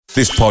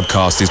This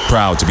podcast is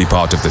proud to be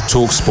part of the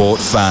TalkSport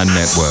Fan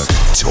Network.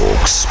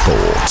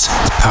 TalkSport.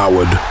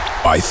 Powered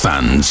by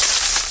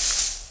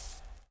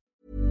fans.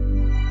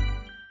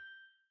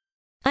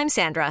 I'm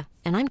Sandra,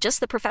 and I'm just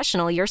the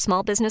professional your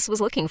small business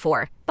was looking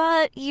for.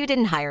 But you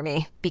didn't hire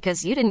me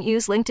because you didn't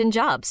use LinkedIn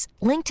Jobs.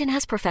 LinkedIn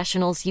has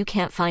professionals you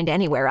can't find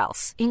anywhere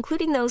else,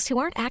 including those who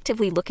aren't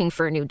actively looking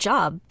for a new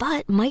job,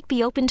 but might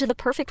be open to the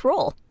perfect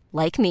role,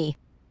 like me.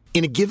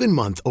 In a given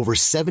month, over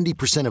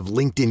 70% of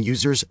LinkedIn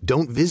users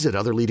don't visit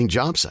other leading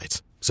job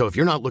sites. So if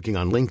you're not looking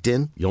on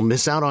LinkedIn, you'll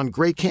miss out on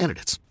great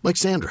candidates like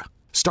Sandra.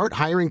 Start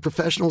hiring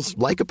professionals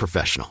like a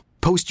professional.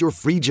 Post your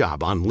free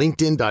job on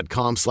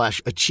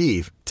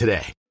linkedin.com/achieve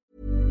today.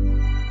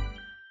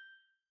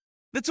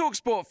 The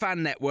TalkSport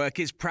Fan Network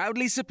is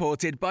proudly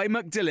supported by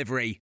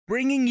McDelivery,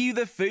 bringing you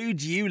the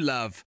food you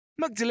love.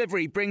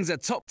 McDelivery brings a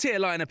top-tier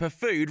lineup of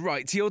food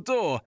right to your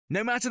door.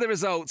 No matter the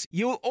result,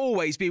 you'll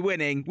always be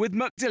winning with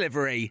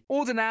McDelivery.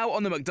 Order now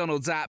on the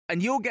McDonald's app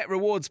and you'll get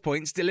rewards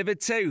points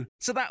delivered too.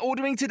 So that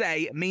ordering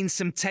today means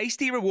some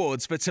tasty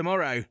rewards for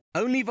tomorrow.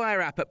 Only via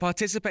app at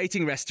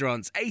participating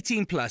restaurants.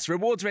 18 plus.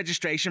 Rewards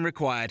registration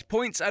required.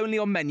 Points only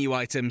on menu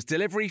items.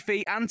 Delivery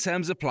fee and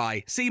terms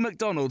apply. See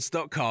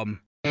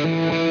mcdonalds.com.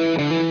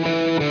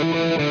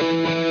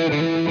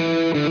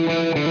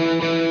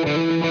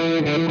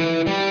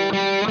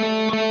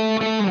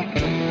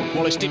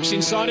 Wallace dips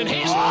inside and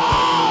hits.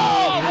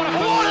 Oh, what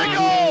a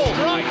goal!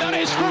 Right, that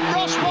is from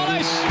Ross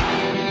Wallace.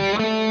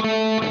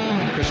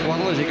 Chris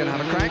Waddle, is he going to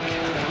have a crack?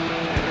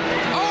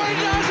 Oh, he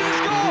does! He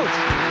scores!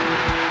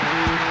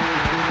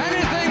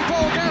 Anything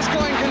Paul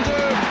Gascoigne can do,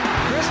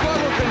 Chris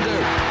Waddle can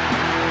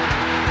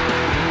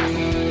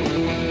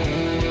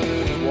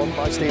do. One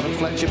by Stephen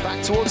Fletcher,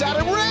 back towards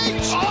Adam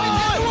Reach. Oh!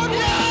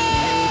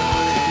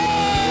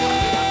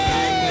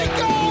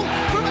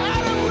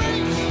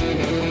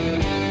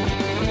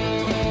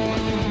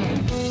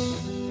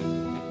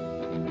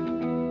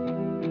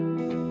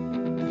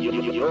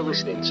 You're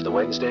listening to the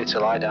Wednesday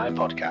Till I Die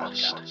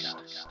podcast.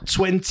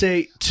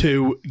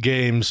 22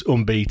 games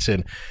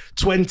unbeaten,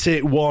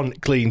 21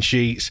 clean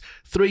sheets,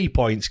 3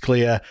 points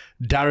clear.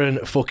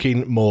 Darren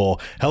fucking Moore.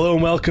 Hello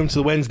and welcome to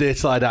the Wednesday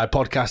Till I Die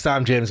podcast.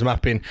 I'm James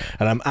Mappin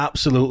and I'm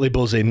absolutely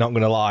buzzing, not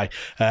going to lie.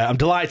 I'm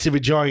delighted to be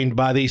joined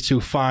by these two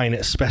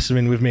fine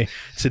specimens with me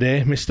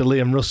today, Mr.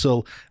 Liam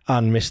Russell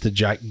and Mr.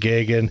 Jack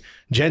Gagan.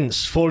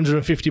 Gents,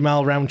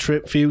 450-mile round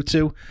trip for you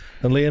two.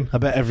 And Liam, I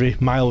bet every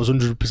mile was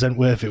 100%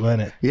 worth it,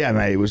 weren't it? Yeah,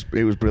 mate, it was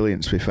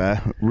brilliant, to be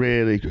fair.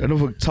 Really,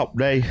 another top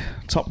day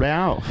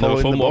out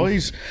following the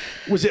boys.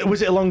 Was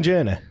it a long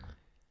journey?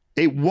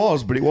 It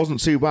was, but it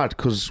wasn't too bad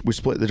because we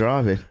split the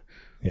driving.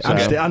 Yeah,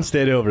 and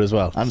stayed over as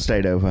well. And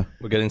stayed over.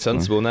 We're getting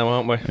sensible now,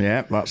 aren't we?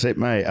 Yeah, that's it,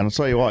 mate. And I'll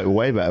tell you what, it was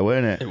way better,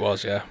 weren't it? It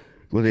was, yeah.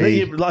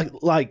 You're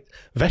like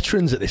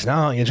veterans at this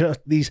now, aren't you? Do you know,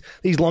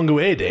 these long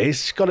away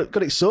days got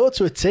it sorted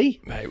to a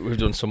T. Mate, we've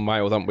done some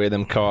miles, haven't we?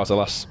 Them cars the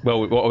last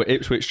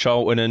Ipswich,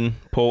 Charlton, and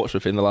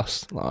Portsmouth in the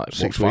last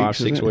 6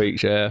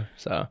 weeks. Yeah,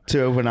 so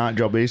 2 overnight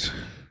jobbies.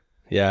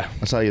 Yeah,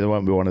 I tell you, there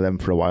won't be one of them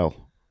for a while.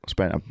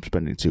 I'm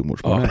spending too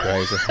much money. Oh,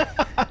 crazy!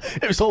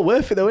 It was all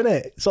worth it, though, isn't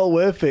it? It's all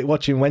worth it.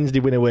 Watching Wednesday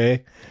win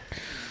away.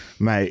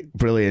 Mate,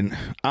 brilliant.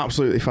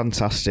 Absolutely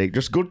fantastic.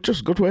 Just good,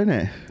 wasn't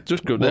it?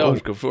 Just good. That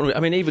was good fun. I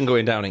mean, even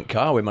going down in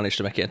car, we managed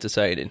to make it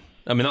entertaining.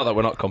 I mean, not that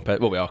we're not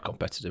competitive. Well, we are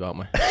competitive, aren't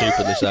we?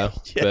 Stupidly so.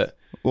 Yeah.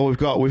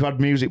 But we've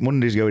had Music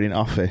Mondays going in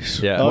office.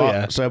 Yeah.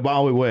 Yeah. So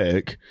while we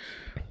work,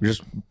 we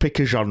just pick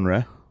a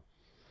genre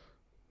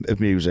of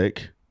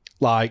music.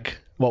 Like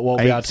what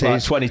we had?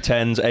 80s,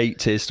 2010s,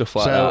 80s, stuff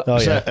like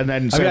that. And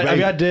then have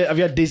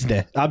you had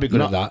Disney? I'd be good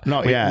at that.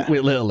 Not yet.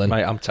 With Little one.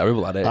 Mate, I'm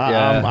terrible at it.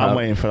 I'm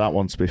waiting for that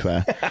one, to be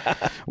fair.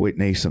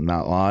 Whitney and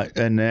that, like.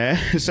 And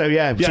so,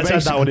 yeah. You had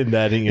that one in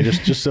there, didn't you?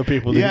 Just so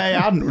people didn't...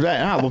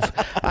 Yeah,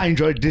 I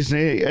enjoyed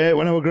Disney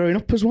when I was growing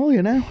up as well,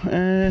 you know.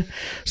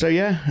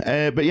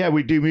 But yeah,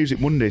 we do Music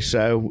Monday,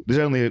 so there's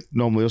only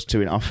normally us two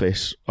in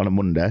office on a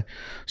Monday.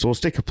 So we'll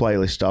stick a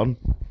playlist on,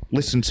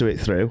 listen to it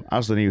through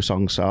as the new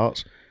song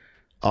starts,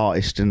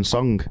 artist and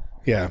song.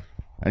 Yeah.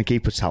 And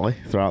keep a tally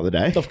throughout the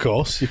day. Of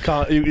course. You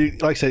can't,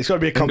 like I say, it's got to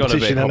be a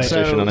competition,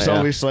 So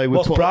obviously...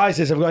 What's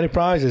prizes? Have we got any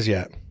prizes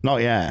yet? Not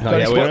yet.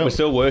 We're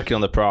still working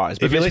on the prize.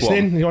 If you're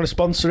listening, you want to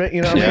sponsor it,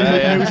 you know what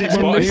I mean? Music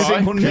Monday.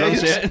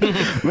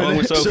 Well,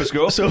 with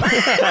SofaScore.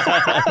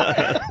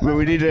 But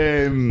we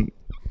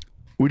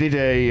did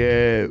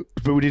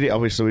it,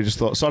 obviously. We just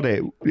thought, sod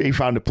it. He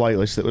found a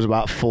playlist that was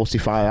about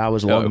 45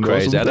 hours long.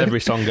 Crazy. I had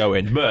every song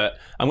going. But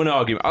I'm going to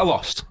argue. I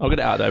lost. I'll get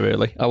it out there,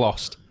 really. I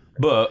lost.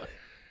 But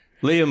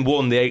Liam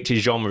won the 80s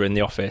genre in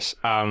the office.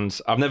 And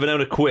I've never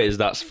known a quiz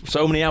that's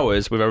so many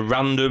hours with a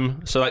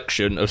random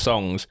selection of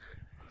songs.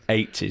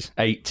 80s.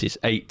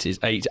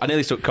 I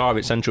nearly took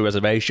Cardiff Central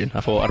Reservation.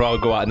 I thought I'd rather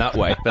go out in that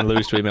way than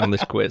lose to him on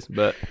this quiz.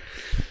 But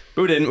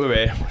we didn't. We're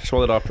here.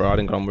 Swallowed our pride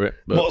and gone with it.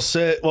 But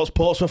what's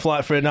Portsmouth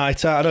like for a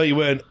night out? I know you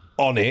weren't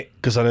on it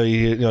because I know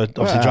you know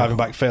obviously driving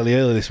back fairly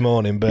early this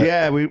morning. But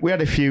yeah, we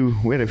had a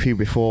few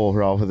before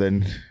rather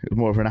than it was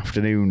more of an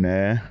afternoon.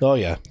 Oh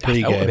yeah,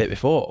 I felt a bit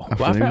before.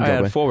 Well, I think I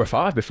had 4 or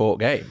 5 before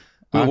game.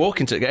 We were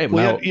walking to the game.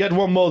 Well, you had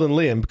one more than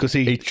Liam because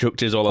he chucked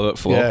his all over the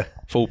floor. Yeah.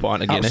 Full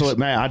pint of Guinness. Absolutely,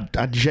 mate.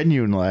 I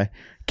genuinely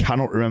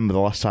cannot remember the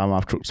last time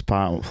I've trucked a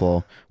pint on the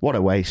floor. What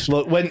a waste.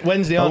 Look,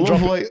 Wednesday aren't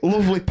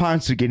lovely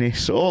pints of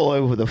Guinness all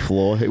over the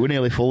floor. It was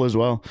nearly full as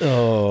well.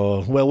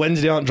 Oh, well,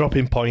 Wednesday aren't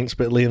dropping points,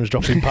 but Liam's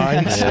dropping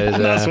pints.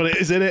 That's what it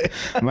is, isn't it?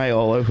 Mate,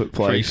 all over the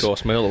place.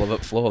 3-course meal all over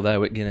the floor there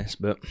with Guinness,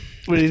 but...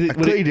 I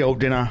cleaned it up,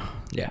 didn't I?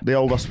 Yeah. The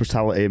old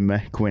hospitality in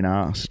me coming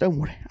out. I said, don't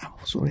worry,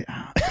 I'll sort it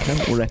out.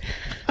 Don't worry.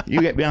 You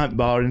get behind the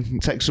bar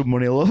and take some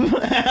money, love.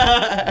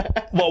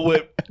 What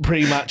were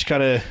pre-match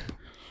kind of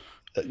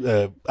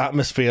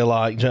atmosphere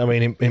like? Do you know what I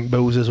mean? In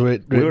Boozers, I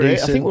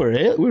think we were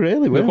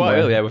early. We were quite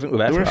early. Yeah, I think we were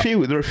there.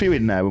 There were a few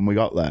in there when we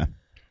got there,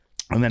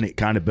 and then it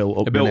kind of built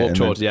up. It built up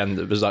towards the end.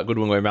 There's that good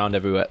one going around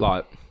everywhere.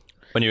 Like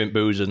when you're in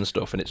Boozers and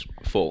stuff, and it's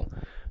full.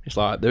 It's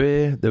like they're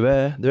here,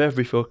 they're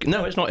every fucking.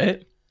 No, it's not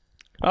it.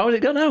 How did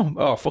it go now?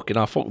 Oh fucking!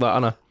 I fucked that,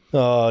 Anna.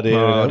 Oh dear.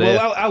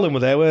 Well, Alan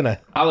was there, weren't he?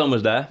 Alan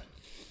was there.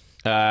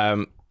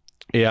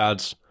 He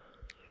had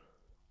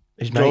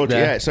his mate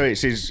there. Yeah, so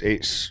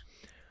it's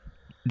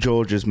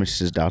George's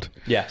Mrs. Dad.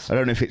 Yes. I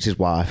don't know if it's his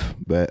wife,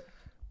 but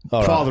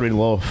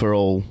father-in-law for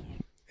all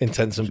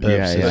intents and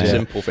purposes. Yeah.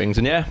 Simple things.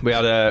 And we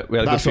had a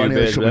That's good few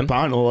beers with them.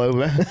 Pint all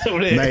over.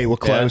 Mate, we're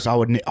close.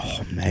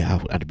 Yeah.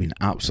 I'd have been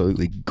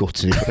absolutely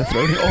gutted if I'd have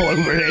thrown it all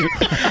over him.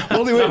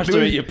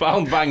 Well, you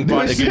pound bang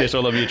pint of Guinness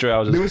all over your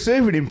trousers. They were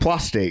serving in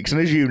plastics, and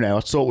as you know,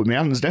 I talk with my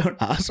hands,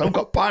 don't I? So I've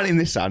got pint in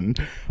this hand.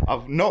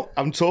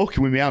 I'm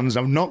talking with my hands.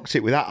 I've knocked it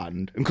with that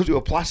hand, and because it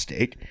was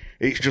plastic,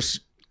 it's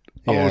just.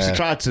 I've obviously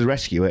tried to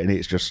rescue it, and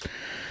it's just.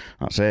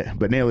 That's it.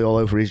 But nearly all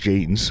over his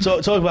jeans.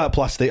 So talking about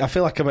plastic, I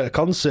feel like I'm at a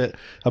concert.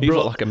 You've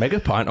got like a mega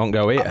pint on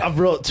go here. I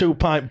brought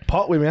 2-pint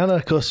pot with me, Anna,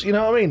 because you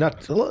know what I mean. I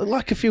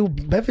like a few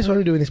bevies when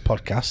we're doing this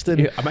podcast.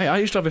 And mate, I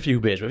used to have a few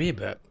beers with you,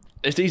 but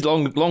it's these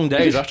long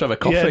days. I have to have a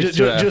coffee.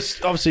 Yeah,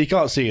 just obviously you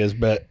can't see us,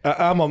 but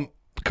I'm on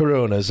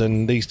Coronas,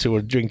 and these two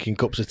are drinking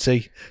cups of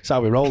tea. That's how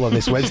we roll on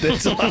this Wednesday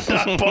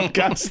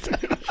podcast.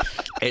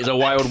 It's a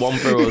wild one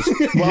for us.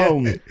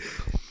 Wow.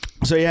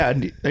 So yeah,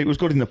 it was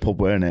good in the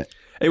pub, weren't it?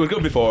 It was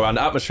good beforehand.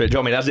 Atmosphere, do you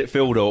know what I mean? As it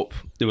filled up,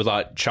 there was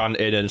like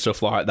chanting and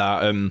stuff like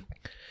that.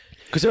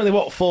 Because only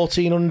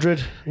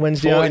 1,400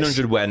 Wednesday nights?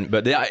 1,400 went,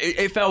 but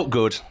it felt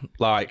good.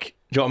 Like,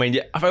 do you know what I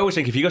mean? I always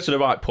think if you go to the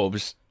right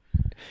pubs,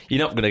 you're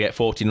not going to get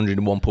 1,400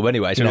 in one pub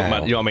anyway. So you know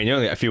what I mean? You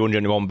only get a few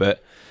hundred in one,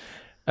 but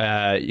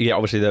you get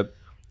obviously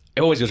it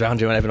always goes around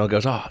you and everyone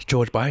goes, oh,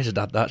 George Byers'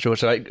 dad, that George.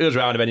 So it goes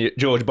around and then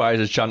George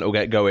Byers' chant will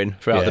get going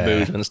throughout the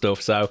booze and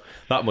stuff. So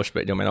that must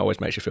be, it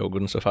always makes you feel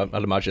good and stuff, I'd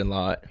imagine,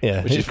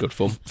 which is good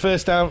fun.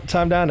 First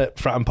time down at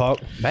Fratton Park?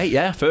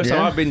 Mate, first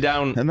time I've been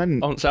down and then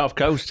on South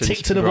Coast.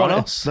 Ticked of one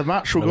us. The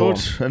match were good,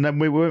 and then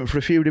we went for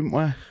a few, didn't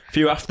we? A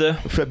few after.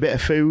 For a bit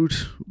of food.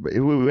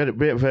 We had a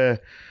bit of an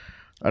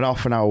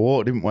half an hour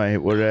walk, didn't we?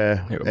 It was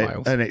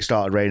miles. And it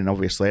started raining,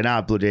 obviously. And I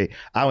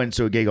went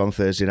to a gig on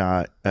Thursday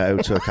night at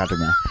O2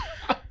 Academy.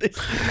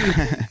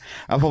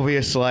 I've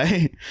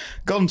obviously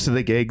gone to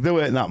the gig. There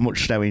weren't that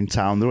much snow in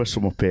town. There was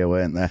some up here,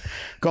 weren't there?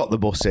 Got the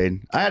bus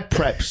in. I had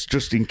preps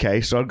just in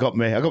case. So I got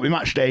my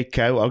match day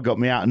coat. I got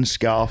my hat and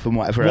scarf and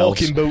whatever else.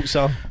 Walking boots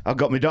on. I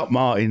got my Doc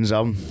Martens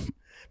on.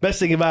 Best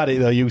thing about it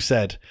though, you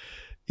said.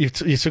 You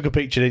took a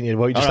picture, didn't you?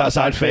 Well, you just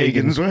outside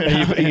Fagan's.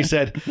 And you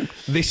said,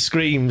 this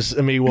screams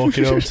at me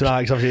walking home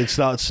tonight because obviously it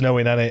started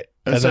snowing, hadn't it?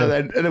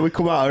 And then we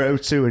come out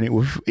of O2 and it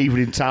was even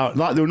in town.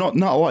 Like, there were not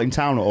a lot in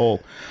town at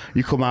all.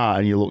 You come out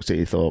and you looked at it and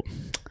you thought,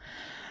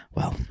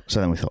 well, so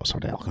then we thought,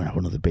 sorry, I'll go and have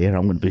another beer.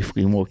 I'm going to be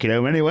fucking walking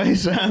home anyway.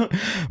 So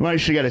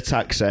managed to get a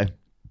taxi.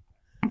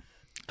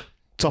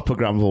 Top of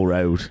Granville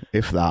Road,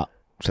 if that.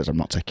 Says, I'm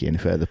not taking you any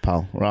further,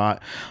 pal. Right.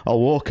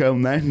 I'll walk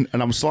home then.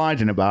 And I'm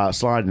sliding about.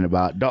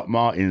 Doc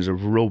Martens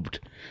have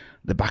rubbed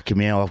the back of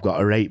me. I've got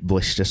a rape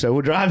blister. So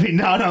we're driving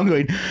down. I'm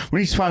going,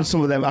 we need to find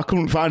some of them. I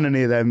couldn't find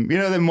any of them. You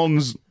know, them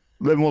ones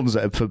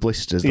that are for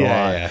blisters.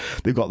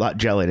 They've got that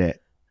gel in it.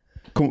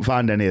 Couldn't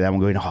find any of them. I'm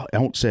going,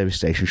 out service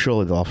station,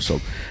 surely they'll have some.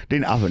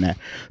 Didn't have any.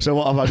 So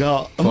what have I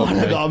got? What have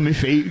I got on my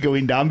feet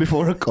going down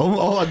before I come?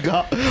 All I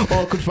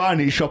could find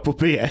is shop up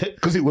here,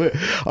 because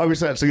I was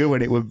had to go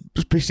when it was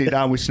pissing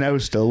down with snow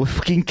still, with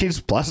fucking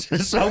kids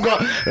plasters. So I've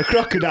got a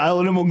crocodile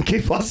and a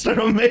monkey plaster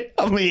on my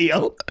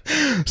heel.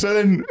 So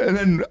then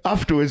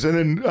afterwards, I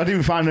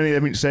didn't find any of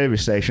them in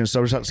service stations, so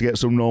I just had to get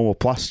some normal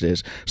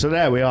plasters. So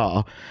there we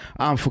are.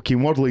 I'm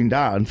fucking waddling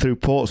down through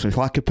Portsmouth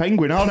like a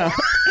penguin, aren't I?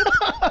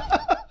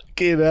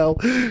 Hell,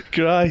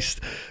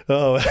 Christ.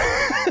 Oh,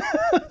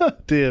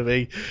 dear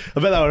me. I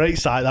bet that was a great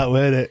sight, that,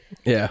 weren't it?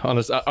 Yeah,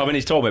 honestly. I mean,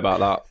 he's told me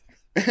about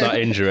that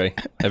injury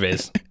of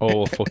his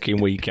all fucking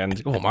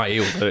weekend. Oh, my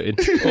heel's hurting.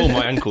 Oh,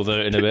 my ankle's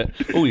hurting a bit.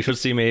 Oh, you should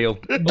see me heel.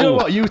 Do you know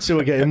what? You two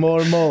are getting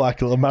more and more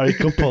like a little married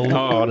couple.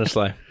 Oh,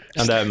 honestly.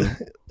 And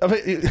I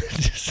think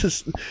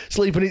just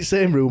sleeping in the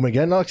same room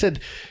again. Like I said,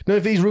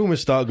 if these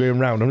rumours start going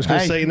round, I'm just going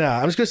to say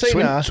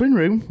now. Twin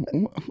room.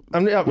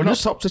 We're not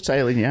top to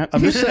tailing yet.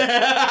 I'm just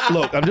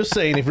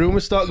saying, if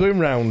rumours start going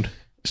round,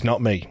 it's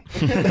not me.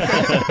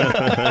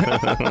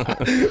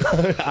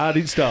 I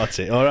didn't start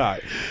it. All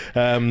right.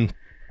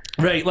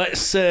 Right. Let's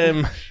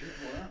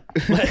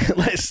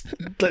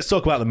let's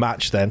talk about the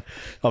match then.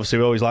 Obviously,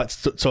 we always like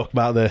to talk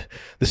about the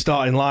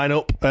starting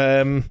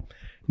lineup.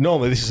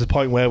 Normally, this is the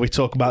point where we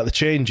talk about the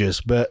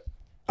changes, but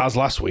as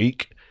last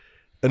week,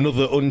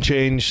 another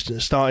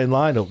unchanged starting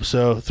lineup.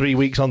 So 3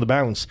 weeks on the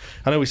bounce.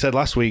 I know we said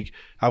last week,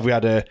 have we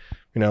had an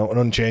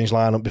unchanged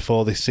lineup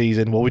before this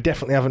season? Well, we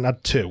definitely haven't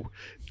had two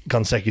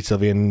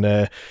consecutively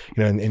in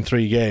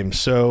 3 games.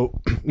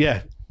 So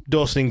yeah,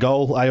 Dawson in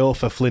goal,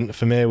 Iorfa, Flint,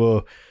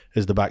 Firmino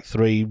as the back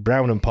three,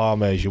 Brown and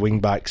Palmer as your wing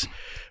backs,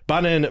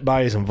 Bannon,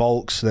 Byers and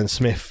Volks, then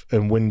Smith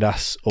and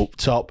Windass up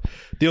top.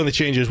 The only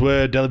changes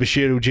were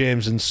Delabashiru,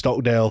 James and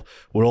Stockdale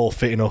were all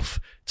fit enough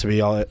to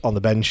be on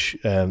the bench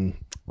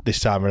this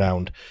time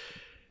around.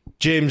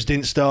 James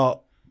didn't start,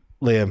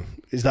 Liam.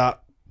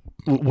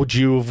 Would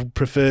you have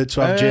preferred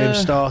to have James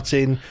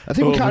starting? I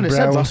think we kind of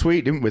Brown? said last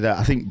week, didn't we, that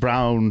I think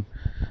Brown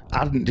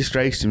hadn't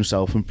disgraced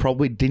himself and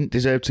probably didn't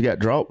deserve to get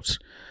dropped.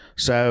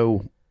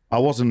 So I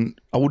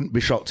wouldn't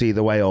be shocked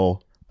either way or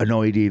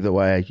annoyed either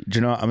way. Do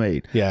you know what I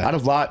mean? Yeah. I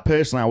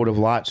would have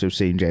liked to have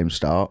seen James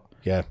start.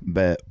 Yeah.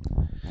 But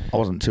I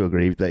wasn't too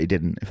aggrieved that he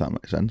didn't, if that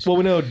makes sense. Well,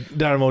 we know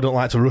Darren Moore don't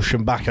like to rush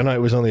him back. I know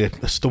it was only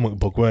a stomach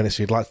bug, weren't it?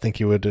 So you'd like to think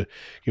he would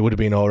have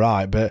been all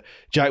right. But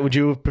Jack, would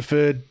you have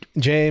preferred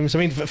James? I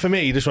mean, for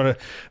me, just want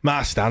to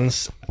my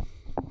stance.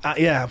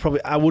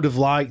 I would have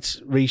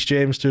liked Reece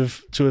James to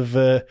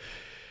have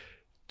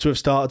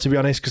started, to be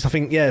honest, because I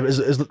think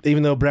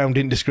even though Brown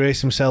didn't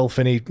disgrace himself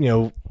and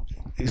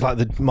it's like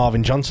the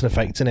Marvin Johnson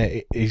effect, isn't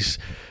it? He's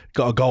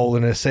got a goal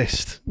and an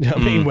assist. You know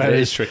what I mean? It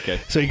is tricky.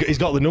 So he's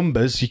got the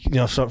numbers,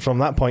 from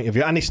that point of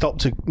view, and he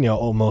stopped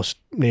almost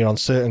near on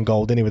certain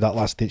goal, didn't he, with that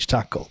last ditch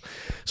tackle?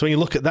 So when you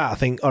look at that, I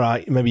think, all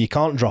right, maybe you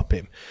can't drop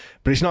him,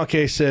 but it's not a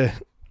case of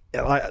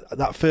like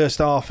that first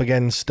half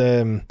against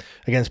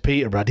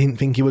Peterborough. I didn't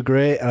think he were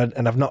great,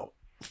 and I've not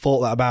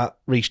thought that about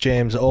Reece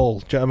James at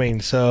all. Do you know what I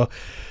mean? So.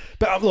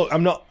 But look,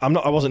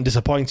 I wasn't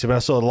disappointed when I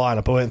saw the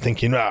lineup. I wasn't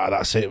thinking,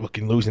 that's it,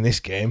 we're losing this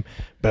game.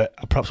 But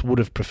I perhaps would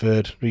have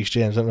preferred Reece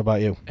James. I don't know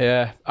about you.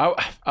 Yeah,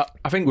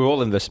 I think we're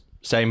all in this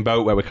same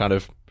boat where we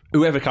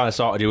whoever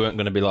started, you weren't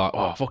going to be like,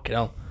 oh, fucking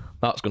hell,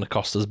 that's going to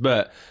cost us.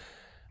 But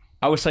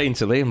I was saying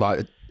to Liam,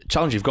 like, the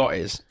challenge you've got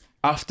is,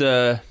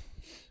 after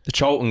the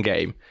Charlton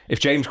game, if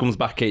James comes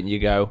back in, you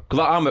go, because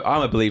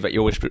I'm a believer that you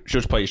always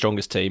should play your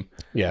strongest team.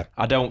 Yeah.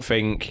 I don't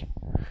think...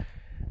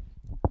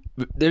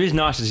 There is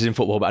niceties in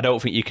football, but I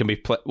don't think you can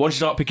be... Once you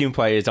start picking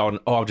players on,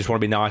 I just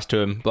want to be nice to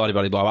him, blah,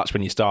 blah, blah, that's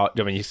when you start...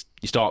 you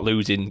start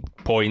losing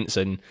points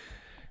and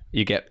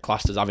you get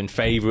classed as having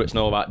favourites and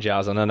all that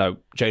jazz. And I know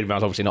Jayden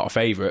Brown's obviously not a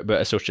favourite, but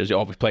as such as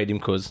we've played him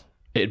because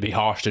it'd be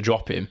harsh to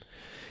drop him.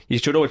 You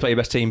should always play your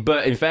best team.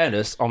 But in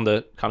fairness, on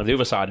the kind of the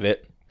other side of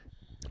it,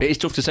 it is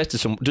tough to say to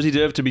someone, does he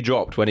deserve to be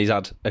dropped when he's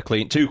had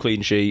two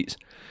clean sheets,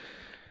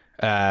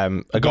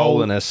 a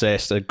goal and an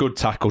assist, a good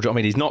tackle? Do you know what I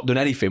mean? He's not done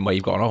anything where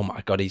you've gone, oh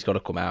my God, he's got to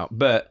come out.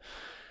 But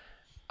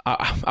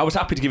I was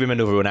happy to give him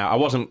another run out. I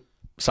wasn't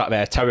sat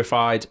there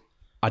terrified.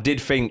 I did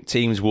think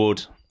teams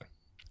would,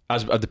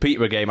 as of the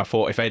Peterborough game, I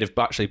thought if they'd have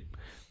actually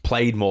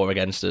played more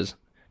against us,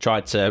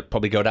 tried to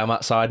probably go down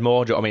that side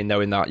more, do you know what I mean?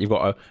 Knowing that you've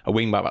got a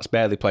wing back that's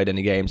barely played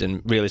any games,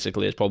 and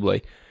realistically it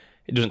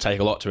doesn't take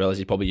a lot to realise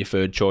he's probably your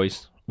third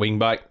choice wing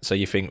back, so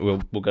you think we'll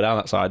go down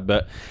that side.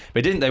 But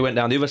they didn't. They went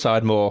down the other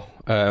side more.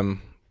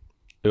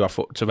 Who I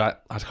thought about,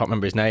 I can't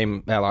remember his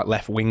name. They're like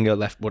left winger,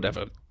 left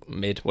whatever,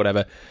 mid,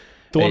 whatever.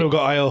 The one who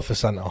got Iorfa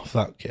sent off,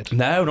 that kid.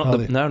 No,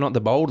 not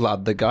the bold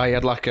lad. The guy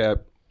had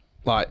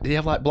did he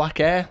have like black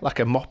hair, like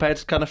a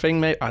moped kind of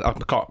thing? Maybe I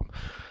can't.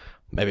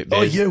 Maybe.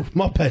 Oh, you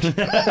moped.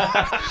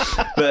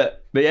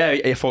 but yeah,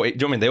 I thought. Do you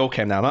know what I mean? They all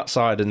came down that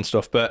side and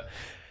stuff. But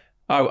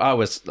I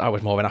was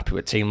more than happy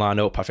with team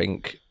line-up. I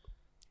think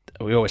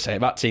we always say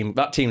that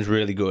team's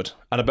really good.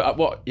 And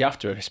what you have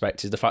to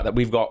respect is the fact that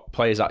we've got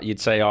players that you'd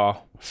say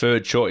are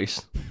third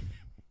choice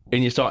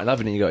in your starting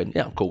 11, and you're going,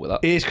 yeah, I'm cool with that.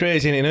 It is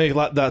crazy, and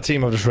like that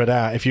team I've just read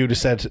out, if you'd have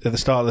said at the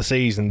start of the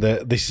season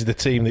that this is the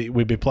team that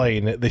we'd be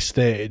playing at this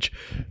stage,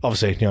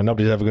 obviously,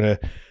 nobody's ever going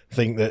to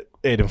think that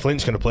Aidan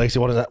Flint's going to play,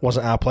 so he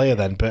wasn't our player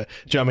then. But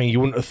do you know what I mean? You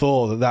wouldn't have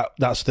thought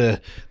that's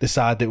the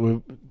side that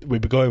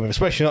we'd be going with,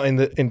 especially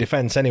not in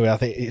defence anyway. I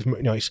think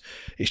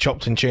it's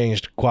chopped and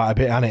changed quite a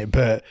bit, hasn't it?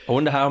 But I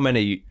wonder how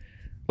many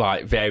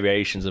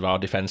variations of our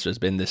defence there's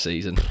been this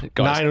season.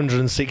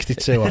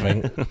 962, I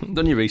think.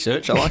 Done your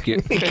research, I like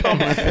it.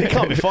 It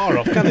can't be far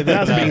off, can it? There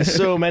has been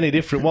so many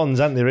different ones,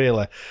 hasn't there,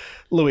 really?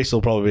 Lewis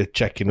will probably be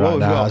checking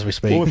now as we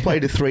speak. Well, we've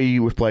played a 3,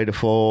 we've played a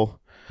 4,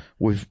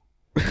 we've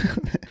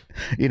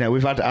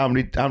had how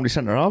many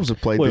centre halves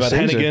have played this season?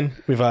 We've had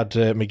Hennigan, we've had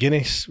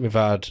McGuinness, we've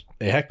had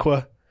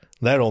Ehekwa.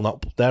 They're all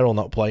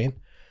not playing.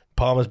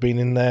 Palmer's been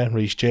in there,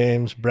 Reece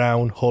James,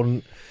 Brown,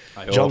 Hunt,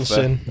 Iorfa.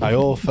 Johnson,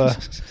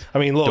 Iorfa. I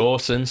mean, look,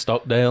 Dawson,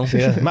 Stockdale.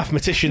 Yeah,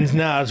 mathematicians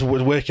now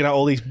are working out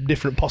all these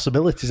different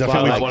possibilities. I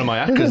feel like one of my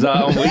hackers that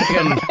on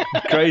weekend.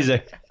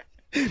 Crazy.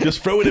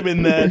 Just throwing him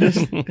in there.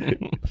 Just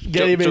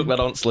get him in. Took that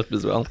on slip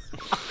as well.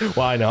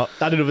 Why not?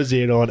 Add another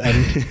 0 on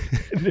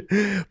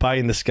end. Pie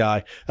in the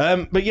sky.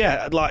 But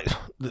yeah, like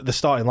the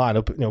starting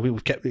lineup,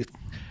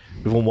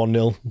 we've won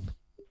 1-0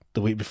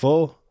 the week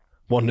before,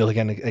 1-0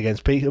 again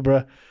against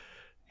Peterborough.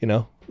 You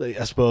know,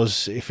 I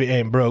suppose if it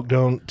ain't broke,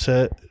 don't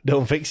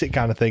fix it,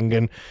 kind of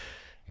thing.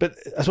 But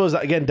I suppose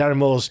that again, Darren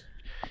Moore's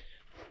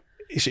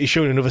he's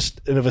showing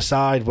another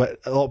side where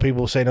a lot of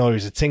people saying, "Oh,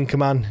 he's a tinker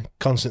man,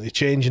 constantly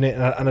changing it."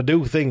 And I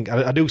do think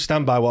I do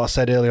stand by what I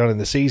said earlier on in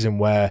the season,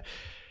 where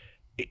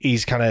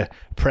he's kind of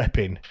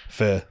prepping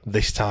for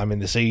this time in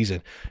the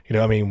season. You know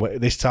what I mean?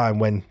 This time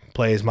when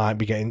players might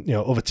be getting, you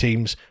know, other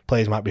teams,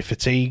 players might be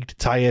fatigued,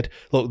 tired.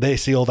 Look, they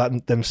see all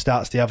that, them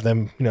stats, they have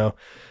them, you know,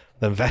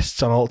 them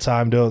vests on all the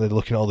time, don't they? They're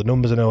looking at all the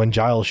numbers. I know when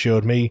Giles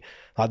showed me,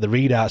 like the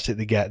readouts that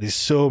they get, there's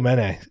so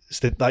many.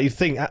 Like you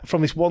think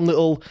from this one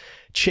little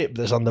chip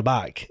that's on the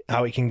back,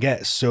 how it can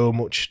get so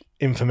much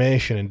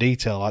information and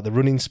detail, like the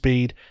running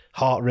speed,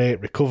 heart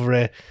rate,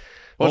 recovery.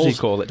 What does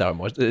he call it,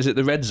 Darren? Is it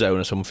the red zone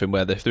or something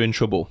where if they're in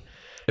trouble?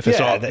 If they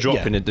start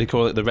dropping, they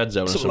call it the red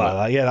zone or something like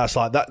that. Yeah,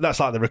 that's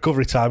like the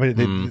recovery time. Isn't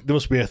it? There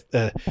must be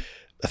a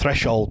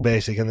threshold,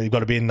 basically, and they've got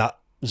to be in that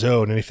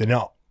zone. And if they're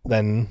not,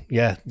 then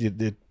they're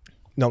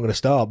not going to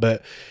start.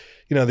 But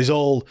you know, there's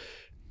all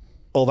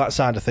that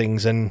side of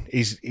things, and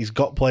he's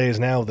got players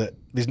now that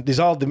there's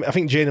all. I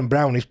think Jayden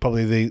Brown is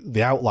probably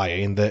the outlier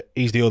in that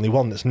he's the only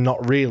one that's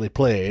not really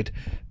played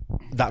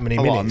that many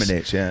minutes. A lot of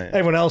minutes, yeah.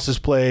 Everyone else has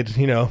played,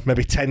 you know,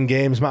 maybe 10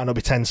 games, might not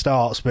be 10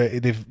 starts,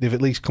 but they've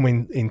at least come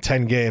in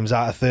 10 games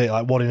out of 30,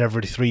 like one in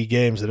every 3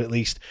 games, they're at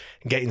least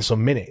getting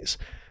some minutes.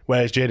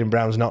 Whereas Jayden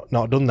Brown's not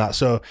done that.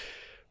 So,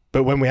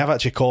 but when we have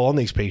actually called on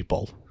these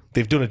people,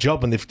 they've done a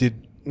job, and they've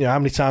did. You know, how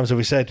many times have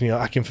we said, you know,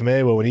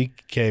 Akinfenwa, when he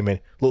came in,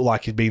 looked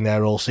like he'd been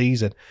there all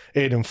season.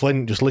 Aidan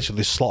Flint just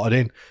literally slotted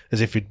in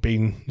as if he'd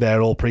been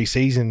there all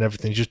pre-season and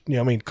everything. Just, you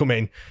know what I mean, come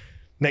in,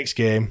 next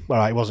game, all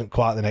right, it wasn't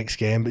quite the next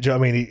game, but do you know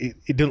what I mean?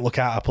 He didn't look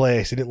out of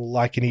place. He didn't look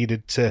like he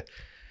needed to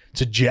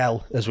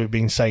gel, as we've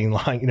been saying,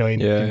 like, you know,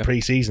 in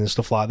pre-season and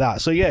stuff like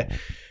that. So, yeah,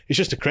 it's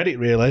just a credit,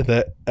 really,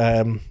 that,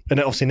 and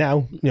obviously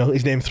now, you know,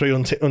 he's named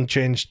 3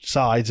 unchanged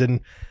sides and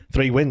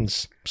 3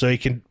 wins. So we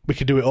can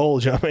do it all,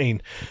 do you know what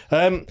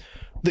I mean?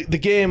 The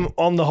game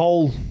on the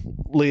whole,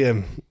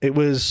 Liam, it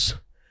was,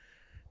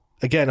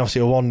 again,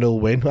 obviously a 1-0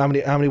 win. How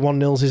many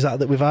 1-0s is that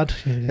we've had?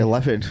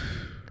 11.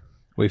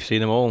 We've seen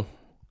them all.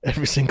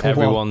 Every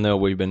 1-0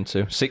 we've been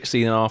to.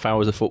 16 and a half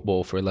hours of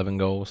football for 11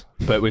 goals.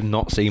 But we've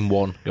not seen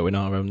one go in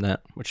our own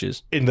net, which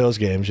is... In those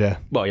games, yeah.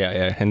 Well,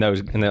 yeah. In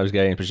those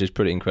games, which is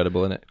pretty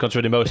incredible, isn't it?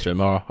 Considering most of them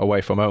are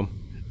away from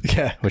home.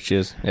 Yeah. Which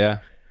is,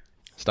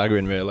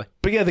 staggering, really.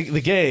 But yeah, the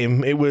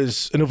game, it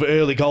was another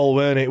early goal,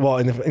 weren't it?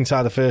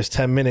 Inside the first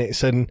 10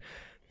 minutes, and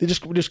they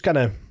just kind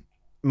of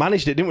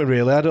managed it, didn't we?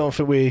 Really, I don't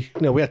think we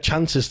had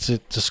chances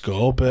to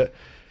score. But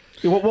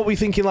what were we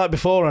thinking like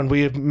beforehand?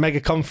 We were mega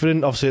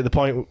confident. Obviously, at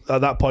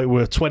that point, we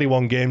were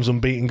 21 games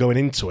unbeaten going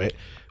into it.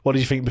 What did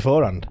you think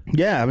beforehand?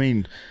 Yeah, I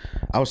mean,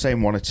 I was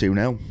saying 1 or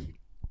 2-0.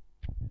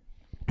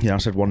 Yeah, I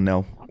said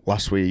 1-0.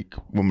 Last week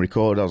when we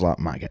recorded, I was like,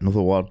 might get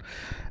another one.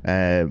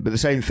 But the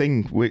same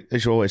thing,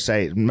 as you always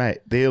say, mate,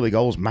 the early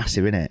goal's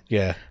massive, innit?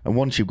 Yeah. And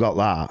once you've got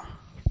that,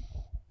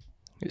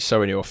 it's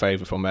so in your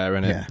favour from there,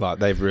 innit? Yeah. Like,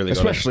 they've really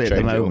especially at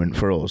the moment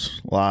for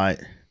us. Like,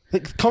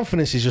 the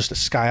confidence is just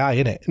sky high,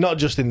 innit? Not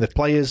just in the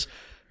players,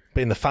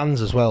 but in the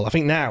fans as well. I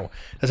think now,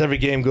 as every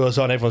game goes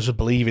on, everyone's just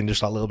believing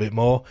just a little bit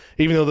more.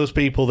 Even though those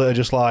people that are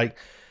just like,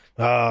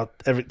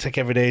 take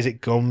every day as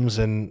it comes,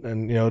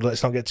 and you know,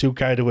 let's not get too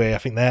carried away. I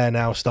think they're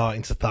now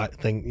starting to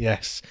think,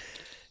 yes,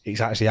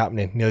 it's actually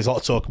happening. You know, there's a lot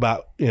of talk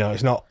about, you know,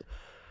 it's not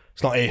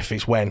if,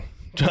 it's when.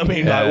 Do you know what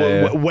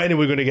I mean? When are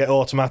we going to get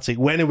automatic?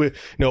 When are we? You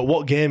know,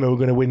 what game are we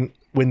going to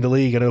win the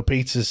league? I know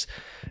Peter's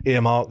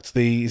earmarked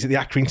is it the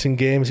Accrington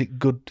game? Is it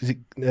good? Is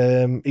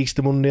it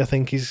Easter Monday? I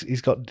think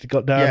he's got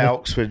down. Yeah,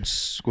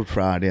 Oxford's Good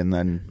Friday, and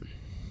then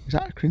is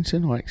that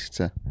Accrington or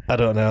Exeter? I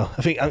don't know.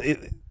 I think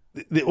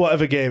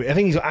whatever game. I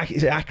think is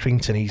it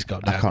Accrington he's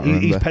got down. I can't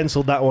remember. He's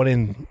penciled that one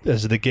in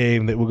as the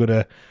game that we're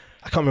gonna.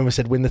 I can't remember if I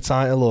said win the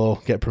title or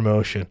get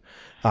promotion.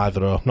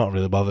 Either or, not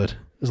really bothered.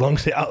 As long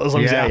as it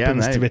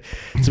happens,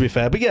 to be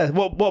fair. But yeah,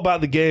 what about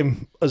the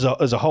game as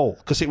a whole?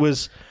 Because it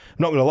was, I'm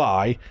not going to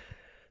lie,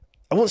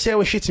 I won't say I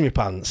was shitting my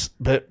pants,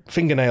 but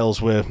fingernails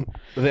they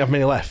didn't have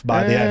many left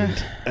by the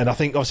end. And I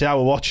think obviously I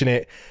was watching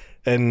it,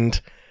 and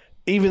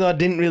even though I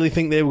didn't really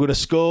think they were going to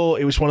score,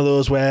 it was one of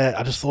those where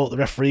I just thought the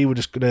referee were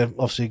just going to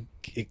obviously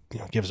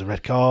give us a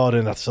red card,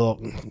 and I thought,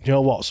 you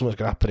know what, something's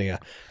going to happen here.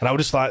 And I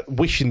was just like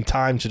wishing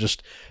time to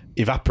just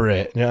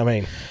evaporate, you know what I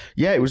mean?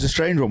 Yeah, it was a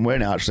strange one,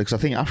 weren't it, actually? Because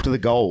I think after the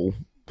goal,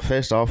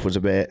 first half was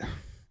a bit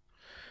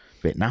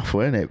naff,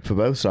 weren't it, for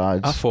both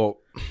sides? I thought,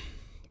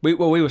 we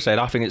were saying,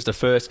 I think it's the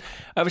first,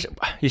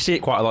 you see it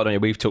quite a lot, don't you?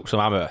 We've took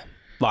some hammer,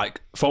 like,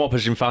 from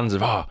opposition fans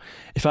of,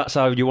 if that's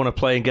how you want to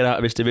play and get out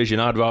of this division,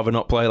 I'd rather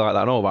not play like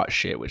that and all that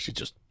shit, which is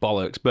just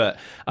bollocks. But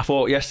I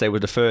thought yesterday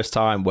was the first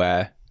time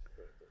where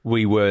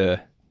we were,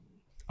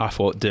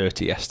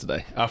 dirty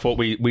yesterday. I thought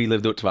we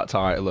lived up to that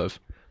title of,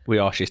 we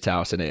are shit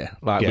house in here.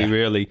 Like, we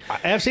really...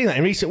 I've seen that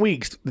in recent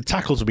weeks. The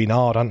tackles have been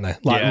hard, haven't they?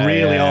 Like,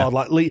 really hard.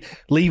 Like,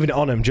 leaving it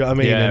on them, do you know what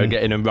I mean? Yeah,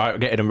 getting them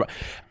right.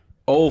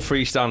 all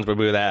three stands where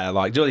we were there,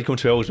 like, do you come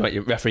to Hillsborough,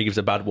 your referee gives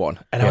a bad one,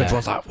 and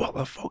everyone's like, "What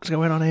the fuck's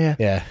going on here?"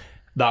 Yeah,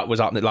 that was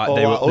happening. Like,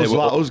 they were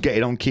us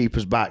getting on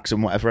keepers' backs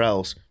and whatever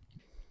else.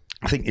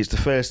 I think it's the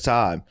first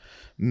time.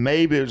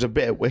 Maybe it was a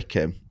bit at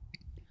Wickham.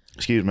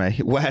 Excuse me,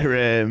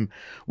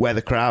 where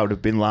the crowd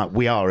have been like,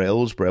 "We are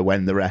Hillsborough,"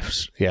 when the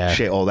refs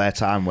shit all their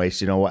time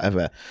wasting or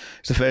whatever.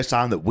 It's the first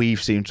time that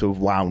we've seemed to have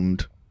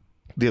wound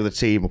the other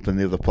team up and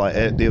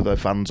the other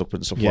fans up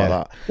and stuff like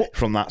that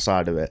from that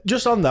side of it.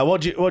 Just on that,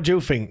 what do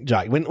you think,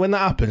 Jack? When that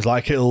happens,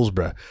 like at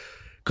Hillsborough,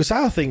 because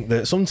I think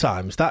that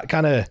sometimes that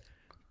kind of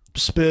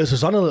spurs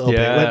us on a little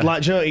bit. When,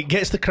 like, you know, it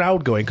gets the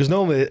crowd going, because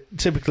normally,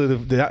 typically,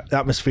 the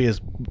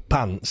atmosphere's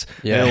pants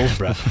at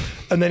Hillsborough,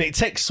 and then it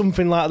takes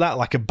something like that,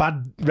 like a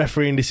bad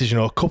refereeing decision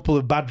or a couple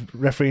of bad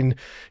refereeing,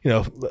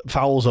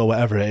 fouls or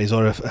whatever it is,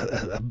 or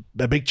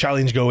a big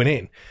challenge going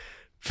in,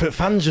 for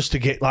fans just to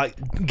get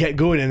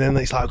going, and then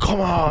it's like,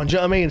 come on, do you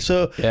know what I mean?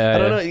 So I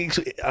don't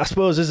know. I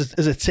suppose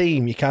as a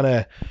team, you kind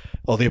of,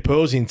 or the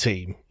opposing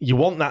team, you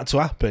want that to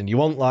happen. You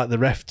want like the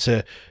ref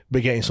to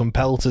be getting some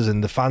pelters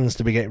and the fans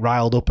to be getting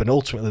riled up, and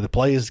ultimately the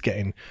players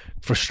getting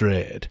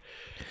frustrated.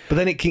 But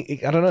then I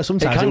don't know.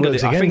 Sometimes it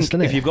works against,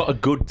 doesn't it? If you've got a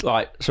good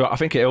so I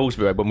think at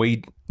Hillsborough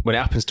when it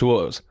happens to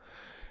us,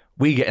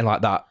 we get in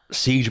like that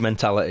siege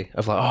mentality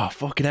of like, oh,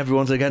 fucking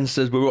everyone's against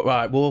us. We're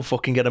right, we'll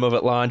fucking get them over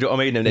the line. Do you know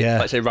what I mean? And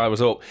it, say, rile us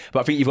up.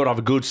 But I think you've got to have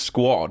a good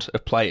squad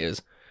of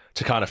players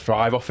to kind of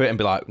thrive off it and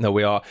be like, no,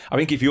 we are. I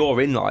think if you're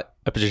in like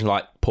a position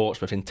like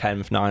Portsmouth in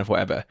 10th, 9th,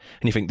 whatever,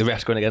 and you think the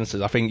ref's going against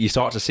us, I think you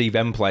start to see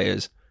them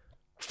players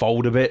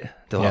fold a bit.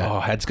 They're like, oh,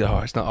 heads go,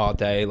 it's not our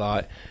day.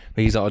 Like,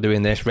 these are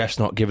doing this. Ref's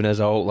not giving us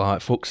out.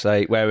 Like, fuck's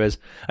sake. Whereas,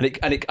 I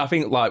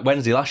think like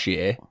Wednesday last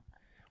year,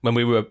 when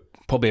we were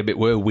probably a bit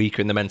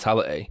weaker in the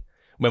mentality.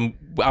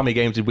 How many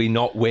games did we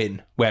not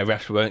win where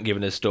refs weren't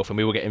giving us stuff and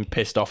we were getting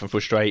pissed off and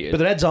frustrated? But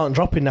the heads aren't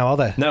dropping now, are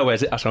they? No,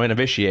 that's what I mean,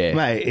 this year.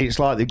 Mate, it's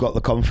like they've got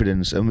the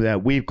confidence, and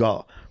we've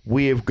got,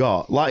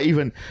 like,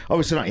 even,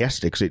 obviously not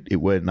yesterday because it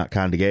weren't that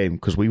kind of game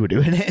because we were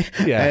doing it.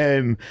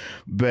 Yeah.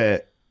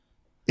 But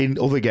in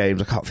other games,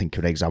 I can't think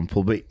of an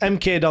example, but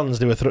MK Dons,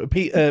 they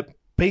were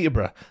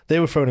Peterborough, they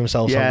were throwing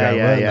themselves on ground,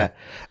 weren't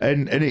they?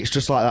 And it's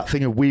just like that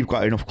thing of we've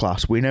got enough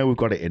class, we know we've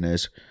got it in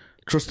us.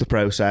 Trust the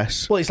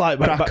process. Well, it's like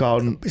crack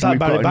on. It's like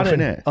Barry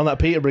Bannon on that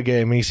Peterborough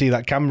game, and you see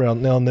that camera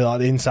on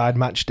the inside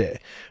match day,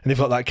 and they've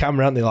got that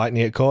camera, aren't they, like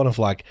near corner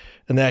flag,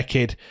 and their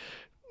kid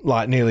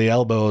like nearly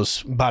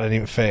elbows Bannon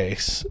in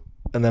face,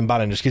 and then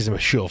Bannon just gives him a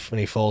shove, and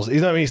he falls.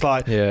 You know what I mean? It's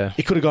like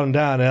he could have gone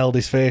down and held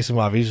his face and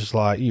whatever. He's just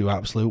like, you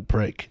absolute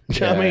prick. Do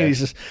you know what I mean? It's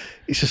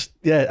just.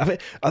 I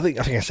think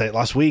I said it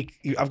last week.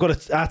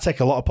 I take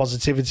a lot of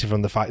positivity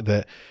from the fact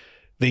that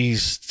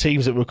these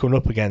teams that we're coming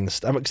up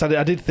against, because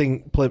I did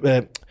think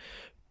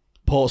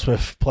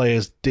Portsmouth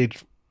players did,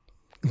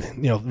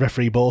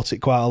 referee bought it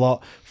quite a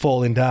lot,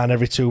 falling down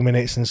every 2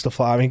 minutes and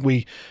stuff like that.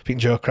 I think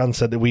Joe Cran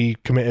said that we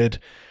committed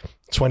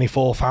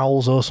 24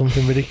 fouls or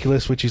something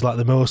ridiculous, which is like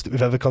the most that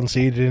we've ever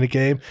conceded in a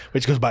game,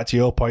 which goes back to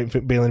your point,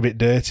 being a bit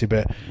dirty,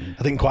 but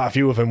I think quite a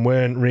few of them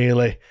weren't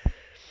really.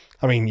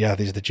 I mean,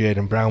 there's the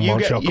Jaden Brown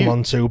one shot come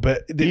on to,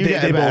 but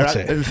they bought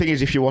it. And the thing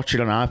is, if you're watching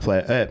on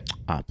iPlay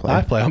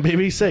on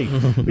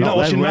BBC, you're not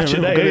watching Match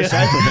of Day. There's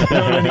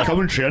not any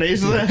commentary on it,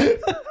 is there?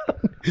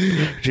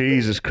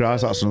 Jesus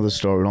Christ, that's another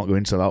story. We're not going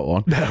into that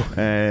one. No.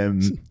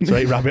 So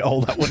a rabbit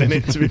hole that one in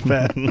it, to be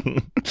fair.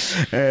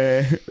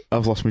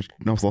 I've lost me.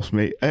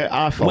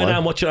 iFollow. When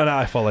I'm watching on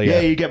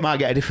iFollow, you might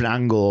get a different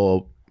angle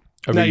or.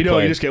 No, you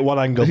don't. You just get one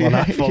angle on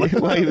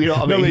iFollow. Well, you know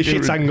what I mean? Normally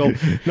shit angle.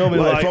 Normally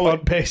like on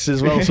piss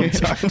as well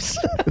sometimes.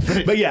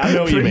 But yeah, I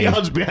know what you mean. 3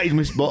 yards behind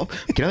me, but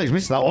he's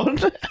missed that one.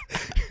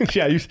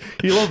 Yeah, you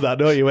love that,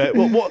 don't you?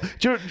 What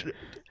do you...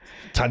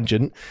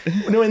 Tangent.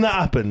 When that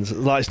happens,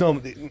 like it's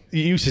normal. You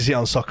used to see it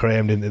on Soccer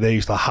AM, didn't they? They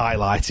used to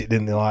highlight it,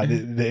 didn't they? Like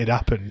that it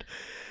happened.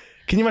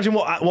 Can you imagine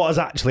what has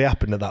actually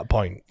happened at that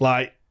point?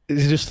 Like, you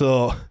just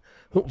thought,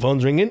 oh,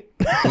 phone's ringing.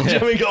 Do you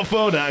know when you got a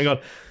phone out and gone,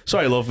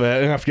 sorry, love, I'm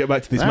going to have to get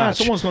back to this match.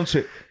 Someone's gone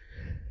to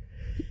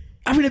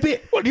having a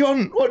bit. What do you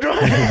want? What do you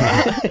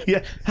want?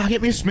 Yeah, I'll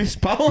get me a Smith's,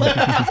 pal.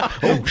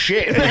 Oh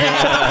shit! You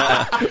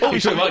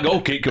took that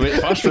goal kick a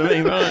bit fast for me,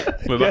 right?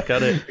 We're back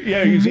at it.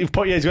 Yeah, he's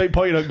pointing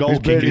at goal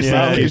kick. He's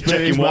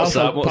checking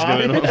WhatsApp. What's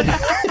going on?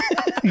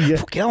 Yeah.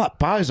 Fucking hell, that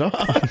pie's on.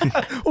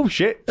 Oh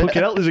shit!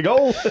 Fucking hell, there's a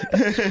goal.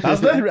 Has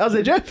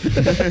there, Jeff?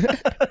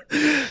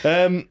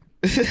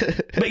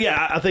 But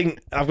yeah, I think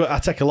I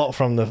take a lot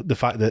from the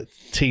fact that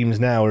teams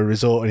now are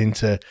resorting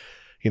into,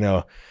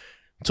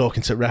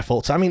 talking to ref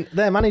all the time. I mean,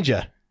 their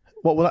manager,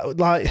 what will that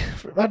like?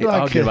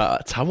 Arguing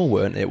about Towel,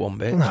 weren't it? One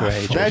bit for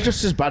ages. They're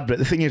just as bad, but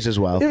the thing is as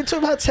well. It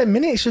took about 10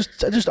 minutes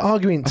just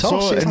arguing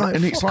toss.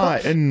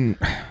 And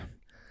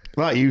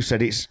like you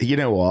said, it's, you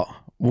know what,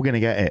 we're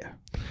gonna get it.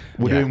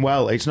 We're doing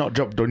well. It's not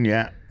job done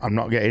yet. I'm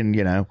not getting,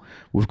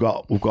 we've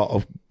got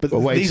a But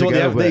way these to are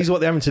go. these are what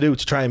they're having to do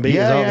to try and beat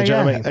us, aren't they? Do you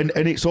know what I mean?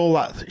 And it's all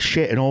that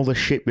shit and all the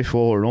shit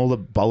before and all the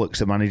bollocks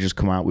the managers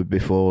come out with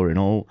before and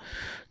all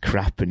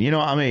crap and you know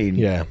what I mean?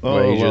 Yeah. Oh,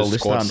 Wages, well, this,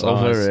 squad that, and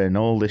other size. and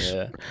all this.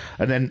 Yeah.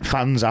 And then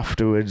fans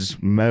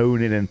afterwards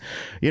moaning and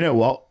you know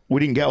what? We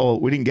didn't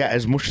get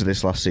as much of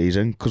this last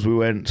season because we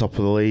weren't top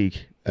of the league.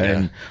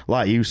 And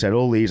like you said,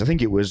 all these, I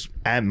think it was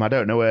I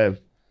don't know where.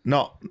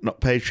 Not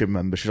Patreon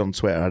member. She's on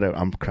Twitter.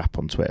 I'm crap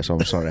on Twitter, so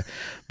I'm sorry,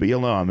 but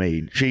you'll know what I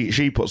mean.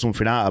 She put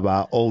something out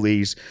about all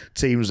these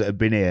teams that have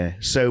been here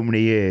so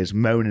many years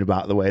moaning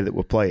about the way that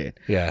we're playing.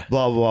 Yeah.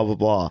 Blah blah blah blah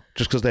blah.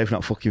 Just because they've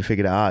not fucking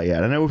figured it out yet.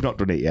 And I know we've not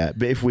done it yet,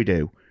 but if we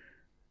do,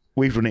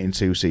 we've done it in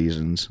 2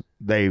 seasons.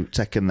 They've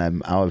taken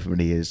them however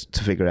many years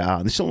to figure it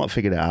out, and they've still not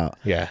figured it out.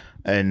 Yeah.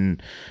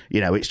 And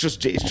it's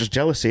just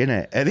jealousy, isn't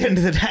it? At the end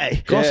of the day,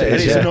 Of course it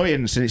is, it's yeah.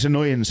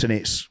 annoyance, and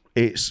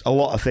it's a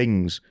lot of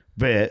things,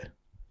 but.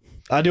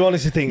 I do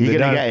honestly think You're that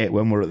going to get it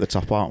when we're at the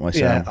top, aren't we? So.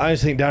 Yeah, I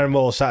just think Darren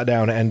Moore sat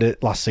down at the end of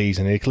last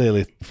season and he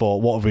clearly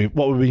thought, what have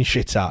we been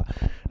shit at?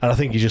 And I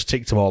think he just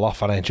ticked them all off,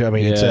 hasn't he? Do you know what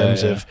I mean? In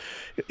terms of,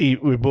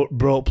 we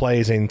brought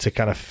players in to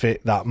kind of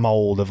fit that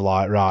mould of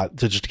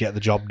to just get the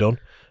job done.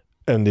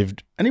 And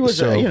he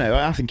was,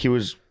 I think he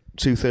was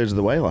 2/3 of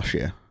the way last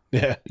year.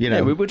 Yeah.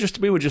 we were just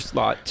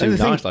like too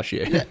nice last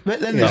year. Yeah, but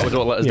then that was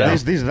what let us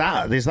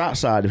down. There's that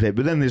side of it,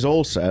 but then there's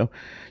also,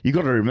 you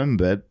got to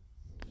remember,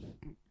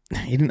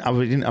 he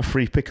didn't have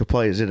free pick of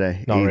players, did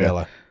he? Not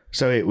really.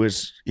 So it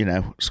was,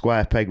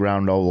 square peg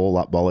round all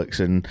that bollocks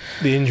and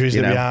the injuries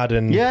that we had,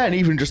 and and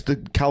even just the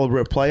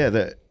calibre of player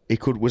that he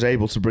was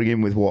able to bring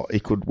in with what he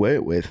could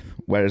work with.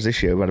 Whereas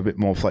this year we had a bit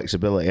more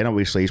flexibility, and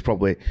obviously he's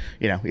probably,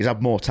 he's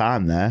had more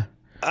time there.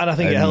 And I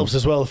think it helps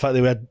as well the fact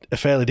that we had a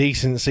fairly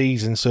decent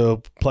season,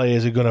 so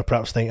players are going to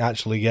perhaps think,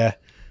 actually,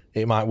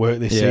 it might work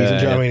this season. Do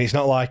you know what I mean? It's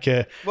not like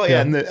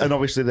and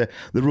obviously the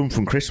run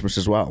from Christmas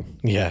as well.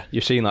 Yeah,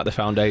 you've seen like the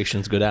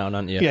foundations go down,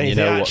 haven't you? Yeah, you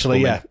know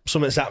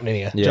something's happening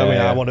here. Do you know what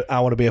I mean? I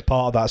want to be a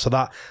part of that. So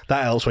that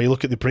helps. When you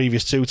look at the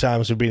previous 2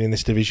 times we've been in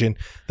this division,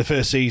 the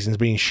first season's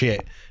been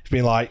shit. It's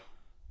been like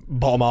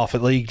bottom half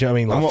of the league. Do you know what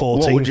I mean? Like 14th.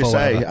 What would you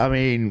say? Whatever. I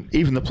mean,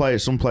 even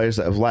some players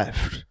that have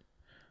left,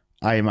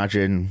 I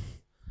imagine,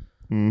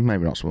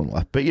 maybe not someone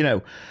left, but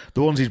the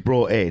ones he's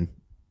brought in,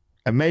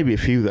 and maybe a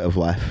few that have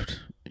left.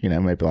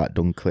 Maybe like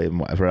Dunkley and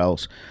whatever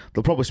else,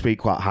 they'll probably speak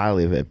quite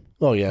highly of him.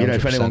 Oh yeah, 100%.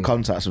 If anyone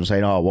contacts him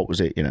saying, "Oh, what was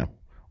it?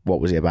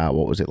 What was he about?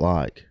 What was it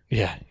like?"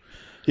 Yeah.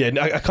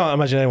 I can't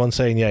imagine anyone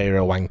saying, "Yeah, you're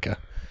a wanker."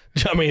 Do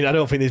you know what I mean? I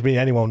don't think there's been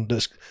anyone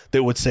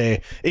that would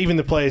say, even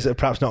the players that have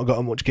perhaps not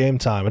got much game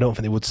time, I don't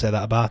think they would say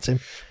that about him.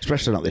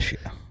 Especially not this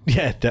year.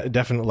 Yeah,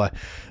 definitely.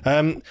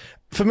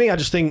 For me, I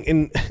just think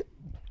in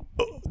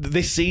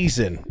this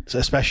season,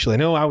 especially,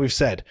 how we've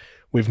said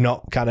we've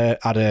not kind of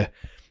had a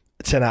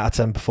 10 out of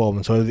 10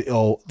 performance,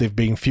 or they've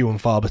been few and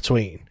far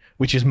between,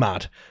 which is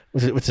mad.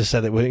 Which has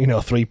said that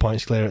we're 3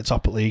 points clear at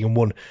top of the league and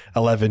won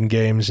 11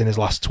 games in his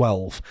last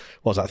 12.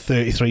 What was that,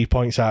 33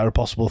 points out of a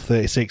possible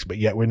 36? But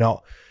yet we're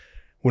not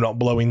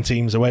blowing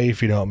teams away,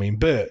 if you know what I mean.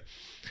 But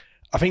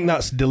I think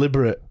that's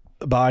deliberate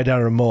by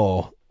Darren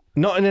Moore,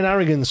 not in an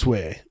arrogance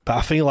way, but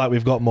I feel like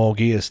we've got more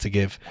gears to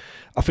give.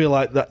 I feel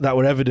like that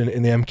were evident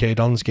in the MK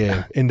Dons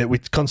game, in that we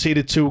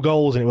conceded 2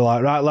 goals and it were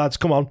like, right lads,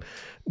 come on.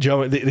 Do you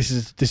know, this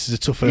is a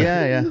tougher.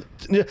 Yeah.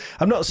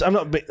 I'm not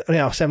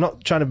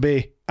trying to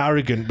be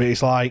arrogant, but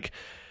it's like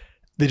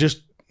they're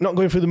just not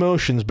going through the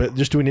motions, but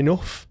just doing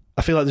enough.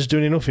 I feel like they're just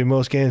doing enough in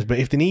most games. But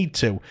if they need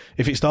to,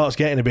 if it starts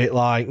getting a bit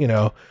like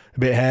a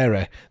bit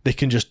hairy, they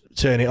can just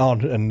turn it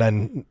on, and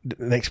then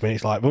the next minute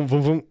it's like boom,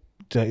 boom, boom,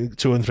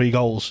 2 and 3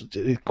 goals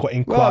in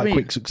quite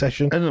quick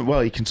succession. And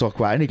you can talk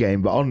about any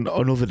game, but on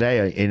another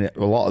day in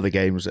a lot of the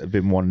games that have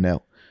been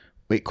 1-0,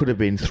 it could have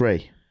been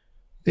 3.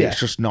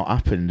 It's just not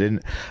happened.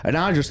 And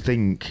I just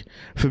think,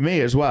 for me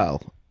as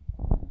well,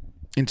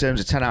 in terms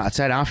of 10 out of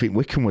 10, I think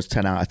Wickham was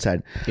 10 out of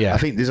 10. Yeah. I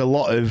think there's a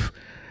lot of,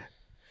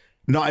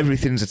 not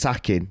everything's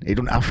attacking. It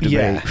doesn't have to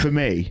be. For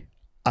me,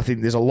 I think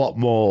there's a lot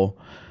more.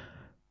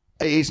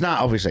 It's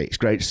not, obviously, it's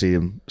great to see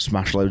them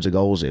smash loads of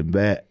goals in,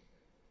 but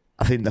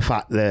I think the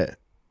fact that,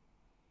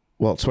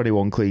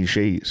 21 clean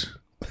sheets.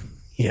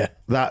 Yeah.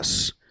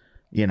 That's,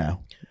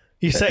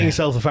 You're setting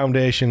yourself the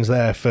foundations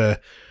there for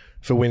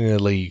winning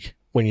the league.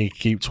 When you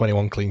keep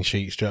 21 clean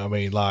sheets, do you know what I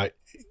mean? Like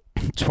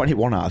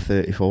 21 out of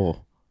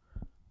 34.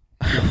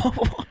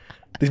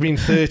 There's been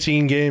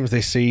 13 games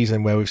this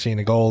season where we've seen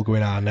a goal go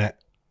in our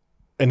net,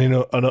 and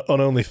on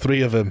only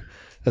 3 of them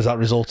has that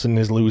resulted in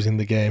us losing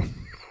the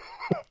game.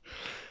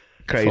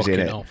 Crazy,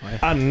 innit?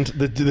 And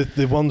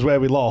the ones where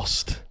we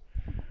lost,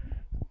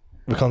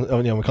 we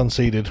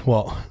conceded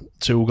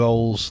 2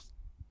 goals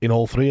in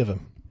all 3 of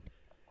them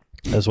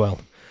as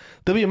well.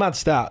 There'll be a mad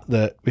stat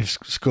that we've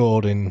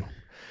scored in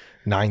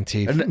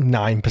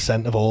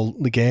 99% of all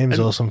the games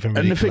or something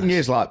ridiculous. And the thing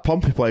is, like,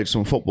 Pompey played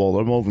some football.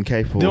 They're more than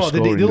capable of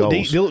scoring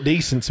goals. They look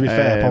decent, to be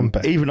fair,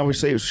 Pompey. Even,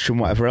 obviously, it's from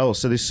whatever else.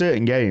 So there's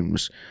certain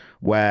games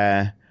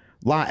where,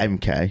 like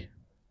MK,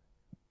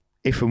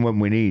 if and when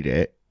we need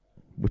it,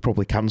 we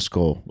probably can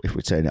score if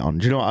we turn it on.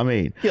 Do you know what I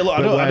mean? Yeah, look,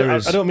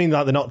 I don't mean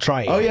that they're not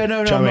trying. Oh yeah,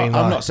 no, Do you know what I mean?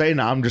 I'm not saying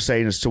that. I'm just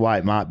saying as to why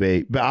it might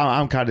be. But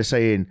I'm kind of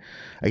saying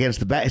against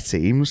the better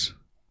teams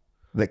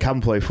that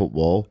can play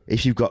football,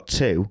 if you've got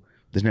 2,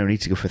 there's no need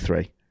to go for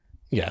 3.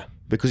 Yeah.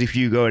 Because if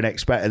you go and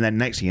expect, and then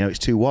next thing you know, it's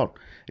 2-1.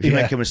 If you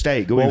make a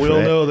mistake, go in for it. Well,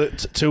 we all know that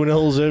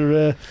 2-0s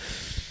are...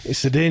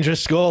 it's a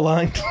dangerous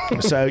scoreline.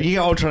 So you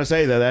get what I'm trying to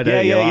say though, there,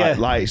 don't you?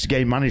 Like it's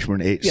game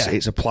management.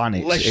 It's a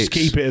plan. Let's just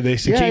keep it at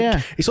this.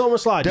 It's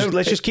almost like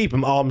let's just keep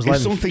them arm's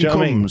length.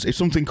 If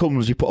something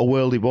comes, you put a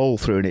whirly ball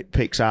through and it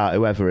picks out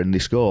whoever and they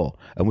score,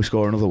 and we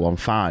score another one,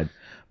 fine.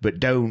 But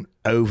don't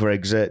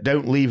overexert.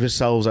 Don't leave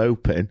ourselves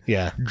open.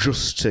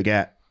 Just to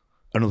get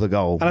another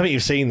goal. And I think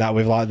you've seen that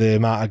with like the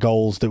amount of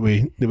goals that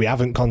we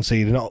haven't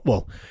conceded. Not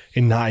well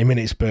in 90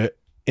 minutes, but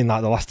in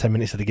like the last 10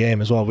 minutes of the game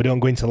as well. We don't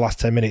go into the last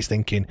 10 minutes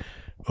thinking,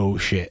 oh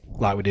shit,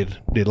 like we did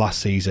last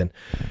season.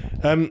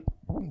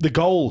 The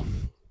goal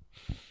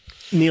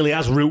nearly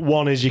as route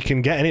one as you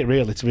can get in it,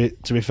 really,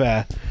 to be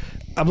fair.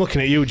 I'm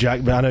looking at you,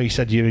 Jack, but I know you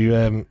said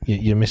you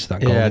missed that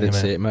goal. Yeah, I didn't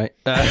see it, mate.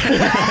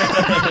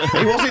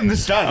 He was in the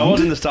stand. I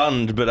was in the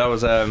stand, but I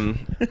was,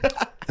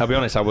 I'll be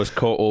honest, I was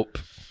caught up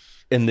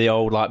in the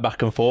old like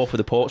back and forth with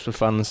the Portsmouth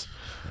fans.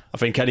 I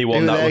think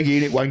anyone that was...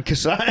 unit wanker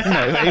side.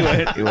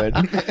 No, he went.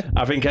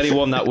 I think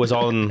anyone that was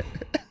on...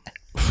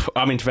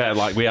 I mean, to be fair,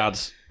 like we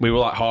were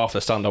like half the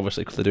stand,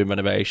 obviously, because they're doing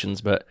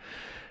renovations, but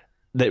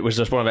it was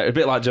just one of it. A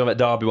bit like Joe at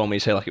Derby one, where you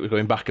say like it was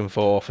going back and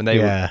forth, and they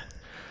were...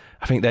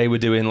 I think they were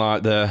doing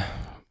like the...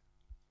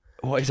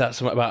 What is that?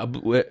 Something about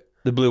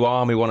the Blue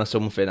Army one or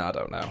something? I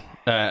don't know.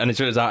 And it's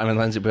really that, and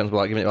Lindsay Burns were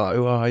like giving it like,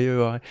 who are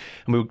you? And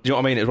do you know what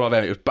I mean? It was one of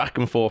them. It was back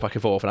and forth,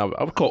 and I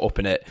was caught up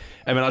in it.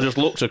 And then I just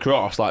looked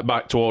across, like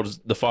back towards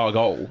the far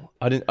goal.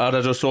 I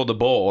just saw the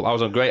ball. I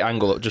was on a great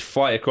angle, just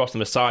fly across on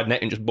the side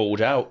net and just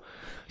bulge out.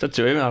 I said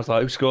to him, and I was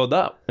like, who scored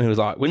that? And he was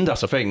like,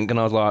 Windass, I think. And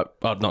I was like,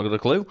 I'd not got a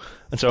clue.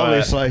 And so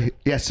obviously,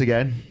 yes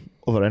again.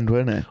 Other end,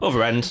 weren't it?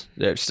 Other end.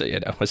 Yeah, just,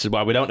 this is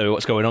why we don't know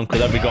what's going on,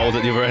 because every goal's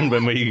at the other end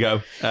when we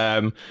go.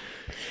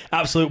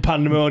 Absolute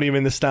pandemonium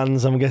in the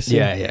stands, I'm guessing.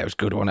 Yeah, it was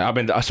good, wasn't it? I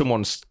mean,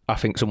 I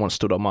think someone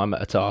stood on my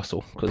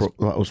metatarsal.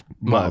 That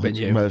might have been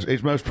you.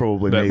 It's most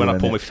probably me. But when I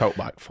pulled my felt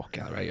back,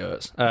 fucking hell, it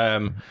hurts.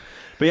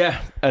 But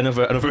yeah,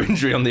 another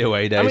injury on the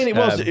away days. I mean, it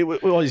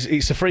was.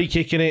 It's a free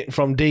kick in it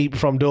from deep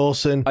from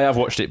Dawson. I have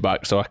watched it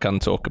back, so I can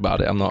talk about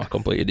it. I'm not a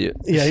complete idiot.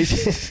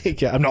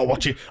 Yeah, I'm not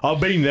watching.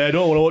 I've been there. I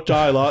don't want to watch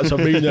highlights. I've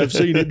been there. I've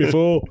seen it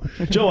before.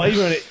 Do you know what?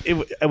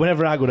 Even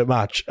whenever I go to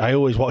match, I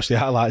always watch the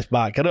highlights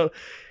back. I don't.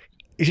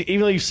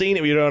 Even though you've seen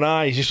it with your own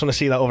eyes, you just want to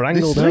see that other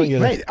angle, don't you?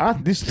 Mate,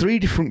 there's 3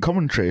 different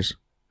commentaries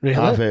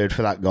I've heard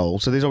for that goal.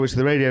 So there's obviously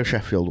the Radio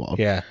Sheffield one.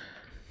 Yeah.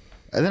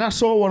 And then I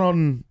saw one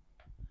on...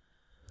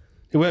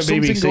 It weren't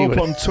something BBC. Go up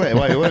on Twitter.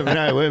 Wait, it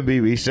weren't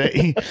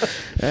BBC.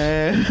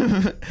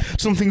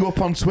 Something go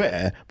up on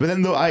Twitter. But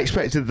then I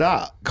expected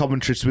that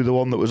commentary to be the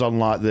one that was on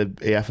like the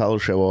EFL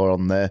show or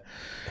on the...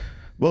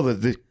 Well,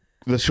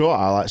 the short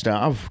highlights don't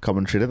have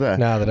commentary, do they?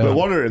 No, they don't. But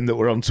one of them that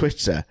were on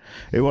Twitter,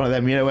 one of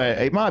them, where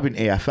it might have been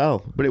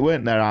EFL, but it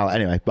weren't their highlight.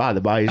 Anyway, by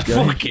the by, he's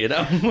going. Fuck it.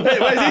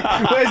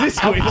 Where's this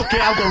going? Fuck it,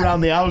 I'll go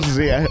round the houses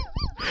here.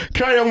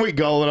 Carry on with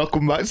goal and I'll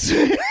come back to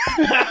it.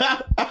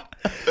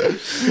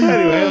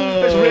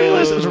 Anyway,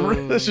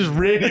 let's just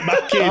rein it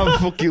back in. I'm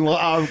fucking...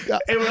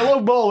 It was a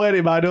long ball, wasn't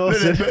it, by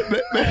Dawson?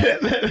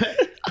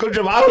 Good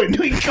job, I went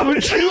doing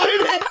commentary,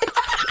 wasn't it?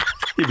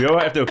 You'd be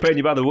alright if they were paying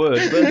you by the word.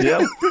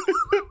 Yeah.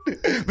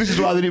 This is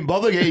why they didn't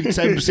bother getting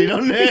Tempsing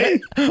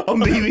on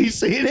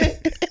BBC,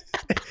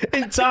 innit?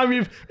 In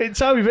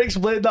time you've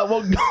explained that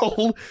one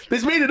goal.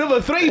 There's been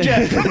another 3,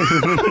 Jeff.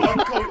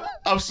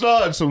 I've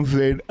started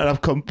something and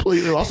I've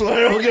completely lost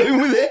where I'm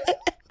going with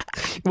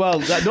it. Well,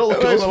 don't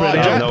look us for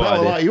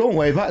help. You won't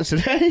way back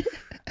today.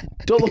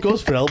 Don't look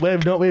us for help. We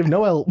have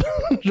no help.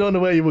 Don't know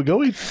where you were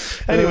going.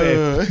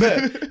 Anyway,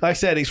 but, like I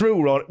said, it's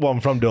rule 1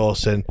 from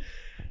Dawson.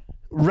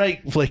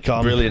 Right flick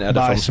on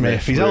by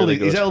Smith. He's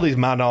held his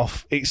man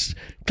off. It's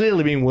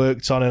clearly been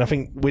worked on, and I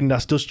think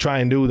Windass does try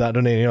and do that,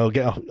 doesn't he?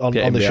 Get on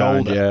the behind,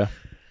 shoulder. Yeah.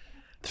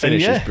 The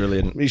finish is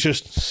brilliant. It's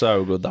just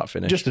so good, that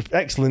finish. Just an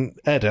excellent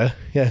header.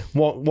 Yeah,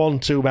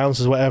 1-2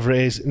 bounces, whatever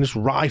it is, and just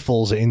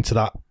rifles it into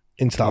that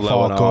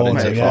far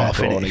corner.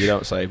 You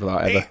don't save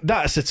that ever.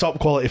 That's a top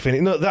quality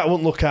finish. No, that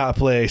wouldn't look out of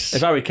place.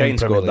 If Harry Kane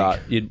scored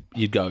that,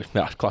 you'd go,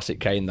 that's classic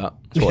Kane. That's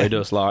what he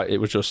does. Like, it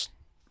was just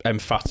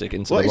emphatic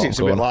into the bottom corner. It's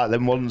a bit like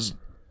them ones.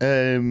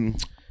 Who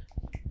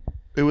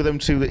were them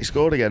 2 that he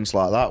scored against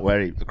like that, where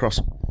he across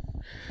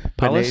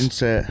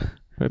Palace?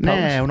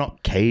 No,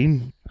 not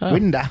Kane.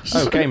 Windass.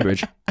 Oh,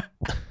 Cambridge.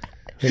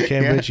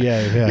 Cambridge,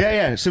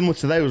 yeah. Similar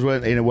to those,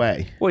 weren't they, in a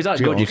way? Well, is that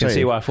good? You can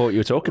see why I thought you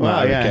were talking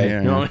about Harry Kane.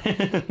 You know what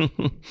I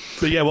mean?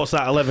 But yeah, what's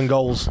that? 11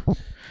 goals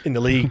in the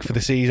league for the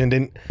season.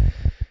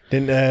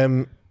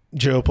 Didn't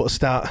Joe put a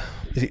stat?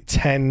 Is it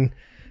 10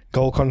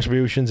 goal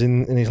contributions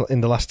in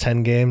the last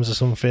 10 games or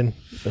something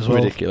as well?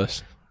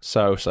 Ridiculous.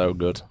 So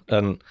good.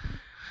 And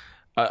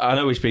I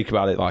know we speak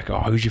about it like,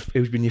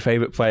 who's been your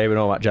favourite player and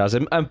all that jazz.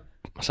 And I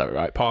said it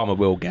right, Palmer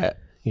will get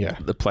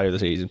the player of the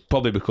season.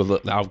 Probably because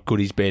of how good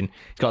he's been.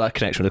 He's got that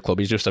connection with the club.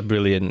 He's just a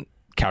brilliant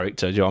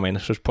character, do you know what I mean?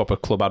 He's just a proper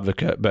club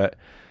advocate, but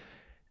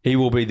he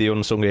will be the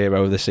unsung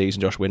hero of the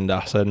season, Josh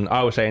Windass. And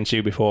I was saying to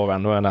you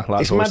beforehand, weren't I?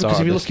 It's mad because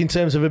if you look in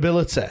terms of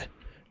ability,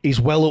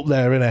 he's well up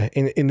there, isn't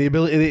he? In the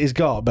ability that he's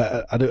got,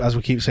 but as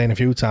we keep saying a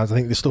few times, I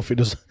think the stuff he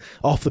does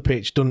off the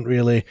pitch doesn't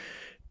really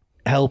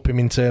help him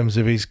in terms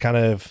of his kind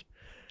of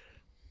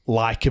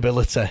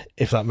likability,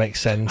 if that makes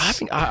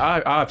sense.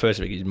 I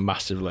personally think he's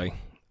massively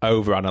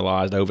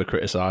over-analysed,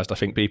 over-criticised. I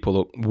think people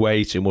look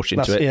way too much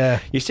into it. Yeah.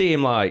 You see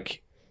him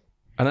like,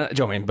 and do you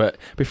know what I mean? But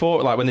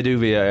before, like when they do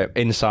the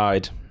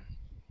inside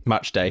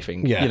match day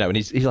thing, you know, and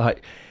he's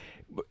like,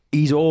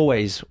 he's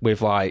always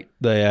with like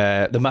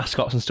the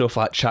mascots and stuff,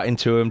 like chatting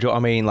to him. Do you know what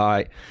I mean?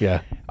 Like,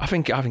 yeah, I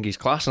think he's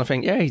class, and I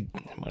think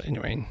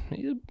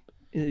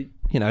he's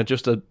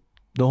just a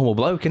normal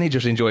bloke, and he's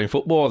just enjoying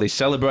football. He's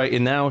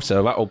celebrating now,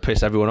 so that'll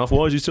piss everyone off.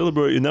 Why is he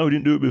celebrating now? He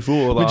didn't do it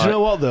before. But do you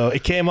know what though?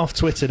 It came off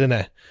Twitter, didn't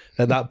it?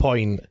 At that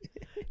point,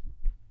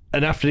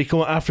 and after he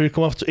come off,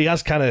 he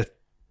has kind of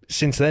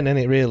since then, isn't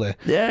it? Really?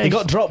 Yeah. He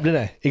got dropped,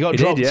 didn't he? He got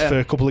dropped for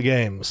a couple of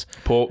games.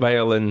 Port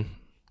Vale and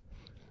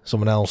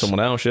someone else,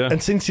 yeah.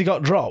 And since he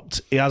got dropped,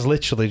 he has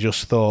literally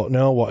just thought,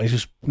 no, what? He's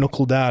just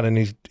knuckled down,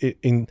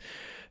 and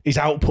his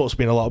output's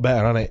been a lot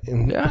better, hasn't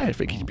it? Yeah, I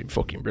think he's been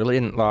fucking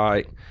brilliant.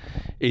 Like,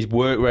 his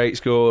work rate's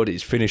good,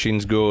 his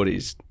finishing's good,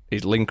 his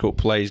link-up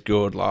play's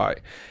good.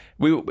 Like,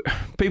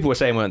 people were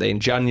saying, weren't they,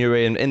 in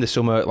January and in the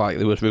summer, like,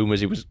 there was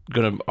rumours he was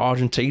going to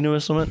Argentina or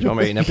something. Do you know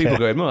what I mean? And people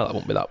going, well, that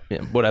won't be that,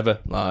 whatever.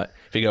 Like,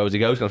 if he goes, he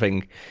goes. Kind of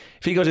thing.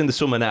 If he goes in the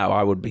summer now,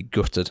 I would be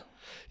gutted.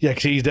 Yeah,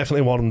 because he's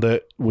definitely one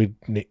that would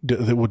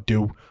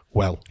do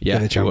well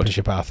in the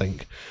Championship, I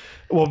think.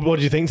 What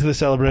do you think to the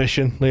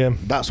celebration, Liam?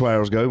 That's where I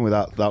was going with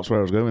that.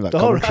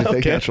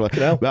 Commentary thing, actually.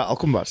 But I'll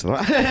come back to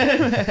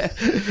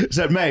that.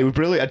 So, mate, we're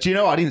brilliant. Do you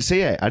know, I didn't see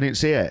it at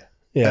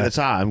the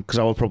time because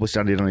I was probably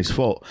standing on his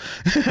foot.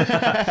 Giving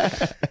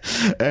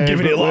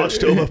it large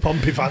to other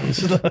Pompey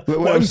fans.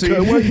 Obviously,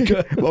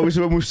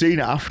 when we've seen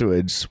it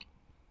afterwards,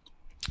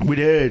 we'd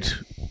heard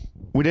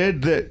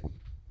that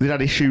they'd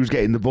had issues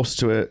getting the bus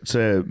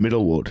to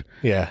Middlewood.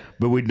 Yeah.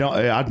 But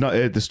I'd not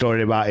heard the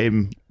story about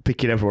him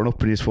picking everyone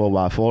up in his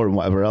 4x4 and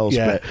whatever else.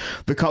 Yeah.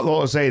 But what I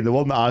was saying, the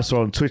one that I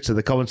saw on Twitter,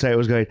 the commentator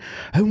was going,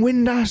 and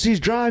Windass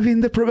is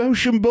driving the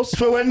promotion bus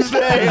for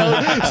Wednesday,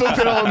 or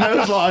something along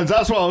those lines.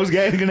 That's what I was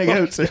going to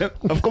go to.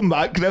 I've come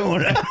back, don't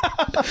worry. And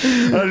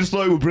I just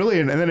thought it was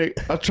brilliant. And then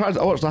I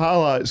watched the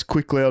highlights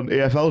quickly on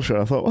EFL show,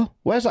 and I thought, well,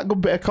 where's that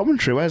good bit of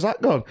commentary? Where's that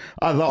gone?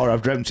 I thought, or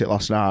I've dreamt it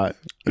last night.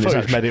 You thought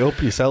you've made it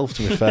up yourself,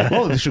 to be fair.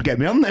 Well, they should get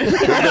me on there.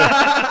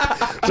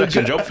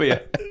 Second job for you.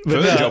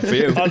 First job for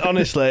you.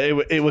 Honestly,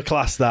 it were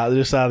class that. They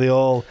just how they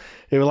all.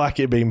 It was like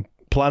it being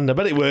planned. I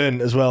bet it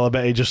weren't as well. I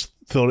bet he just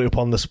thought it up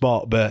on the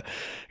spot. But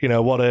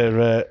what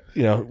a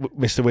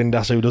Mr.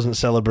 Windass who doesn't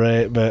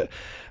celebrate. But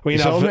he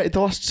celebrated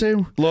the last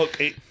two.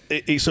 Look,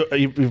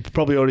 you've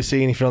probably already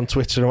seen if you're on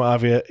Twitter and what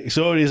have you. It's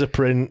already as a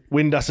print.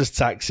 Windass's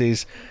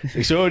taxis.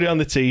 It's already on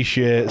the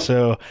T-shirt.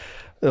 So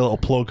a little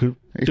plug.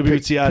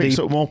 WTID picks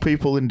up more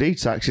people than D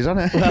taxis,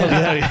 hasn't it? Well,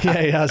 yeah,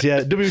 he has.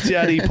 Yeah,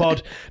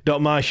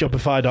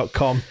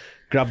 WTIDpod.myshopify.com.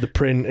 Grab the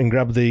print and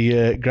grab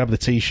the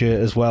T-shirt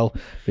as well,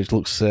 which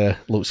looks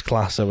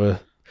class. I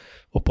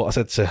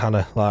said to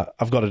Hannah, like,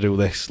 I've got to do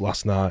this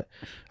last night.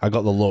 I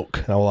got the look,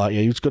 and I was like, yeah,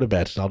 you just go to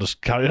bed, and I'll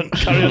just carry on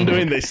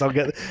doing this. I'll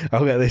get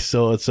this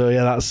sorted. So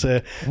yeah,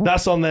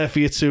 that's on there for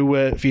you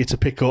to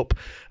pick up.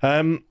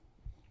 Another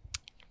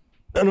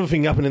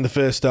thing happened in the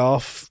first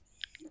half.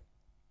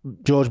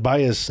 George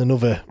Byers,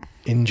 another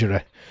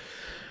injury.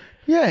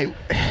 Yeah,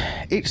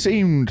 it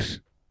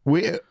seemed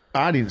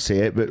I didn't see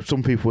it, but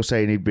some people were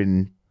saying he'd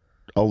been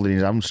holding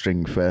his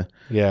hamstring for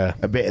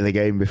a bit of the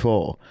game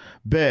before.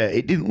 But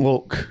it didn't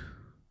look,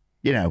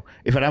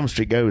 if an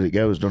hamstring goes, it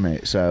goes, doesn't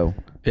it? So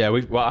yeah,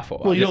 I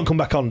thought. Well, you don't come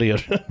back on, do you?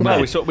 No,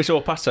 we saw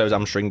Passo's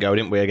hamstring go,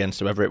 didn't we, against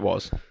whoever it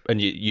was, and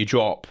you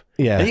drop.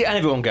 Yeah, and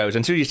everyone goes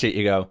until you see it.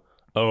 You go,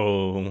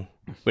 oh,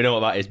 we know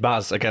what that is.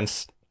 Baz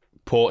against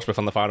Portsmouth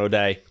on the final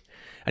day.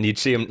 And you'd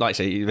see them, like I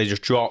say, they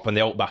just drop and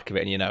they ult back of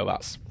it, and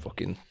that's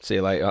fucking see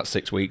you later. That's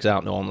 6 weeks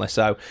out normally.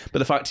 So, but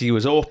the fact he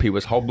was up, he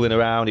was hobbling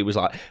around. He was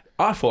like,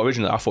 I thought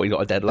he got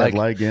a dead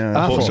leg. Yeah.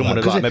 I thought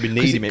someone had maybe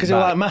kneed him. Because they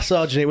were like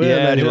massaging it, weren't they?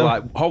 Yeah, they were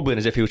like hobbling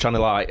as if he was trying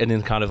to and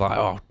then kind of like,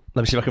 oh,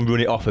 let me see if I can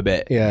run it off a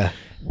bit. Yeah.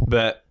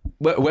 But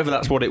whether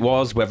that's what it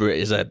was, whether it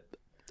is a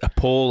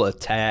pull, a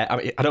tear, I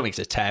mean, I don't think it's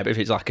a tear, but if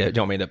it's like do you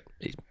know what I mean?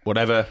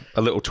 Whatever,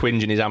 a little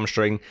twinge in his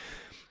hamstring.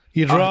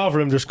 You'd rather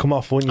him just come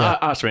off, wouldn't you?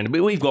 I surrender.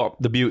 But we've got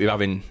the beauty of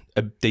having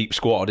a deep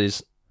squad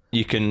is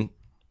you can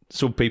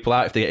sub people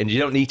out if they get injured.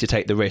 You don't need to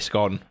take the risk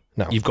on.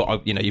 No. You've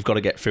got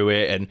to get through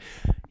it, and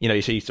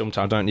you see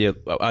sometimes, don't you?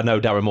 I know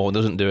Darren Moore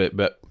doesn't do it,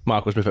 but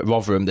Michael Smith at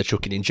Rotherham, they're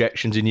chucking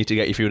injections in you to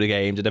get you through the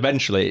games, and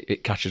eventually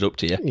it catches up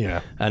to you.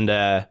 Yeah. And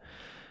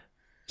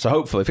so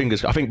hopefully, I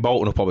think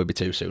Bolton will probably be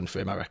too soon for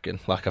him. I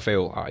reckon. Like, I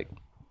feel like,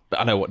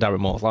 I know what Darren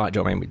Moore's like. Do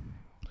you know what I mean?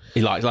 He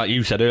like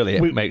you said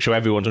earlier, make sure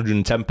everyone's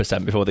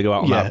 110% before they go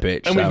out on that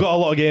pitch. And we've got a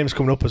lot of games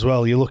coming up as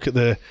well. You look at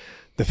the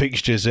the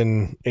fixtures,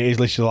 and it is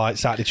literally like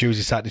Saturday,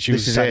 Tuesday, Saturday,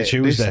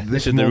 Tuesday.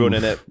 This is the run,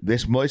 innit?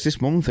 It's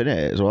this month, isn't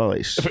it, as well?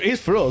 It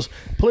is for us.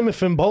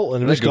 Plymouth and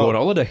Bolton. Let's go on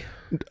holiday.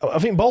 I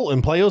think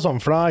Bolton play us on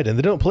Friday, and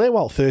they don't play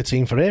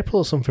 13th of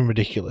April or something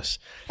ridiculous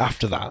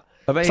after that.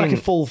 It's like a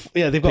full...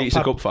 Yeah, they've got...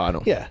 Pizza Cup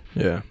final. Yeah.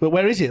 Yeah. But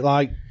where is it?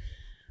 Like...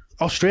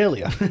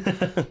 Australia.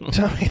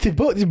 They've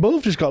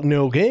both just got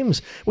no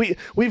games.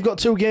 We've got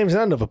 2 games in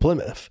hand over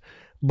Plymouth.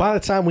 By the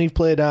time we've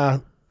played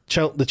the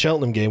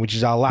Cheltenham game, which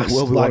is our last,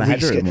 our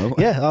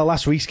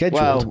last rescheduled.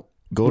 Well,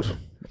 good.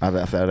 I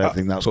don't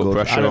think that's good.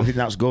 I don't think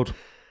that's good.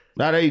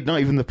 Not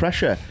even the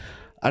pressure.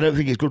 I don't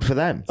think it's good for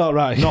them. Oh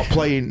right, not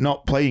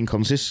playing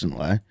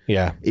consistently.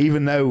 Yeah.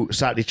 Even though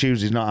Saturday,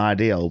 Tuesday is not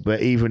ideal,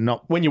 but even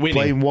not when you're winning,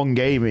 playing one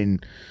game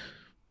in.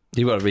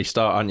 You've got to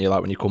restart, aren't you?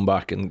 Like when you come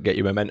back and get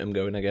your momentum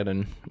going again,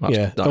 and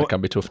that can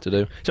be tough to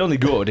do. It's only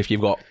good if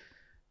you've got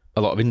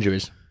a lot of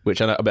injuries,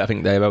 which I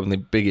think they're only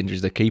big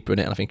injuries. The keeper in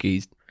it, and I think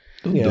he's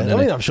done.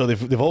 I'm sure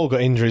they've all got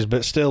injuries,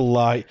 but still,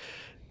 like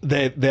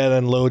they're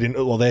then loading.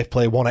 Well, they've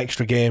played one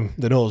extra game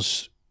than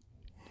us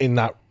in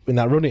that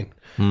running,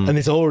 and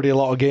there's already a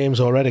lot of games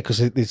already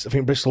because I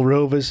think Bristol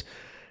Rovers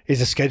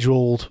is a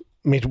scheduled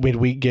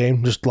midweek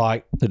game, just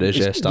like it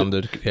is,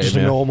 standard game, just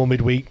a normal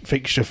midweek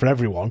fixture for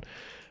everyone.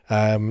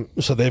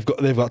 So they've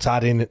got to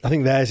add in. I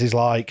think theirs is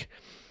like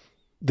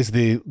this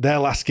their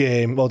last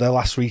game or their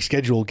last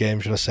rescheduled game,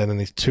 should I say? And then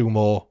there's 2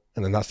 more,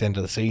 and then that's the end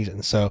of the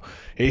season. So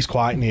it is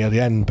quite near the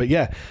end. But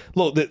yeah,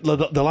 look,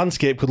 the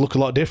landscape could look a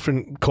lot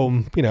different.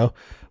 Come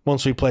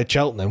once we played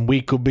Cheltenham, we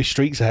could be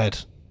streets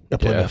ahead of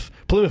Plymouth.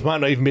 Yeah. Plymouth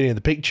might not even be in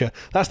the picture.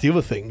 That's the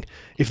other thing.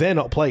 If they're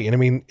not playing, I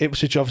mean,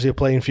 Ipswich obviously are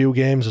playing few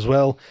games as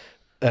well.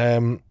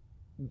 They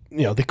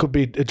could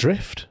be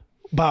adrift.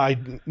 By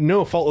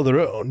no fault of their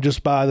own,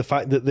 just by the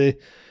fact that they're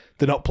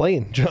not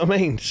playing. Do you know what I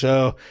mean?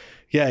 So,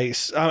 yeah,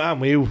 I'm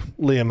with you,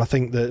 Liam. I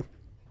think that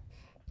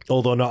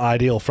although not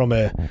ideal from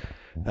a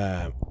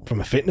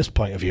fitness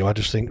point of view, I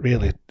just think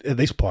really at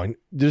this point,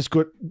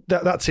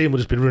 that team will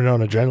just be running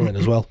on adrenaline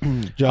as well. Do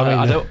you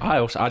know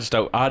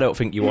what I don't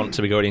think you want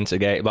to be going into a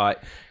game like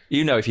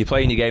if you're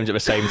playing your games at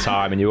the same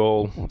time and you're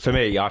all. For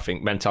me, I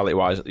think mentality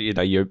wise,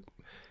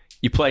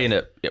 you're playing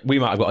it. We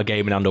might have got a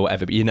game in hand or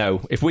whatever, but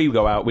if we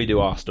go out, we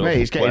do our stuff.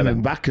 Mate, it's getting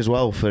them back as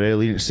well for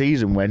early in the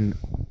season when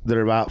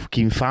they're about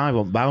fucking 5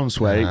 on bounce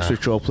where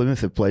Ipswich or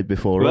Plymouth have played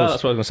before us. Well,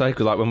 that's what I was going to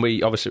say,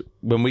 because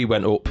when we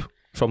went up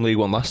from League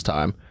One last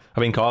time, I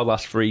think our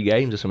last 3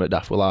 games or something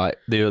like that were like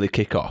the early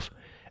kick-off.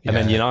 And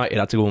then United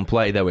had to go and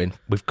play.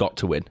 We've got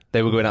to win.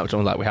 They were going out with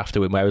something like, we have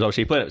to win. Whereas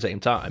obviously playing at the same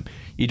time,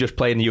 you're just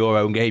playing your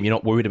own game. You're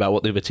not worried about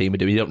what the other team are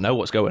doing. You don't know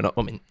what's going on.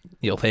 I mean,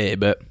 you'll hear,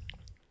 but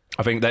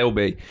I think they'll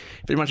be.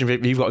 Imagine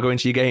if you've got to go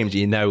into your games,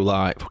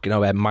 like fucking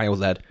they're miles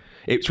ahead.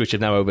 Ipswich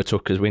have now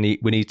overtook us. We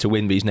need to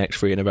win these next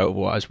 3 in a row,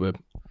 otherwise we're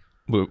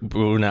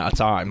running out of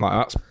time. Like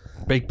that's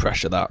big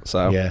pressure. That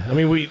so yeah. I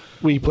mean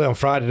we play on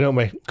Friday, don't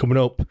we? Coming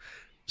up,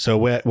 so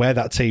we're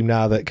that team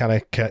now that kind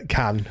of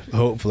can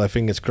hopefully,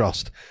 fingers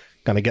crossed,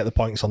 kind of get the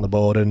points on the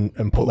board and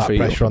put that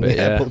pressure on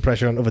put the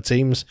pressure on other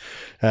teams.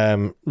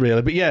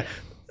 Really, but yeah.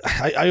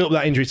 I hope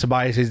that injury to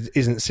Tobias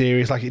isn't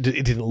serious. Like it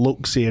didn't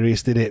look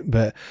serious, did it?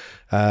 But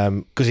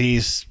because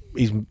he's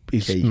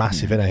key,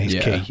 massive, isn't he?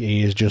 He's key.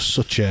 He is just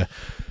such a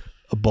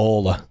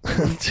baller,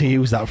 to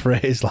use that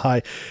phrase.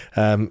 Like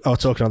I was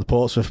talking on the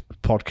Portsmouth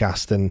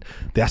podcast, and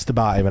they asked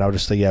about him, and I was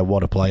just say,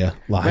 what a player!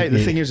 Like, mate,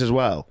 the thing is as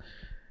well,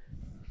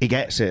 he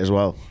gets it as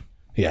well.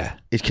 Yeah,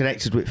 he's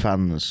connected with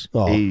fans.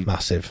 Oh,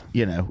 massive!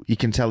 You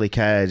can tell he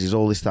cares. He's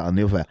all this, that, and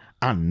the other,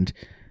 and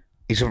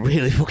he's a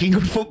really fucking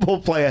good football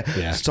player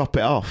to top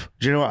it off.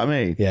 Do you know what I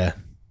mean? Yeah.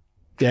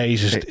 Yeah,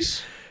 he's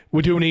just...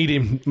 We do need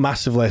him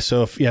massively,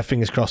 so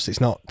fingers crossed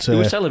it's not... He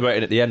was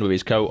celebrating at the end with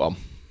his coat on.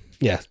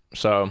 Yeah.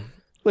 So...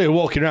 We were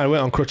walking around, we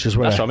were on crutches,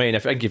 weren't we? That's what I mean. I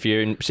think if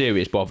you're in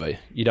serious bother,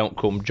 you don't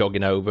come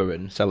jogging over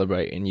and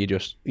celebrating. You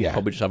just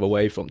probably just have a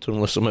wave from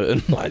tunnel or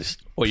something.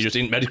 Or you're just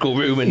in the medical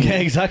room and... Yeah,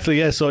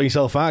 exactly, sort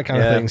yourself out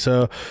kind of thing.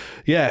 So,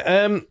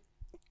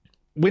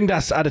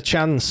 Windass had a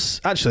chance,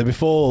 actually,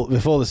 before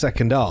the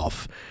second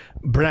half...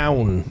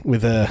 Brown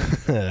with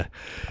a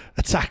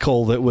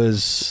tackle that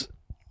was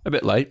a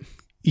bit late.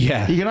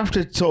 Yeah, you're gonna have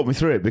to talk me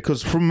through it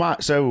because for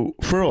us, it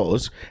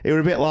was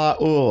a bit like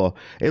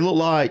it looked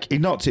like he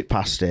knocked it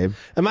past him.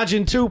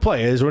 Imagine 2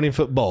 players running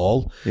for the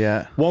ball.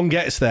 Yeah, one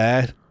gets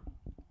there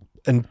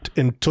and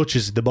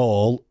touches the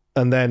ball,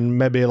 and then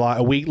maybe like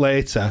a week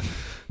later,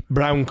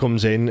 Brown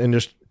comes in and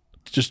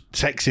just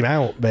takes him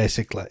out.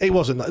 Basically, it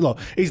wasn't. Look,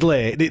 he's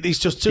late. It's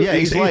just too. Yeah,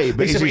 he's late.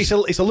 But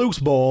it's a loose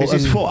ball. Is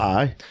his foot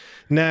high?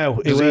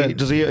 No,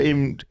 does he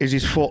is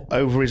his foot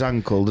over his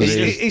ankle?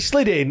 He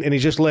slid in and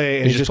he's just late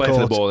and he's just played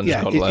for the ball and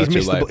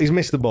he's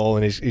missed the ball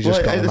and he's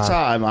just got at the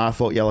time. I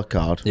thought yellow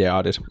card. Yeah,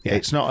 I did. Yeah.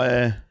 It's not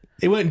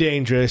it weren't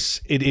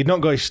dangerous. He'd not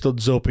got his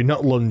studs up. He'd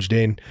not lunged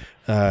in.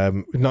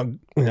 I'm not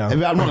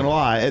gonna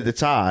lie. At the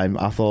time,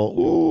 I thought,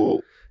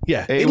 ooh,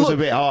 yeah, it was a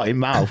bit hard in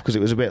mouth because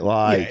it was a bit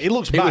like it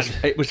looks bad.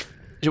 It was. Do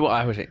you know what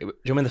I was? Do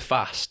you mean the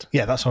fast?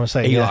 Yeah, that's what I'm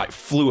saying. He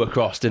flew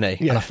across, didn't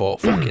he? Yeah. And I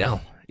thought, fucking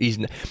hell.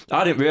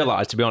 I didn't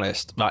realise, to be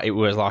honest, that it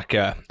was like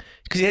a...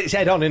 Because it's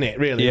head on, isn't it?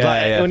 Really,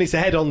 when it's a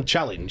head on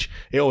challenge,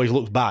 it always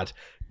looks bad.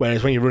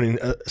 Whereas when you're running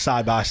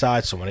side by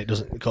side someone, it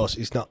doesn't. Of course,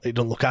 it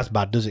doesn't look as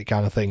bad, does it?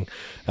 Kind of thing.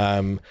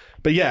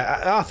 But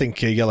yeah, I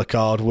think a yellow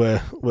card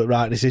were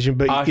right decision.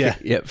 But I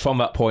think, from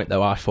that point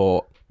though, I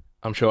thought,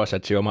 I'm sure I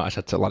said to you, I might have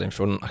said to the lad in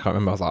front, I can't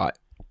remember. I was like,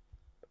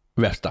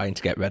 refs dying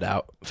to get red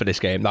out for this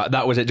game.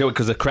 That was it,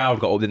 because the crowd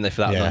got up, didn't they?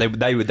 For that,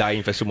 they were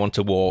dying for someone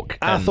to walk.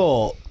 I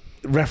thought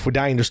ref were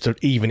dying just to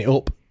even it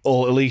up,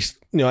 or at least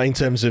in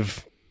terms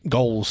of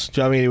goals.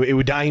 Do you know what I mean? It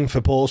were dying for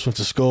Portsmouth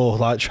to score,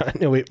 like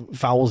trying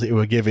fouls that it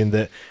were giving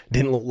that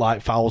didn't look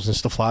like fouls and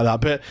stuff like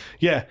that. But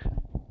yeah,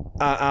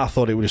 I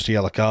thought it was just a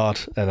yellow card,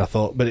 and I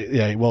thought, but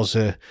it was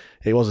a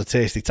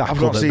tasty tackle.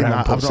 I've not seen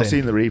that. I've not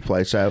seen the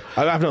replay, so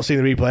I've not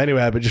seen the replay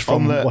anywhere. But just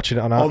from watching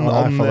it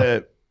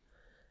on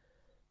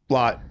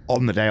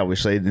the day,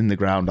 obviously in the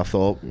ground, I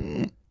thought,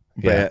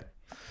 but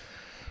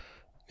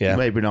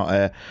maybe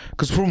not.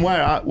 Because from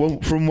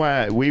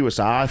where we were,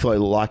 I thought it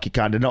looked like he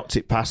kind of knocked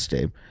it past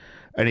him.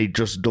 And he'd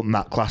just done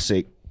that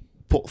classic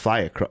put thigh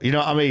across. You know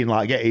what I mean?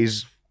 Like get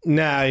his.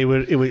 Nah,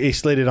 he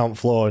slid it on the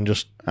floor and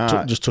just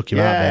took him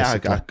out.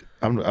 Basically,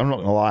 I'm not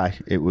gonna lie.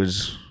 It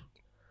was.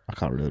 I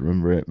can't really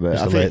remember it, but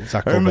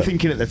I remember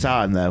thinking at the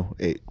time though,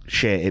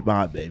 it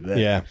might be. But.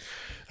 Yeah.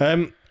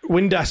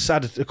 Windass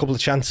had a couple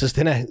of chances,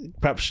 didn't he?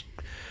 Perhaps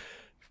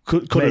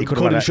could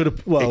have should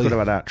have. Well, he could have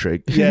had a hat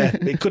trick. Yeah,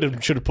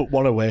 it should have put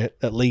one away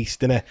at least,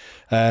 didn't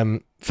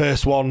he?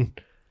 First one.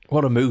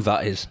 What a move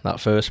that is,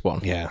 that first one.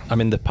 Yeah. I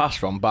mean, the pass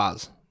from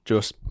Baz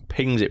just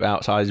pings it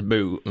outside his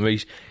boot.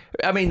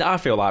 I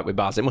feel like with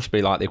Baz, it must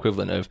be like the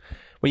equivalent of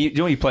when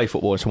you play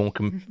football and someone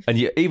can, and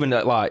you even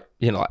at like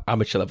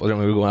amateur level, I don't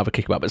know, we're going to have a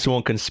kick about, but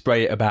someone can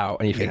spray it about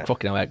and you think,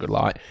 fucking hell, they're good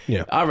light.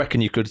 Yeah. I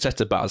reckon you could set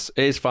to Baz,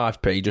 here's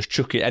 5p, just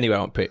chuck it anywhere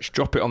on pitch,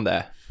 drop it on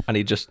there, and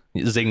he just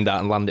zing that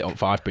and land it on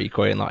 5p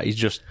coin. Like, he's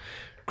just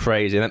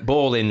crazy. And that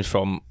ball in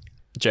from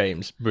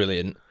James,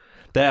 brilliant.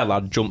 Their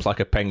lad jumps like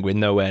a penguin,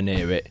 nowhere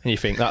near it. And you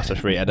think, that's a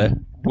free header.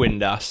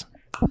 Windass.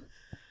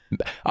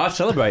 I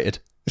celebrated.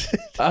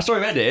 I saw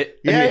him head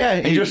it.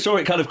 And you just saw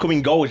it kind of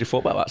coming goal as you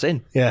thought, well, that's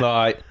in. Yeah.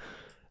 Like,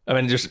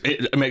 and then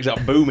it makes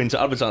that boom into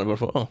advertising. I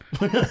thought,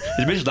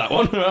 he's missed that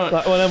one.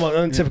 Like one of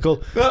them,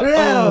 typical. Yeah,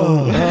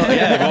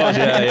 it was,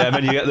 yeah. And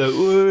then you get the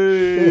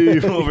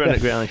over in the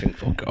ground and you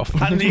think, fuck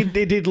off. And it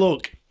did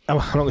look, I'm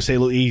not going to say it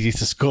looked easy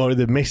to score,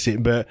 they'd miss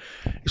it, but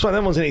it's one of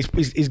them ones,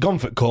 he's gone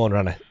for the corner,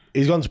 hasn't he?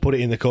 He's gone to put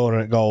it in the corner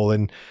at goal,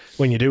 and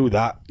when you do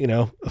that,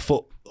 a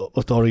foot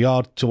or a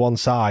yard to one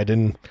side,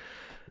 and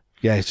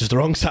it's just the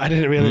wrong side,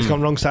 isn't it, really? It's gone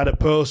wrong side at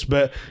post,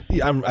 but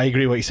I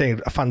agree with what you're saying,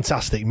 a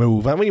fantastic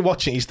move. And when you're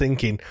watching it, he's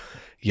thinking,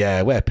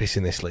 we're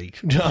pissing this league.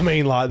 Do you know what I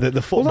mean? Like,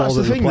 the football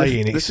that we're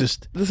playing, it's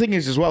just... The thing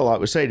is, as well, like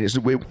we're saying, is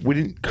we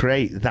didn't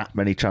create that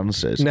many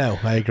chances. No,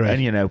 I agree.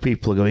 And,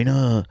 people are going,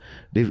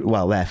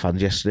 their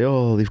fans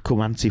yesterday, they've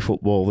come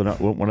anti-football, they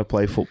don't want to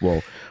play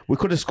football. We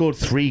could have scored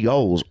 3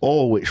 goals,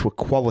 all which were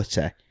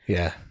quality.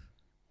 Yeah.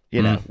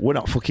 We're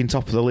not fucking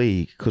top of the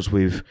league because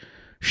we've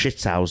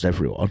shithoused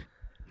everyone.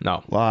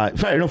 No. Like,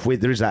 fair enough,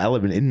 there is that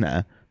element in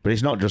there. But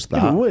it's not just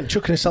that. Yeah, we weren't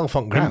chucking himself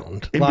on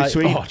ground. In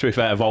between. To be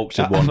fair, Volks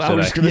had one. I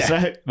was going to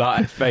say.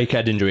 That fake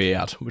head injury he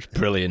had was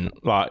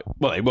brilliant. Like,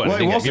 it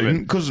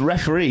wasn't because the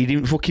referee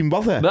didn't fucking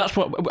bother. That's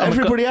what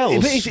everybody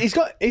else. He has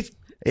got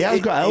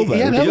elbowed.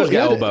 He does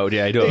get elbowed,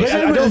 yeah, he does.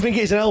 I don't think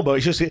it's an elbow,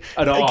 it's just an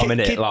arm in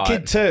it.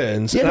 Kid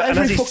turns. Yeah, but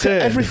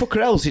every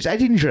fucker else, it's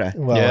head injury.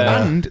 Well,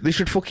 and they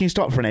should fucking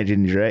stop for an head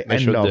injury. They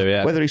should do,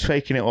 yeah. Whether he's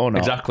faking it or not.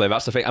 Exactly,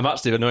 that's the thing. And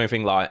that's the annoying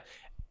thing, like,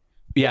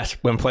 yes,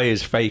 when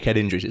players fake head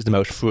injuries, it's the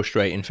most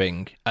frustrating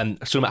thing. And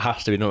something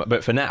has to be done.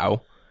 But for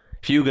now,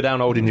 if you go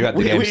down holding your head,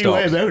 the game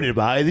stops. We're moaning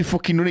about it, they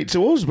fucking run it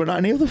to us, but not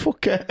any other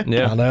fucker.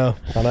 Yeah. I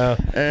know.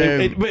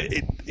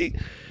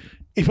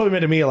 He probably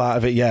made a meal out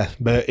of it, yeah.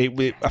 But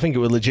I think it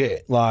was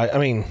legit. Like, I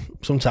mean,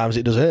 sometimes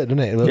it does hurt, doesn't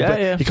it?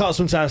 Yeah. You can't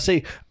sometimes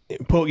see,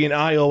 poke you in the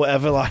eye or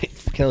whatever, like,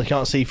 you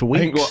can't see for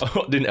weeks. I think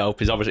what didn't help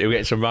is obviously he was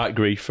getting some right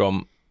grief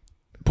from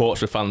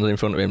Portsmouth fans in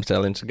front of him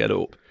telling him to get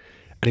up.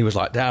 And he was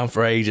like down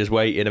for ages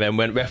waiting, and then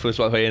when ref was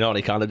playing on,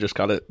 he kind of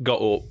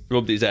got up,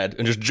 rubbed his head,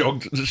 and just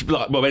jogged,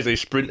 basically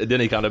sprinted, then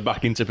he kind of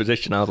back into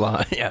position. I was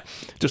like, yeah,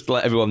 just to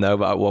let everyone know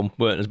that one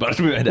weren't as bad as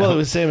we made out. Well, it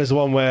was the same as the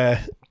one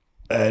where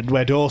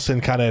Dawson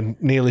kind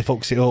of nearly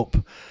fucks it up,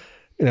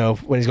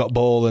 when he's got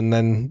ball, and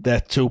then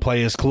their 2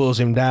 players close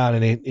him down,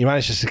 and he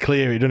manages to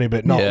clear it, doesn't he?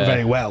 But not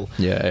very well.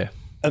 Yeah.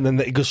 And then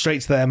it goes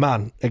straight to their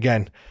man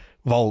again.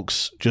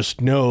 Volks just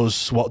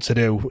knows what to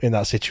do in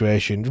that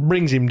situation,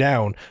 brings him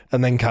down,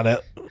 and then kind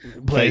of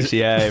plays as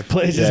if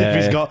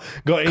he's got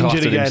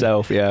injured again.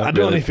 Himself, I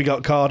don't know if he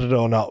got carded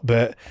or not,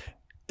 but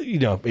I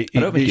don't think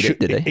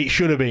it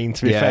should have been,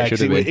 to be fair,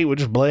 because it was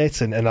just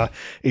blatant, and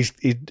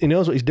he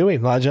knows what he's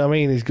doing. Like, do you know what I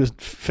mean? He's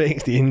just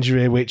faked the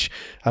injury, which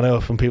I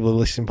know from people who are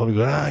listening probably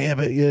going, like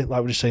we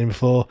were just saying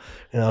before,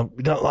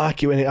 we don't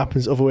like it when it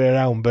happens the other way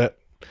around, but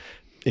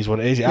it's what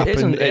it is. It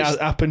happened. It has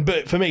happened.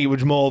 But for me, it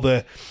was more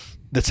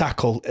the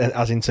tackle,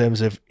 as in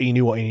terms of he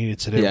knew what he needed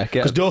to do. Yeah,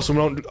 because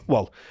Dawson,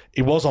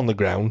 he was on the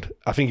ground.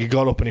 I think he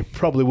got up and he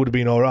probably would have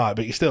been all right,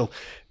 but he still,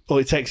 all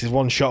it takes is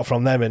one shot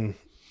from them and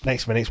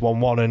next minute it's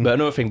 1-1. And but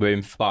another thing with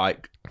him,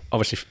 like,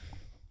 obviously,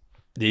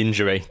 the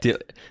injury,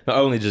 not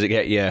only does it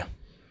get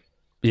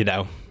you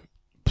know,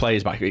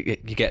 players back, you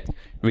get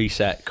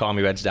reset, calm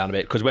your heads down a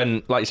bit. Because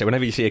when, like you say,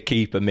 whenever you see a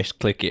keeper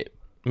miskick it,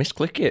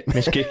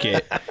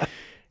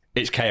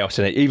 it's chaos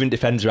in it. Even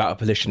defenders are out of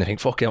position. They think,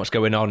 "Fucking, what's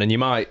going on?" And you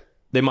might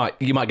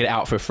get it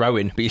out for a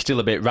throw-in, but you're still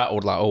a bit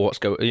rattled. Like, "Oh, what's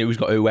going? Who's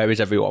got who? Where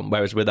is everyone?"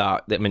 Whereas with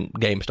that, I mean,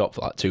 game stopped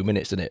for like 2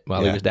 minutes, didn't it?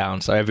 While he was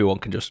down, so everyone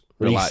can just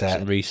relax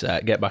and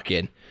reset, get back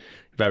in.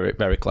 Very,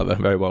 very clever.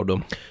 Very well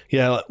done.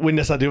 Yeah, like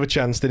Windass had the other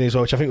chance, didn't he, as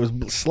well, which I think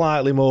was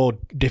slightly more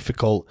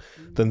difficult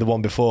than the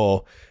one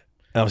before.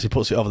 And obviously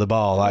puts it over the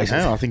bar. Like,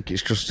 I think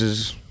it's just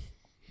as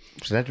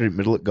header in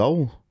middle at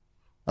goal.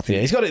 I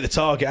think he's got it at the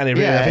target, and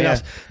really, I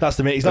think that's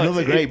the he's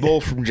another great ball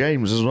from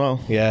James as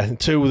well. Yeah,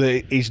 two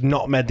that he's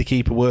not made the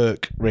keeper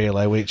work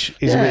really, which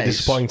is a bit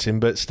disappointing,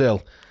 but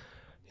still,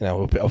 you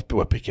know,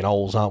 we're picking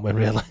holes, aren't we?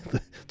 Really,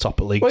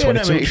 top of league,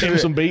 22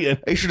 games unbeaten.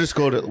 He should have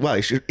scored. Well,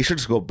 he should have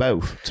scored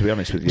both. To be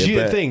honest with you, do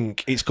you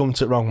think it's come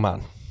to the wrong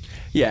man?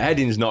 Yeah,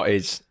 Heading's not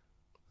his.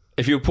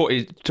 If you're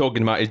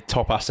talking about his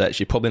top assets,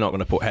 you're probably not going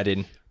to put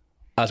Heading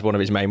as one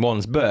of his main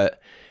ones,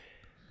 but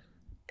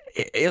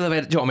he'll have. Do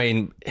you know what I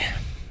mean?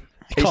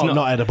 He can't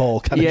not head a ball,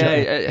 can he?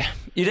 Yeah,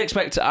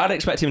 I'd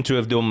expect him to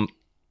have done.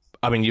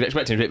 I mean, you'd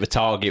expect him to hit the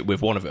target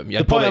with one of them.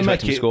 You'd probably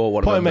expect him to score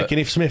one of them.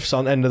 If Smith's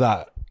on the end of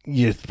that,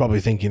 you're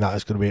probably thinking that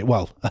is going to be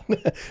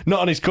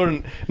not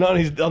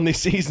on this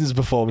season's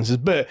performances,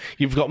 but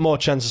you've got more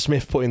chance of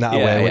Smith putting that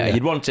away. Yeah,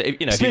 you'd want to.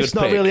 You know, Smith's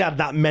not really had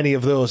that many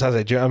of those, has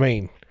he? Do you know what I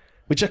mean?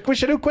 Which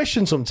I do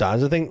question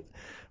sometimes. I think,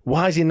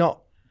 why is he not?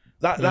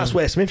 That's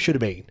where Smith should have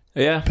been.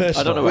 Yeah, personally.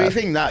 I don't know. Well,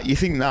 you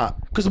think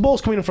that because the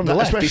ball's coming in from the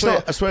left. Especially,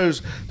 I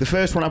suppose the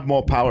first one had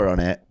more power on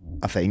it.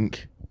 I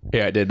think.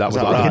 Yeah, it did. That was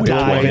like a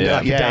dive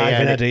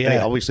in, and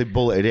it obviously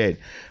bulleted in.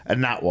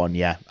 And that one,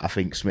 I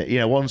think Smith. You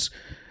know, once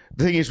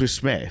the thing is with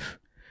Smith,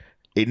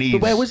 it needs.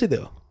 But where was he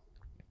though?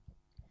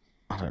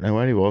 I don't know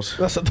where he was.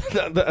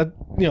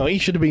 You know, he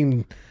should have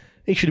been.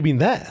 He should have been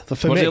there.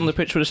 Was he on the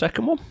pitch for the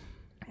second one?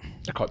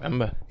 I can't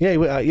remember. Yeah, he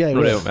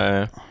was.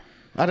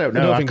 I don't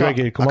know. I can't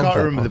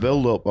remember the the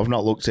build-up. I've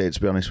not looked at it, to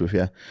be honest with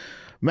you.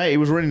 Mate, he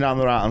was running down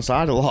the right-hand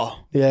side a lot.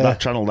 Yeah. That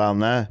channel down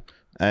there.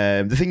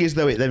 The thing is,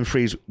 though, it then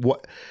frees...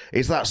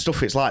 It's that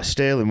stuff, it's like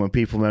Sterling, when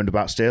people moaned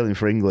about Sterling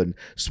for England.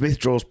 Smith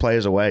draws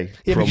players away.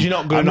 Yeah, because you're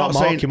not going to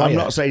mark him, I'm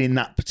not saying in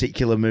that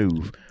particular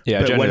move.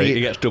 Yeah, generally, he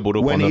gets doubled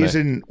up when he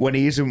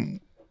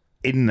isn't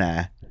in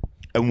there,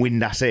 and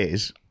Windass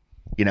is,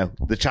 you know,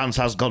 the chance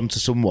has gone to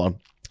someone.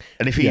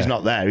 And if he's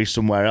not there, he's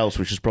somewhere else,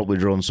 which has probably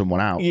drawn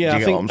someone out. Yeah,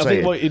 I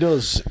think what he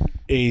does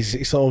is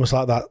it's almost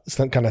like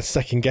that kind of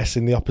second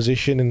guessing the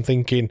opposition and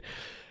thinking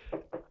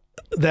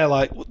they're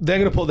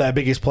going to put their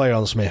biggest player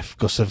on Smith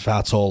because of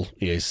how tall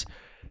he is.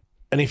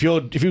 And if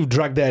you've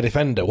dragged their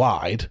defender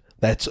wide,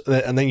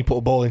 and then you put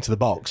a ball into the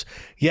box,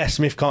 yes,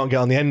 Smith can't get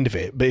on the end of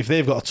it. But if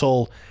they've got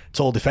a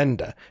tall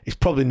defender, he's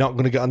probably not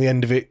going to get on the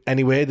end of it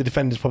anyway. The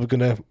defender's probably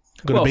going to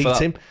beat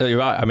him. You're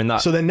right. I mean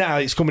that. So then now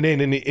it's coming in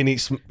and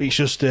it's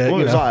just.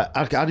 It's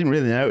like I didn't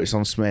really notice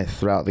on Smith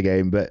throughout the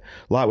game, but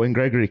like when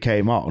Gregory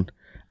came on,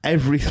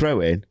 every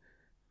throw in,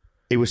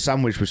 it was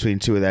sandwiched between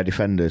two of their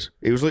defenders.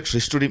 He was literally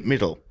stood in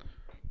middle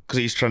because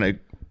he's trying to.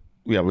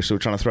 We're still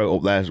trying to throw it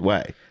up their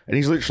way, and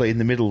he's literally in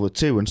the middle of the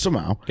two. And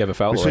somehow, gave a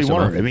foul between away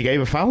one of them, he gave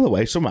a foul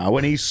away somehow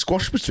when he's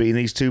squashed between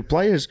these two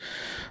players.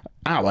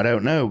 I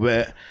don't know,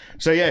 but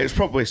so yeah, it's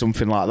probably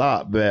something like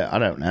that, but I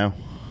don't know.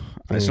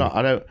 It's not.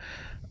 I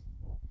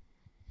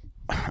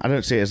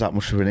don't see it as that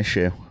much of an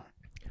issue.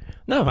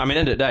 No, I mean,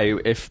 end of the day,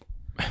 if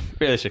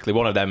realistically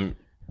one of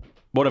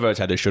those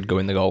headers should go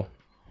in the goal.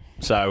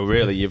 So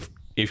really, you've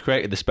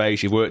created the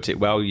space, you've worked it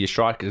well. Your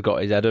striker's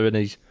got his header, and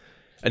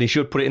he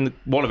should put it in.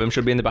 One of them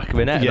should be in the back of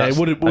the net. Yeah, it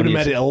would have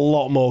made it a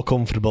lot more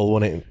comfortable,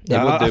 wouldn't it?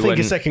 I think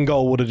a second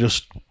goal would have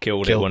just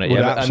killed it, wouldn't it?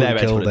 Yeah, and their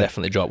heads would have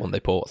definitely dropped when they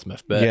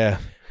Portsmouth. But yeah.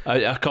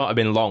 I can't have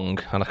been long,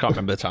 and I can't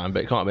remember the time,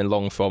 but it can't have been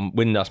long from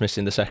Windass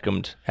missing the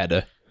second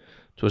header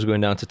to us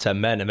going down to 10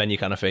 men, and then you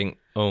kind of think,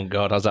 oh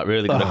God, how's that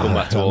really going to come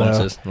back towards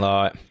us?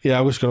 Yeah,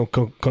 I was going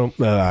to come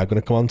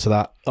on to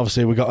that.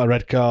 Obviously, we got a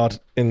red card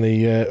in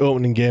the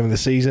opening game of the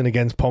season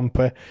against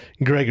Pompey.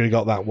 Gregory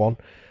got that one.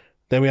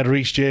 Then we had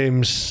Reece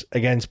James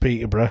against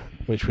Peterborough,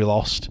 which we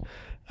lost.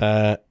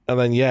 And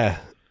then,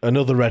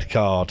 another red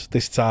card.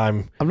 This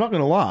time... I'm not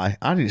going to lie,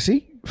 I didn't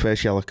see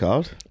first yellow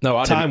card. No,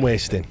 I time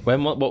wasting.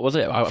 When what was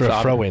it? For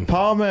a throw-in.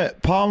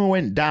 Palmer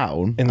went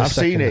down. I've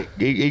seen it.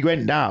 He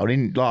went down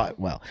in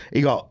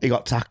he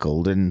got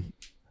tackled and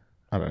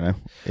I don't know,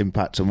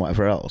 impact and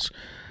whatever else.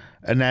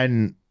 And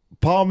then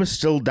Palmer's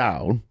still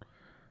down.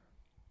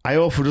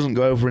 Iorfa doesn't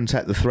go over and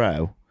take the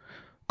throw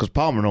because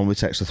Palmer normally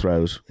takes the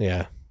throws.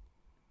 Yeah.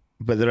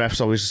 But the ref's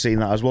obviously seen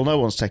that as well. No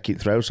one's taking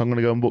throws, so I'm going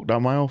to go and book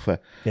down my offer.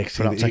 Yeah,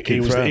 because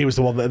he was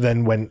the one that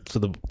then went to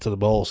the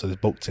ball, so they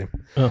booked him.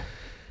 Oh.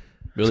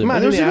 Brilliant.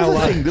 mad, There was isn't it, another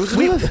how, thing.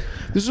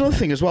 There's another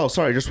thing as well.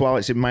 Sorry, just while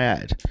it's in my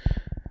head.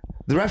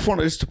 The ref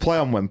wanted us to play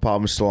on when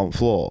Palm was still on the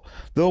floor.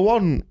 The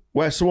one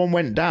where someone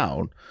went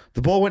down,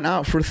 the ball went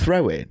out for a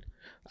throw-in.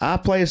 Our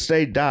player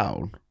stayed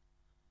down.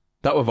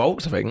 That were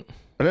Volks, I think.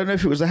 I don't know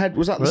if it was the head.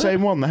 Was that the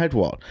same one, the head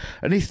one?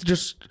 And he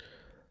just...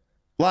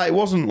 Like, it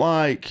wasn't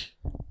like...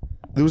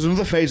 There was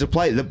another phase of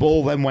play. The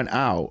ball then went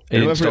out. He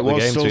didn't stop the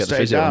game to get the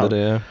physio on, did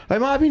he? Yeah.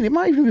 It might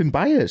even been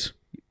Byers,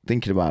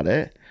 thinking about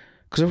it.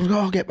 Because I was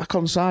like, get back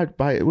on side.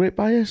 Were it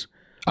Byers?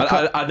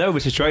 I know the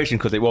situation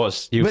because it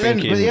was. You were But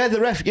thinking... the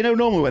ref,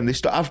 normally when they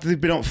stop, after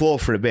they've been on floor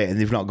for a bit and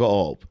they've not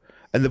got up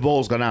and the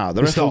ball's gone out,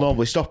 the ref will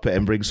normally stop it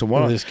and bring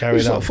someone on. Just carry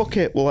it on. Fuck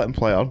it, we'll let them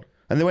play on.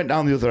 And they went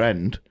down the other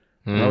end.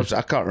 And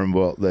I can't remember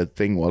what the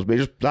thing was, but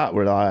just that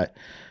were like,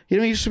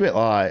 you're just a bit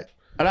like,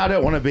 and I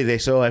don't want to be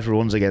this,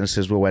 everyone's against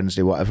us, we're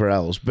Wednesday, whatever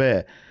else,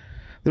 but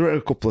there were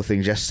a couple of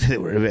things yesterday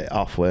that were a bit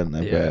off, weren't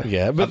they?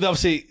 Yeah, but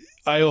obviously,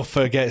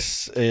 Ioffa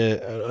gets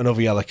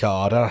another yellow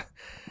card.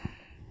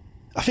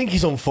 I think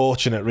he's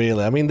unfortunate,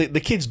 really. I mean,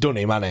 the kid's done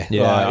him, hasn't he?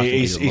 Yeah, like,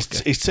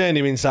 he's turned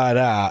him inside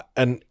out,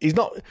 and he's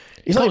not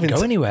even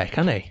go anywhere,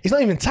 can he? He's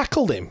not even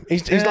tackled him.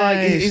 He's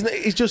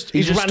just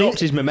stopped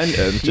his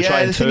momentum to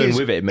try and turn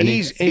with him, and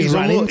he's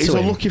ran into him.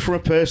 Unlucky from a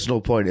personal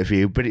point of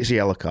view, but it's a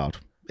yellow card.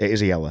 It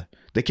is a yellow.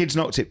 The kid's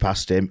knocked it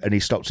past him, and he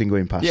stops him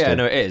going past him. Yeah,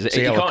 no, it is.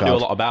 He can't do a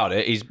lot about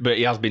it. But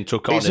he has been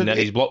took on, and then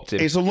he's blocked him.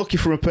 It's unlucky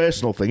from a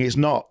personal thing. It's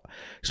not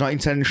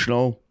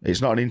intentional. It's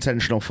not an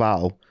intentional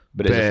foul.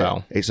 But it's a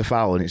foul. It's a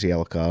foul, and it's a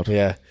yellow card.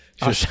 Yeah.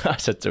 I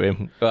said to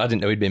him, I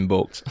didn't know he'd been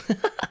booked.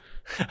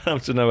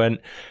 And I went,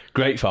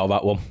 great foul,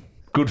 that one.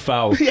 Good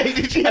foul. Yeah,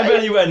 did you? And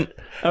then he went,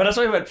 and that's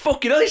why he went,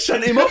 fucking hell, he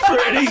sent him off for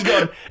it. And he's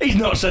gone, he's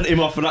not sent him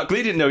off for that because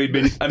he didn't know he'd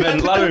been. And then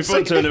Larry in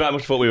front turned around, I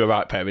must have thought we were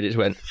right pair. He just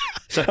went,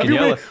 second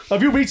yellow.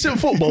 Have you been to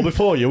football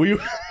before you? Were you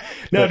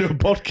now do a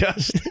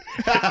podcast?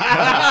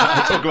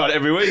 I talk about it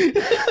every week.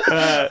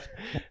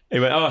 He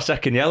went,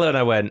 second yellow. And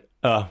I went,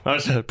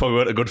 that's probably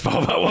weren't a good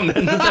foul, that one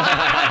then.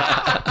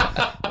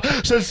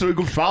 Says to a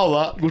good foul,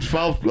 that. Good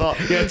foul,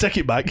 that. Yeah, take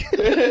it back.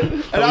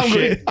 And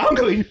I'm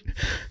going,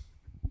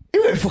 he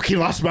went fucking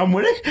last man,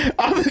 wasn't he?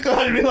 I'm glad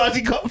I realised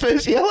he got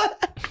first yellow.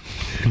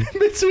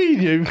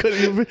 Between you.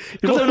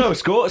 Because I know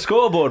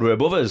scoreboard were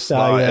above us.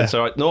 And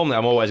so normally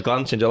I'm always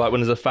glancing, like when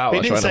there's a foul.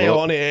 He didn't say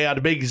on it, he had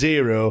a big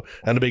 0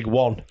 and a big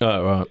 1.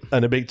 Oh, right.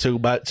 And a big two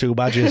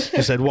badges.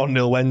 He said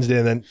 1-0 Wednesday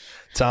and then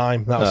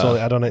time. That was all it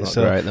had on it.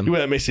 So great, you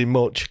weren't missing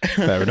much.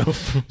 Fair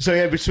enough. So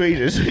yeah,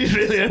 between us, he's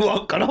really a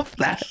lot gone off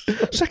there.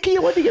 Second,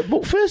 you want to get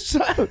booked first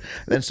time.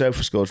 Then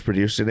SofaScore's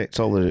producing it,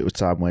 told her it was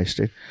time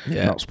wasting.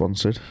 Yeah. Not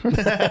sponsored.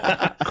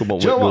 Come on,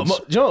 do you know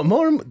what?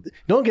 More, you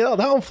don't get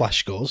that on Flash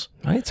Scores.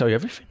 I tell you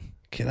everything.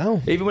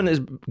 Even when there's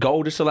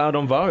goal disallowed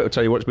on VAR, it'll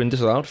tell you what it's been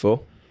disallowed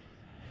for.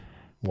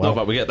 Well, not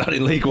that we get that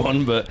in League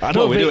One, but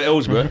we do it at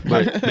Hillsborough.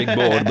 Big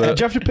board. But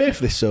do you have to pay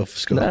for this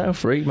SofaScore? No,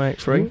 free,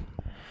 mate, free.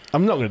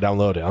 I'm not going to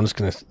download it. I'm just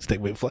going to stick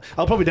with Flash.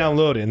 I'll probably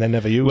download it and then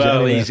never use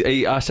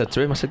it. Well, I said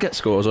to him, get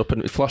scores up,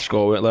 and Flash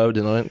Score weren't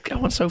loading. I went, go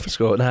on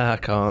SofaScore. Nah, I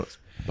can't.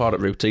 It's part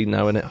of routine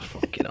now, innit?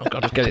 Fucking hell,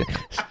 God, just get it.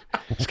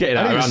 It's getting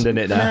out of hand, isn't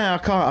it, now?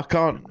 No, I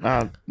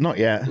can't. Not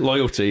yet.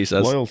 Loyalty, he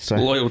says.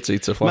 Loyalty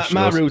to Flash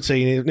My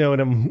routine, when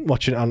I'm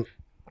watching it on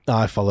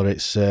iFollow,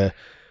 it's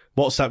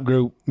WhatsApp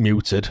group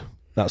muted.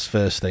 That's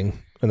first thing.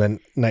 And then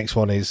next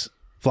one is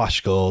Flash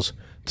Scores,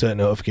 turn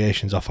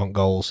notifications off on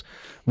goals.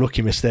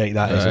 Rookie mistake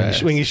that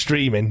is when you're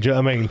streaming. Do you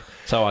know what I mean?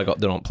 That's how I got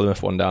done on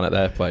Plymouth one down at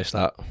their place.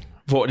 That.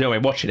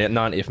 Watching it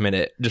 90th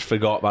minute, just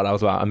forgot about it. I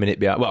was about a minute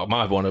behind. Well,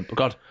 my one,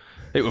 God.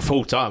 It was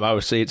full time. I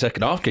was seeing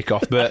second half kick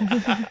off, but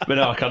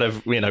no, I kind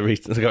of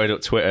going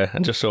up Twitter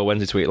and just saw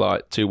Wednesday tweet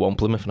 2-1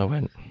 Plymouth, and I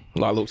went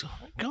looked.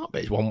 Can't be.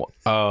 It's 1-1.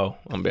 Oh,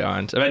 I'm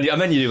behind. And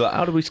then you do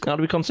how do we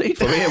concede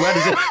from here?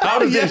 How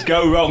does this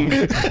go wrong?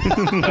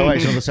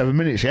 It's another 7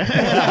 minutes,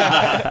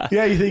 yeah.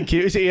 Yeah, you think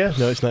is it here?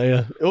 No, it's not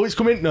here. Oh, it's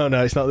coming. No,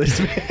 it's not this.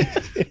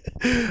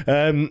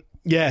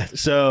 Yeah.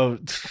 So,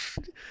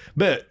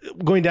 but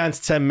going down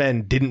to 10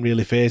 men didn't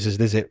really faze us,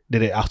 did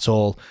it at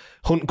all?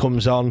 Hunt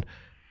comes on.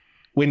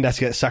 Windass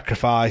gets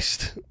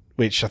sacrificed,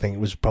 which I think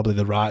was probably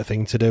the right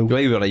thing to do. Well,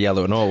 he got a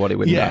yellow and all, what it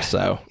Windass,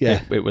 so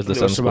it was the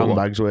sensible one. Some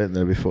handbags, weren't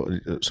there, before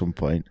at some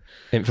point?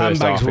 In first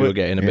half, we were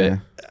getting a bit.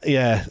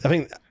 Yeah, I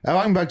think...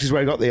 handbags is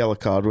where he got the yellow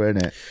card,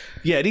 weren't it?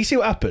 Yeah, did you see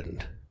what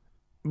happened?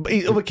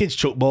 Other kids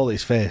chucked ball at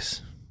his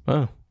face.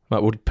 Oh,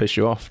 that would piss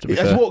you off, to be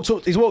fair.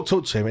 He's walked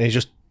up to him and he's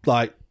just,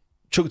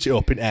 chucked it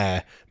up in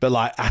air,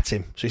 but, at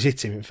him. So he's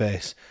hit him in the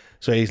face.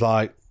 So he's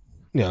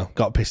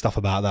got pissed off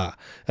about that.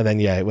 And then,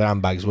 it were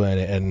handbags, weren't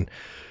it? And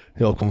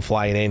they all come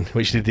flying in,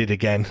 which they did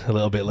again a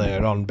little bit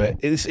later on. But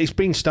it's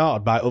been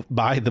started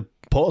by the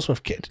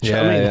Portsmouth kid. Do you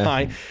know what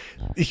I mean?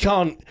 You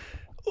can't...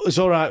 It's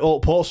all right, all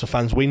Portsmouth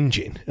fans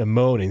whinging and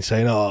moaning,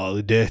 saying, oh,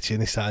 they're dirty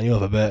and this, that and the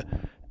other, but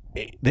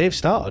they've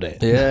started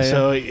it. Yeah,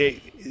 so,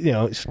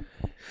 it's...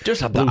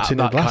 Just had that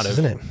glass, kind of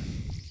isn't it?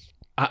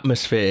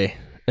 Atmosphere,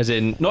 as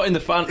in, not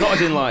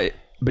as in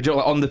But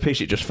like, on the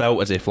pitch, it just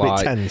felt as if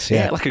like tense,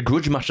 yeah. like a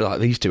grudge match. Like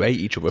these two hate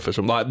each other for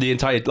some like the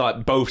entire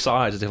like both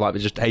sides as if like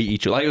they just hate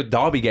each other. Like a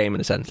derby game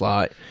in a sense.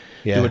 Like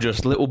there were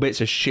just little bits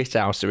of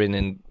shithousing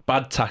and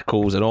bad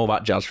tackles and all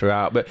that jazz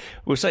throughout. But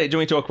we'll say, do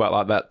we talk about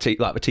like that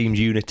like the team's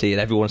unity and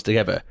everyone's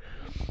together?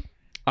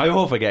 I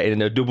often get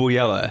in a double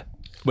yellow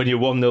when you're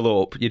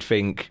 1-0 up. You'd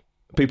think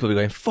people would be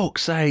going,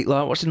 "Fuck's sake!"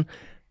 Like watching.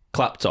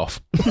 Clapped off.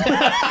 He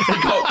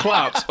got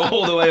clapped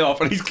all the way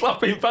off, and he's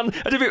clapping fans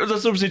as if it was a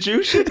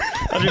substitution.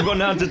 As we've gone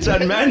down to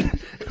 10 men,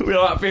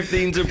 we're like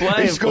 15 to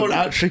play. He's scored a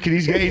hat-trick and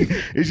he's getting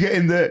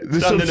the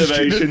standing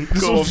ovation. The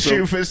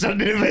substitute for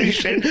standing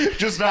ovation.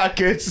 Just out of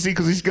courtesy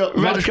because he's got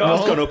red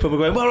card's gone up, and we're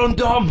going, well on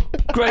Dom.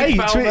 Great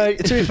foul,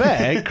 mate. To be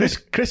fair,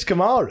 Chris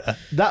Kamara,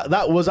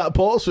 that was at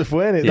Portsmouth,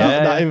 weren't it?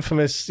 That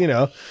infamous, you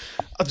know.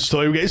 I just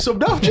thought you were getting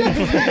subbed off, Jeff.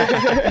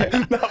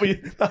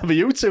 that'd be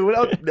you two.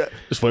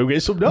 Just thought you were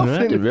getting subbed off.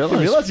 Didn't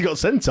realise he got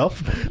sent off.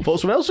 Thought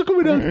someone else was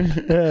coming on.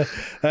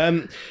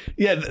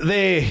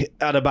 They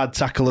had a bad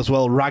tackle as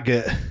well.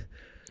 Raggett.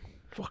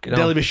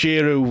 Deli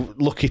Bashiru,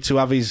 lucky to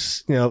have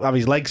his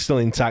legs still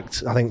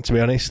intact. I think, to be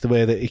honest, the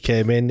way that he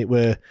came in,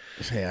 I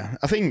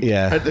think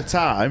at the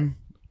time,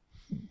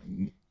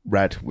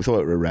 red. We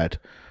thought it were red.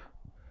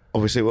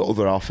 Obviously, we're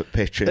other off at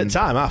pitch. At the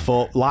time, I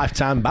thought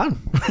lifetime ban.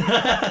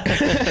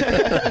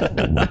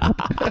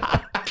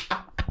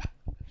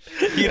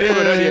 You do,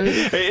 don't you?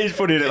 It is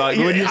funny that like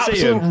when you see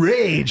him,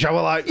 rage. I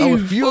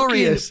was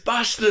furious,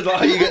 bastard!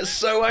 Like you get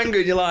so angry,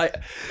 and you're like,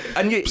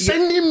 and you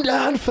send him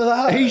down for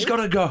that. He's got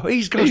to go.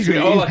 He's got to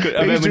go. All I could.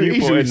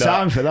 He's doing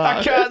time for that.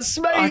 I can't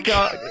smoke. I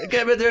can't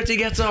get me dirty.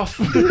 Get off.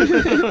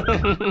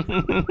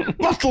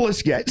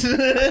 Bottleless get.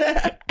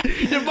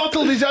 You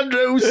bottled his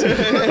Andrews.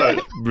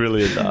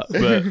 Brilliant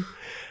that,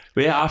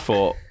 but yeah, I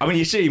thought. I mean,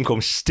 you see him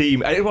come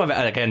steam, and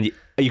again.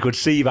 You could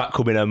see that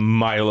coming a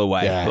mile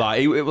away. Yeah.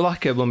 Like it was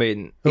like a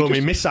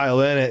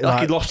missile, isn't it? Like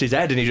he'd lost his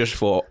head and he just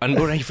thought. And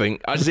what do you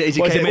think? As he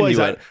came in, he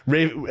went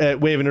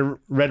waving a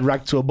red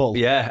rag to a bull.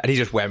 Yeah, and he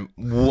just went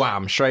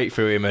wham straight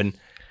through him. And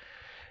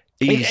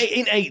in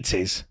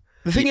 80s,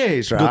 the thing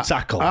is, right? Good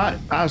tackle. I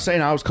was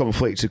saying I was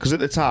conflicted because at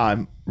the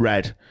time,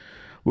 red.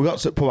 We got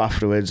to the pub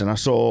afterwards, and I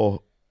saw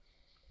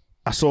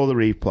the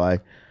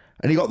replay.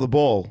 And he got the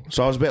ball,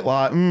 so I was a bit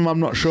like, I'm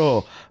not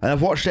sure. And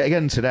I've watched it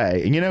again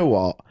today, and you know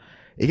what?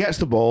 He gets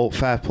the ball,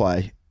 fair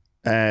play.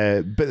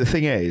 But the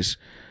thing is,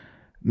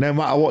 no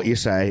matter what you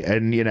say,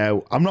 and, you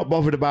know, I'm not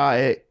bothered about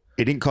it.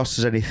 It didn't cost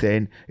us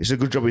anything. It's a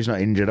good job he's not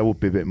injured. I would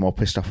be a bit more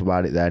pissed off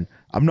about it then.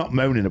 I'm not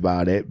moaning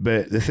about it,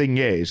 but the thing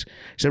is,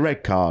 it's a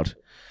red card.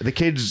 The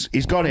kid's,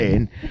 he's gone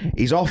in.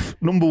 He's off,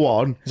 number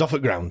one. He's off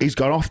at ground. He's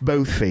gone off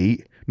both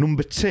feet.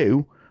 Number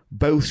two,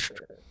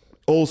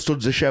 all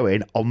studs are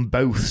showing on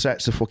both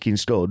sets of fucking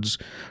studs.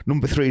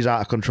 Number three is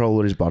out of control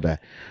of his body.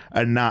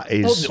 And that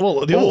is...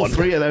 Well, the all other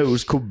three of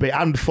those could be...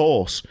 And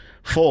force,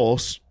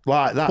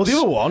 like that. Well, the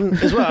other one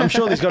as well, I'm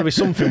sure there's got to be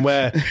something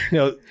where, you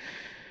know,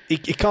 he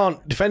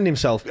can't defend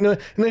himself. You know,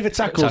 and if it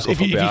tackles,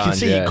 if you can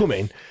see it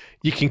coming...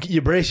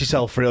 You brace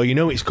yourself for it, or you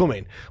know it's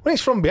coming. When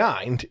it's from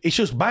behind, it's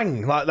just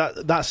bang like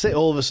that. That's it.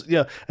 All of us,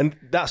 and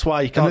that's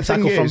why you can't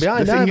tackle from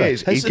behind. The thing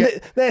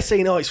is, they're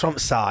saying, "Oh, it's from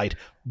the side."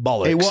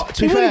 Bollocks.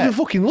 To be fair, even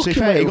fucking looking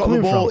where he got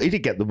the ball. From. He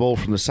did get the ball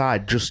from the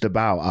side, just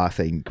about, I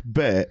think.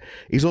 But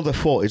his other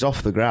foot is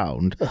off the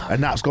ground,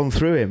 and that's gone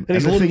through him. And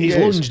he's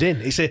lunged in.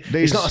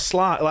 It's not a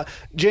slide. Like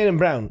Jayden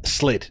Brown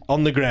slid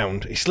on the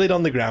ground. He slid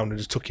on the ground and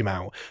just took him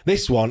out.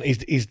 This one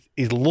is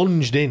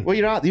lunged in. Well,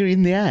 you're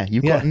in the air.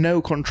 You've got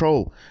no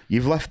control.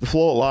 You've left the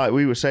floor, like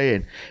we were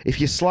saying. If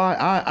you slide,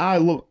 I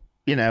look.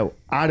 You know,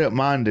 I don't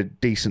mind a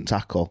decent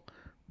tackle.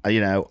 You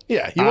know,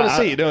 you want to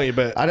see it, don't you?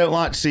 But I don't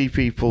like to see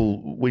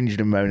people whinging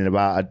and moaning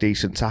about a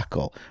decent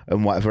tackle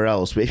and whatever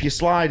else. But if you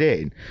slide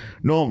in,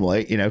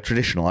 normally, you know,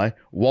 traditionally,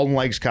 one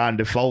leg's kind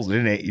of folded,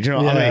 isn't it? You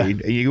know what I mean?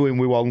 And you go in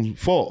with one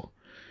foot.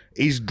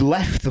 He's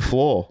left the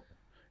floor.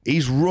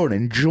 He's run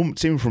and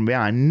jumped in from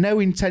behind. No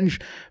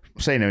intention.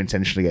 Say no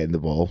intention of getting the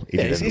ball.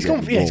 It's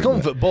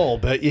comfort ball,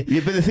 but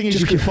but the thing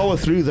is, if you follow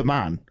through the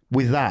man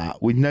with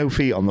that, with no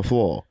feet on the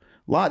floor,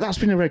 like that's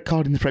been a red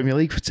card in the Premier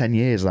League for 10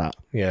 years. That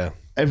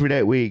every day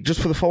of the week,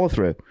 just for the follow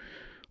through.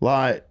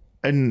 Like,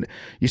 and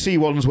you see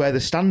ones where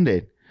they're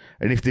standing,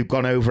 and if they've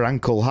gone over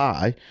ankle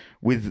high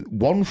with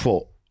one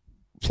foot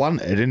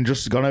planted and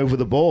just gone over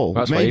the ball,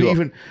 that's maybe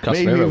even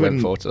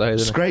today,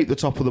 scrape the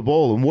top of the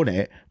ball and won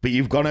it, but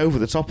you've gone over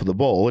the top of the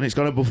ball and it's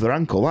gone above their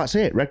ankle. That's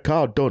it, red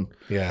card, done.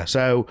 Yeah.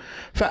 So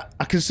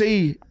I can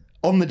see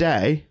on the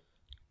day,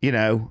 you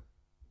know,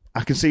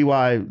 I can see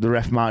why the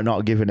ref might not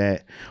have given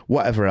it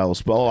whatever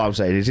else, but all I'm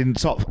saying is in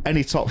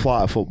any top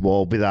flight of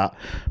football, be that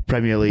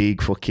Premier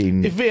League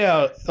fucking... If we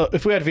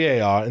had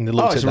VAR and they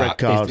looked at a red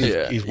card.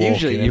 He's walking,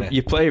 usually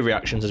your player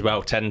reactions as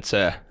well tend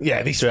to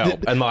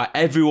help. And like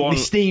everyone...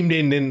 They steamed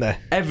in, didn't they?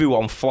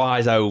 Everyone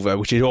flies over,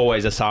 which is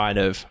always a sign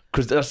of...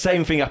 Because the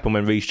same thing happened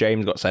when Reece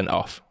James got sent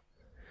off.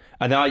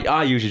 And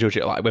I usually judge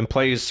it like when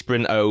players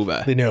sprint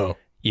over... They know.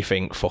 You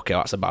think, fuck it,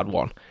 that's a bad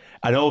one.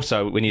 And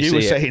also, when you see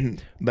were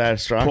saying their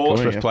striker,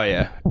 Portsmouth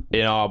player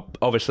in our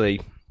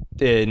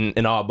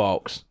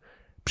box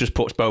just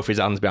puts both his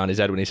hands behind his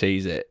head when he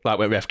sees it, like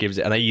when ref gives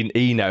it, and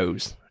he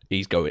knows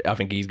he's going. I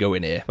think he's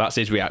going here. That's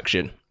his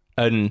reaction.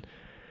 And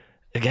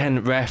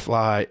again, ref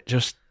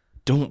just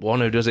don't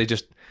want to, does he?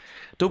 Just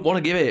don't want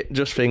to give it.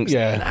 Just thinks,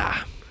 nah,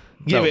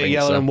 give it a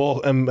yell and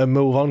walk and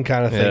move on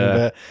kind of thing. Yeah.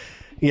 But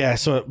yeah,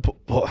 so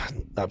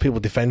like, people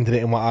defending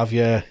it and what have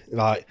you,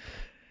 like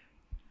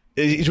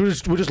we're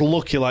just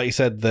lucky, like you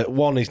said, that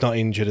one, he's not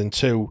injured, and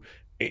two,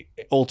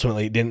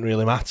 ultimately it didn't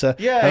really matter.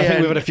 Yeah, and I think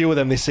we've had a few of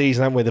them this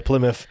season, haven't we? The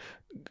Plymouth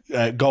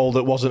goal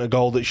that wasn't a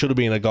goal that should have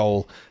been a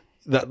goal.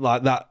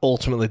 That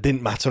ultimately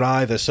didn't matter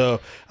either.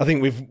 So I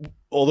think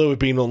although we've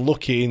been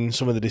unlucky in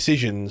some of the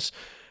decisions,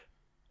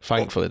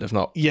 thankfully they've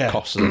not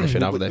cost us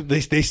anything, have they?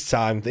 This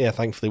time,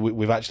 thankfully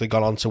we've actually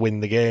gone on to win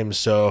the game.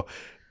 So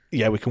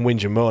yeah, we can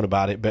whinge and moan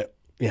about it, but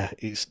yeah,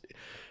 it's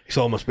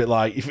almost a bit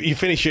like if you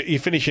finish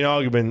your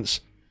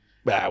arguments.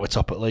 We're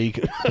top at league.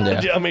 Yeah. Do you know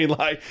what I mean?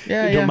 Like, it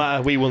doesn't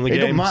matter. We won the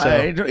game.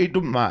 It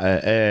doesn't matter.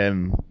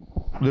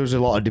 There was a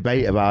lot of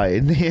debate about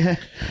it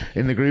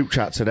in the group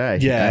chat today.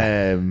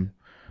 Yeah. And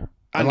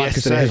like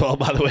yesterday as well,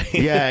 by the way.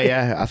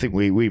 yeah. I think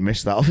we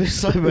missed that,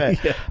 obviously.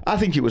 But I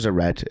think it was a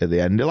red at the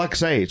end. Like I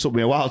say, it took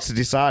me a while to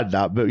decide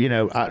that. But,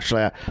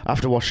 actually,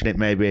 after watching it,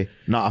 maybe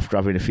not after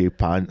having a few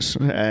pints.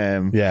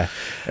 And,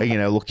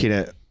 looking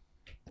at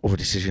other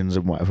decisions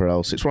and whatever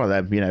else. It's one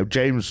of them.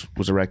 James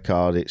was a red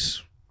card.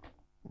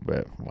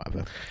 But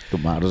whatever.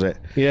 Doesn't matter, does it?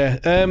 Yeah.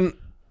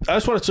 I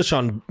just want to touch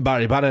on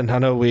Barry Bannon. I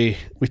know we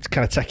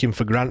kind of take him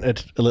for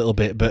granted a little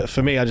bit, but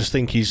for me, I just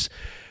think he's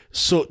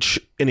such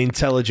an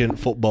intelligent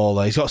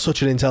footballer. He's got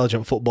such an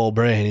intelligent football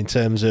brain in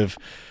terms of,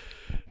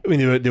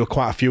 there were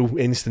quite a few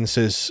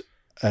instances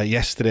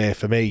yesterday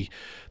for me.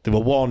 There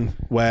were one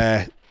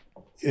where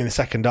in the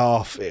second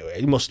half,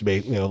 it must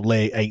be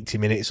late 80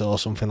 minutes or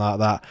something like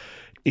that.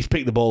 He's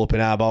picked the ball up in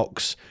our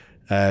box,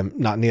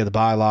 not near the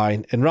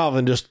byline, and rather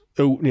than just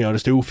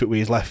oof it with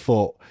his left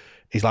foot,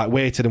 he's like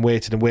waited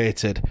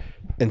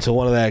until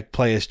one of their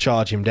players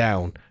charge him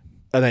down,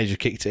 and then he just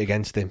kicked it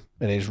against him,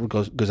 and he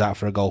just goes out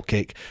for a goal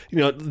kick.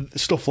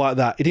 Stuff like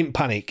that. He didn't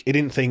panic. He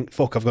didn't think,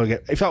 fuck, I've got to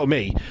get... If that were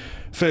me,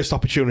 first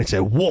opportunity,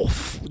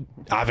 woof,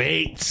 have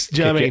it. Do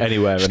you know what I mean?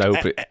 Anywhere and hope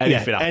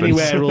anything happens.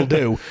 Anywhere will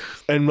do.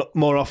 And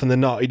more often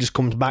than not, he just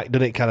comes back,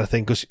 doesn't it, kind of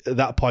thing? Because at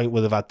that point,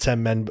 we'll have had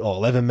 10 men or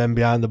 11 men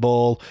behind the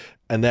ball,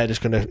 and it's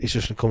just going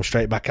to come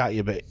straight back at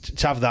you. But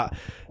to have that,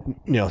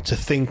 to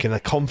think and the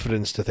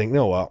confidence to think, you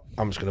know what,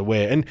 I'm just going to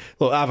wait. And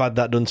look, I've had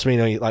that done to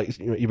me. Like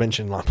you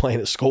mentioned, like playing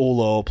at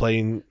school or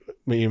playing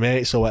with your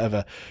mates or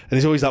whatever. And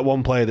there's always that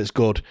one player that's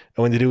good,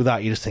 and when they do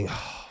that, you just think,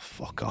 oh,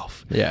 fuck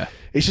off. Yeah,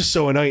 it's just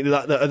so annoying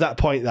that at that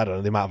point, I don't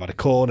know, they might have had a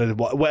corner,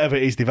 whatever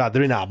it is they've had,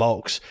 they're in our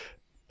box,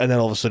 and then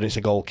all of a sudden it's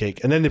a goal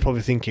kick, and then they're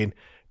probably thinking,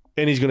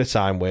 and he's going to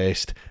time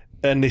waste.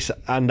 And this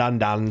and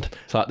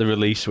it's like the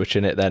release switch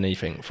in it. Then you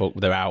think, fuck,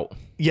 they're out.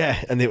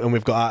 Yeah, and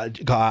we've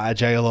got out of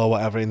jail or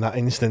whatever in that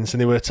instance.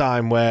 And there were a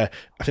time where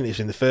I think it was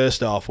in the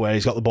first half where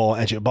he's got the ball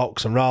at edge of the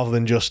box, and rather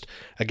than just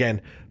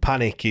again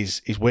panic,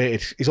 he's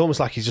waited. He's almost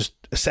like he's just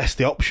assessed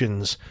the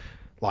options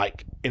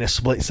like in a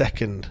split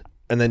second,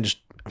 and then just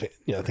I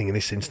think in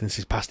this instance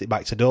he's passed it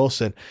back to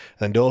Dawson, and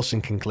then Dawson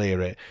can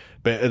clear it.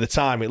 But at the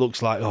time, it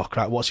looks like, oh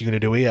crap, what's he going to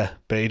do here?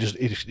 But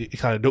he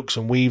kind of ducks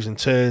and weaves and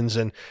turns,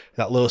 and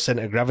that low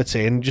centre of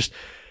gravity, and just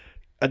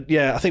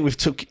I think we've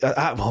took.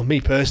 Well,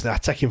 me personally, I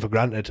take him for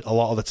granted a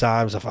lot of the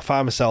times. I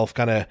find myself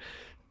kind of,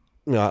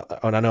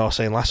 and I know I was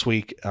saying last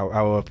week I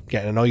was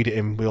getting annoyed at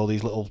him with all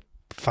these little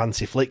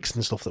fancy flicks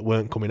and stuff that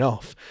weren't coming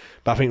off.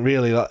 But I think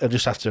really, I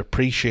just have to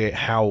appreciate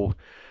how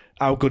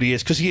good he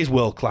is, because he is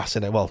world class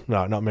in it. Well,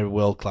 no, not maybe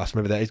world class.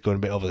 Maybe that is going a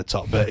bit over the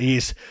top, but he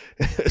is,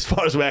 as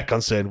far as we're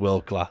concerned,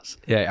 world class.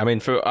 Yeah,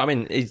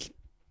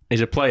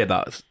 he's a player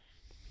that's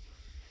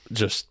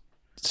just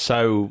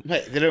so.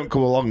 They don't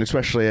come along,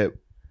 especially at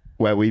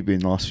where we've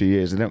been the last few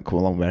years. They don't come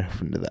along very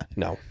often, do they?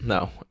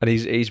 No, and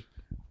he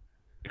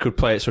could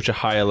play at such a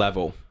higher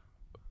level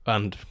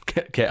and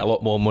get a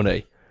lot more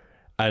money.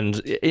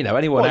 And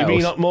anyone else, you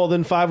mean not more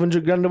than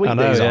 500 grand a week? I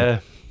know, yeah.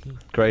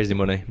 Crazy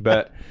money.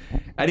 But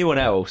anyone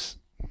else,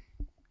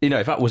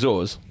 if that was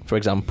us, for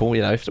example,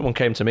 if someone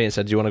came to me and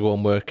said, do you want to go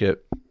and work at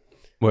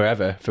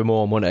wherever for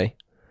more money,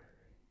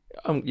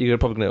 you're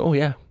probably going to go, oh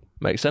yeah,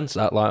 makes sense,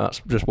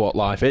 that's just what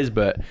life is.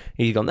 But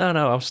he's gone, no,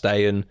 I'll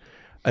stay. And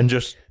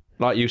just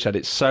like you said,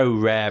 it's so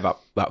rare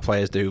that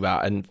players do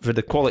that. And for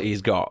the quality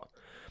he's got,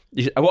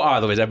 what I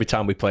love is every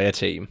time we play a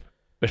team,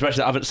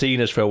 especially I haven't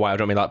seen us for a while.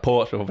 Like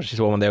Portsmouth, obviously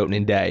saw on the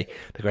opening day.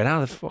 They're going,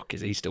 how the fuck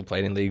is he still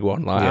playing in League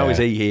One? How is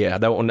he here?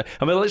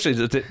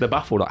 Literally, they're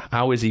baffled. Like,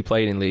 how is he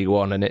playing in League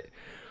One? And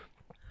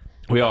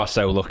we are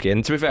so lucky.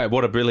 And to be fair,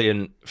 what a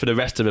brilliant for the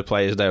rest of the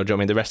players there. Do you know what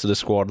I mean? The rest of the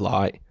squad,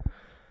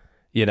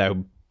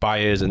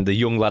 Byers and the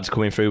young lads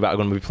coming through that are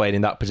going to be playing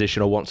in that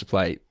position or want to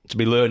play, to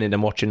be learning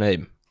and watching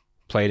him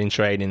playing in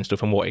training and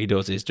stuff, and what he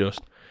does is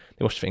just,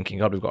 they must be thinking,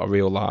 God, we've got a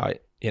real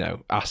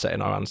asset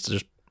in our hands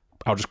to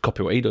I'll just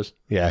copy what he does.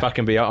 Yeah. If I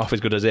can be half as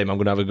good as him, I'm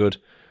going to have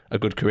a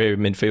good career in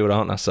midfield,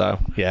 aren't I? So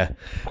yeah,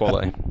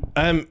 quality.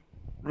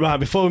 Right,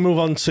 before we move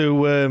on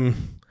to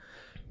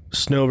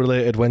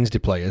snow-related Wednesday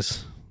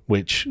players,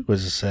 which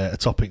was a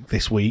topic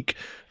this week.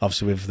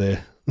 Obviously, with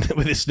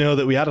the snow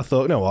that we had, I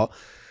thought, you know what?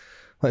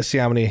 Let's see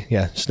how many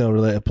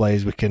snow-related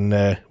players we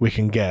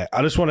can get.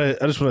 I just want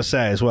to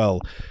say as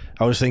well.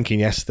 I was thinking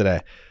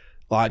yesterday,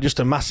 like just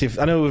a massive.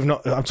 I know we've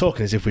not. I'm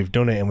talking as if we've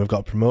done it and we've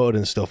got promoted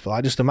and stuff. But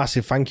like just a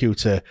massive thank you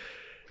to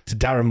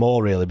Darren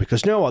Moore, really,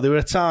 because you know what? There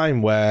was a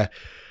time where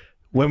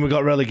when we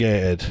got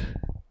relegated,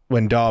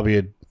 when Derby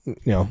had,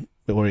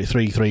 we were at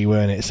 3-3,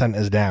 weren't it? Sent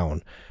us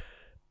down.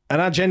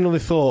 And I genuinely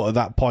thought at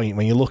that point,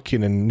 when you're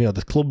looking and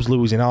the club's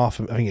losing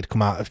half, I think it'd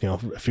come out of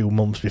a few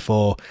months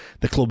before,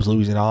 the club's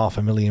losing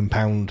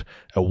 £500,000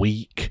 a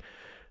week.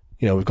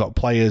 We've got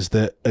players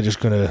that are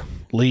just going to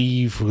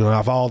leave. We're going to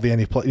have hardly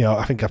any play.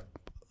 I think I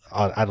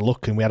had a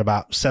look and we had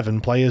about 7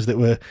 players that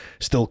were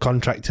still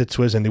contracted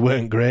to us, and they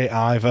weren't great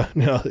either.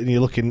 And you're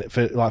looking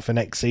for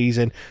next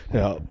season.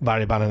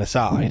 Barry Bannon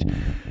aside,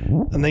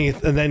 and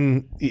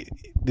then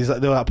there's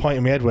that point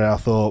in my head where I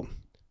thought,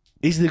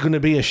 is there going to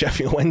be a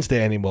Sheffield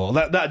Wednesday anymore?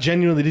 That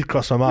genuinely did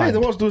cross my mind.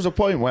 Yeah, there was a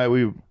point where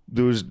we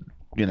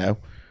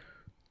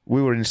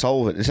were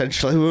insolvent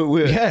essentially.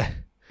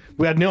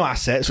 We had no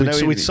assets.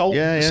 We'd sold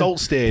Salt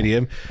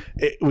Stadium.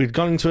 We'd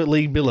gone into a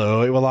league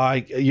below. It were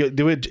like I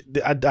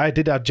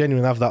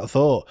genuinely have that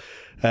thought.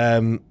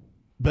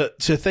 But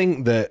to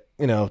think that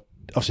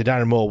obviously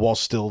Darren Moore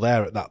was still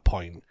there at that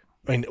point.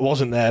 I mean, it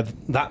wasn't there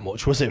that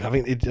much, was it? I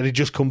think he'd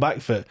just come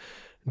back for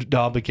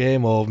Derby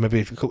game or maybe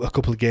a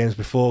couple of games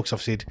before, because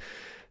obviously he'd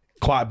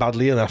quite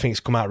badly ill, and I think it's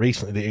come out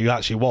recently that he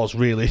actually was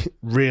really,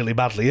 really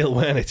badly ill,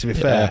 weren't he, to be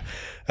fair.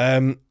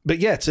 But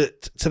yeah, to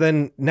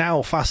then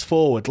now fast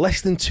forward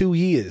less than 2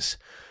 years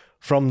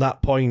from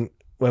that point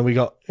when we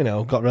got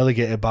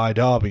relegated by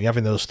Derby,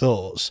 having those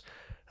thoughts,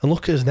 and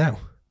look at us now.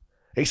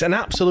 It's an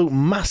absolute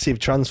massive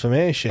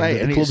transformation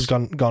that the club's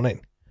gone in.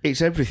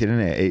 It's everything,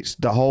 isn't it? It's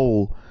the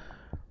whole...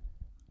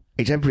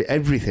 It's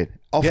everything.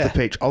 Off the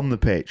pitch, on the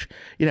pitch.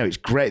 It's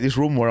great. This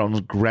run we're on is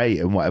great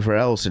and whatever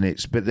else,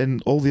 but then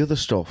all the other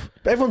stuff.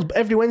 But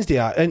every Wednesday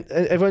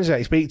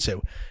I speak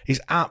to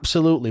is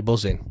absolutely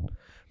buzzing.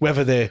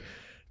 Whether they're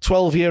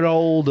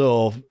 12-year-old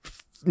or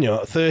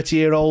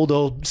 30-year-old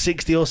or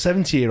 60 or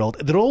 70-year-old,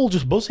 they're all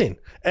just buzzing.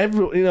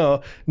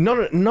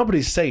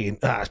 Nobody's saying,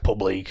 it's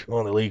pub league,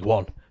 only League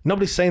One.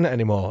 Nobody's saying that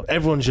anymore.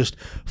 Everyone's just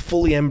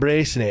fully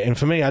embracing it. And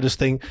for me, I just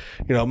think,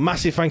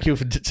 massive thank you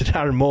to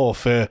Darren Moore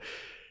for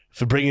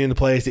bringing in the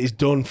players that he's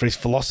done, for his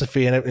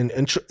philosophy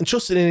and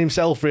trusting in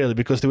himself, really,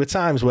 because there were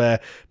times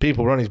where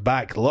people were on his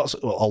back. A lot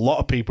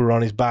of people were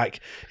on his back.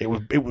 It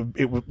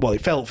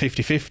felt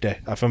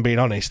 50-50, if I'm being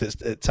honest,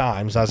 at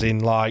times, as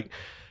in, like,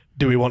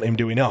 do we want him,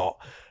 do we not?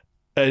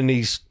 And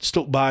he's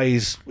stuck by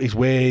his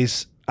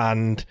ways,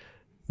 and,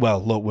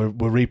 well, look,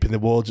 we're reaping the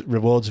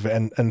rewards of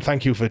it. And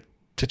thank you to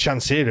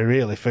Chansiri,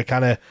 really, for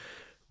kind of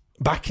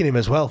backing him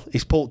as well.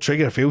 He's pulled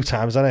trigger a few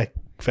times, hasn't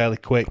he? Fairly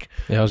quick.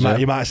 Yeah,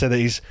 you might have said that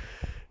he's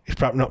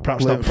perhaps not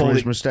pulled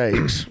his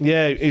mistakes.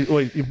 Yeah,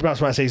 you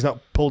perhaps might say he's not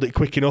pulled it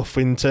quick enough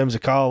in terms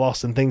of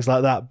Carlos and things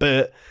like that.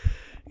 But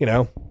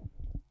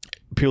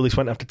Pulis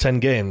went after 10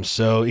 games,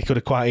 so he could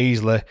have quite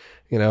easily,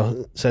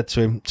 said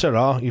to him,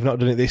 "Sarah, you've not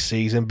done it this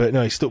season." But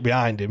no, he stuck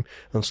behind him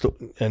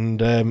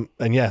and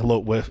yeah,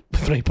 look, we're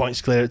 3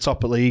 points clear at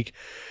top of league,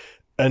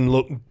 and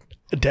look,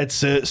 dead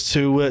certs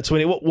to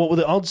win it. What were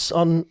the odds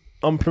on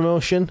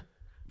promotion?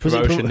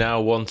 Promotion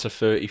now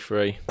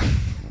 1-33.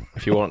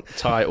 If you want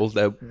titles,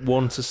 they're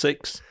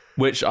 1-6,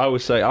 which I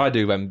would say I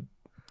do them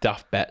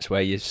daft bets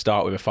where you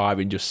start with a 5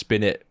 and just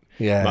spin it.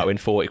 Yeah, you might win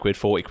 40 quid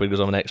goes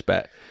on the next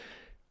bet.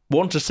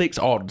 1-6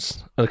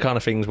 odds are the kind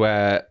of things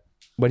where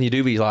when you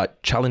do these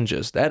like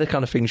challenges, they're the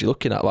kind of things you're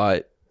looking at,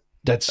 like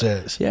dead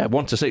certs. Yeah,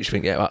 1-6. You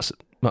think, yeah,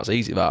 that's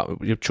easy. That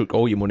you chuck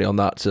all your money on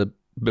that to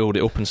build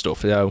it up and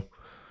stuff. Yeah,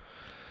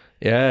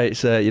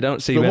 it's you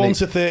don't see. But many...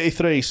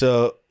 1-33.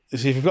 So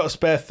if you've got a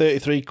spare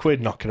 33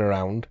 quid knocking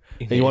around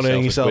and you want to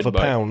earn yourself a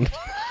 £1,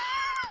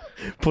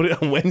 put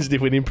it on Wednesday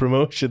winning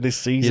promotion this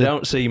season. You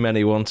don't see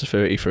many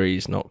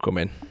 1-33s not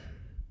coming.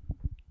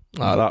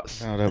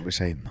 That's... I don't be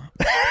saying that.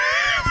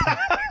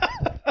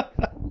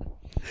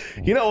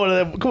 You know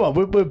what? Come on,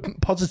 we're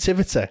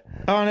positivity.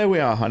 Oh, I know we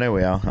are.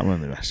 I'm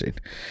only messing.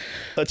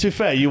 To be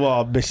fair, you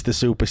are Mr.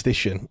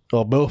 Superstition,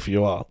 or both of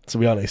you are, to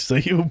be honest. So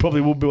you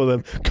probably would be one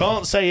of them.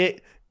 Can't say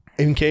it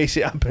in case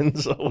it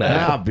happens.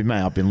 I've been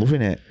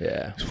loving it.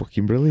 Yeah, it's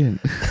fucking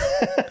brilliant.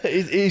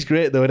 It's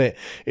great, though, isn't it?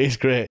 It's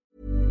great.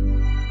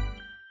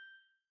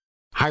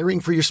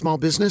 Hiring for your small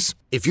business?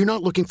 If you're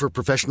not looking for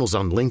professionals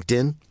on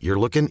LinkedIn, you're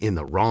looking in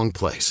the wrong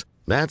place.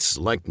 That's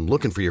like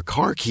looking for your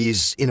car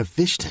keys in a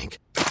fish tank.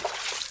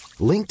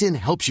 LinkedIn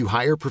helps you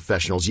hire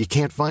professionals you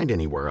can't find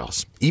anywhere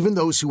else, even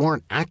those who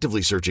aren't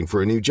actively searching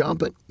for a new job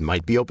but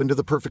might be open to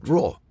the perfect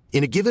role.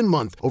 In a given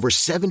month, over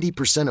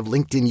 70% of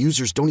LinkedIn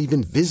users don't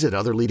even visit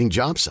other leading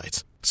job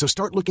sites. So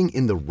start looking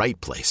in the right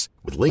place.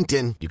 With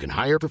LinkedIn, you can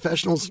hire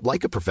professionals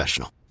like a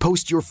professional.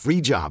 Post your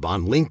free job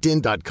on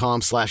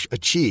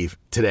linkedin.com/achieve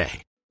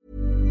today.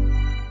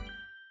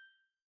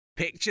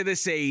 Picture the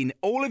scene.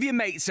 All of your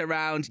mates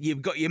around,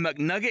 you've got your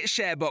McNugget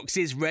share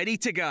boxes ready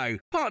to go.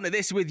 Partner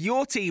this with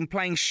your team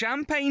playing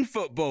champagne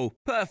football.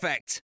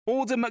 Perfect.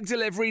 Order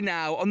McDelivery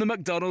now on the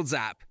McDonald's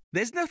app.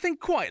 There's nothing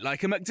quite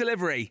like a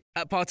McDelivery.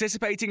 At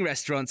participating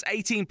restaurants,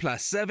 18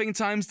 plus, serving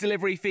times,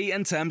 delivery fee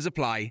and terms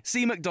apply.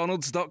 See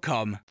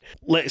mcdonalds.com.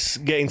 Let's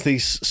get into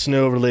these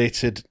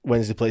snow-related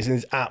Wednesday plays, and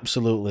there's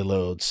absolutely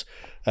loads.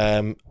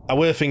 I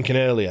were thinking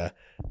earlier,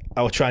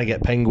 I was trying to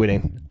get Penguin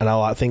in, and I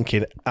was like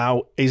thinking,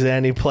 is there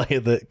any player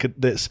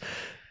that's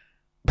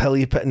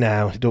Pelly?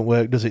 No, it don't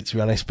work, does it? To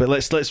be honest, but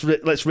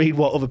let's read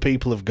what other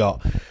people have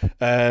got.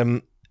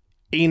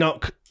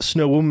 Enoch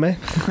Snowunme.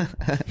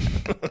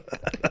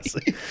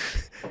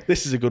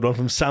 This is a good one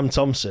from Sam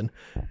Thompson.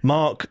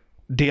 Mark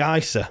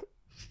DeIcer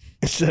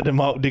instead of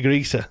Mark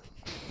DeGreaser.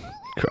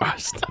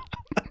 Christ.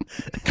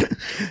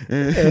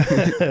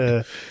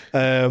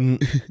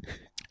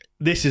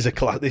 This is a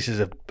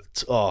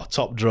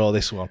top draw.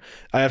 This one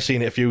I have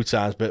seen it a few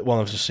times, but one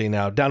I've just seen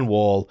now. Dan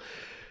Wall,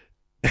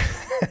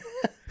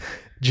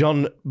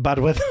 John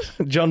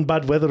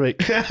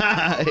Badweatherick.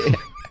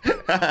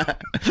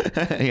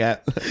 Yeah,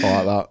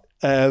 I like that.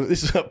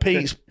 This is what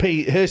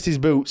Pete Hurst his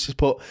boots. He's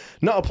put,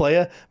 not a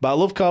player, but I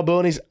love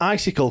Carbone's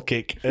icicle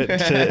kick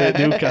at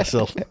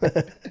Newcastle.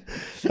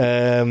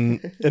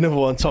 Another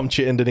one, Tom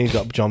Chittenden, he's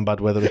got John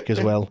Badweatherick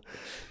as well.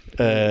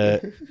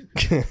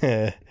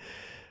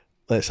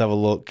 Let's have a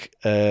look.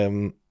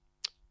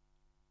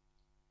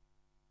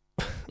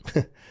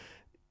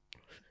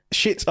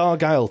 Shit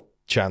Argyle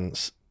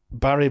chance.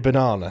 Barry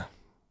Banana.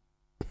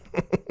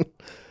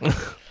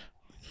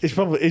 He's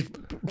probably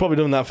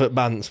done that for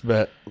Bants,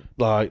 but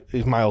like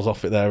he's miles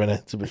off it there,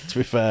 innit? To be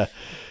fair.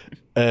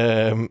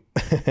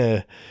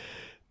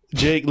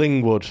 Jake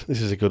Lingwood,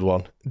 this is a good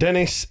one.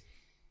 Dennis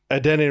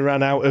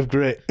ran out of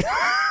grit.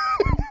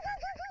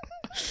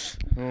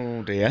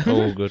 Oh dear.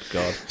 Oh good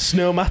God.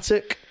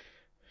 Snowmatic.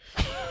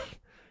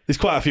 There's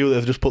quite a few that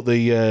have just put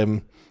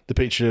the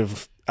picture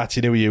of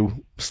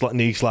Atinuyu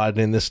knee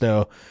sliding in the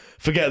snow.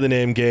 Forget the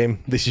name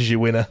game. This is your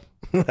winner.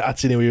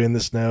 Atinuyu in the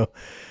snow.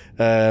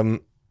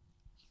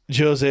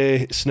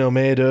 Jose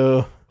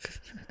Snowmeadow.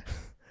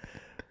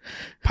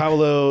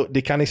 Paolo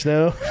Di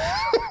Canisno.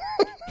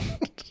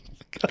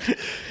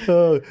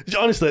 Oh,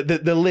 honestly,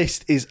 the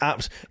list is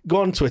apps.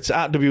 Go on Twitter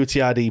at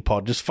WTID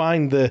Pod. Just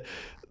find the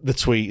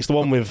tweet. It's the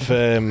one with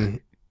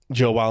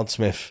Joe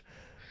Wildsmith.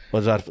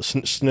 What did I put?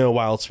 Snow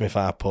Wildsmith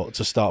I put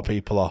to start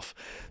people off.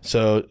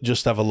 So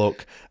just have a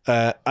look.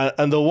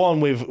 And the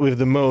one with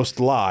the most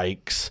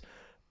likes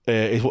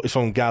is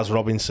from Gaz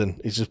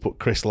Robinson. He's just put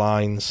Chris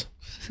Lines.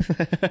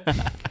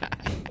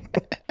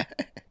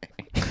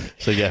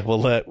 So yeah, we'll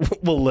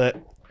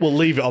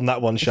leave it on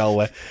that one, shall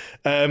we?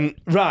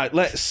 Right,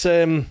 let's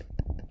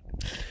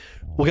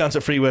we'll get on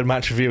to free word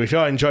match review. If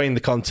you're enjoying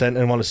the content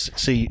and want to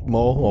see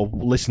more or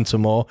listen to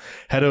more,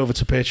 head over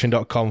to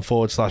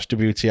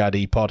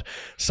patreon.com/WTID pod.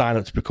 Sign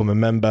up to become a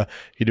member.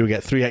 You do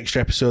get 3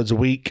 extra episodes a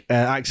week,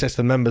 access to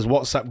the members'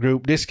 WhatsApp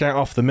group, discount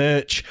off the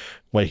merch,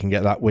 where you can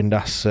get that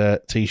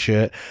Windass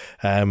t-shirt.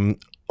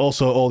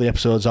 Also, all the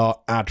episodes are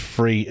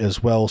ad-free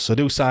as well, so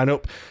do sign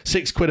up.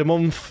 £6 a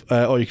month,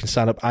 or you can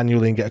sign up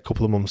annually and get a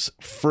couple of months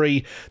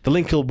free. The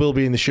link will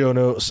be in the show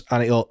notes,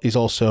 and it is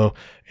also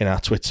in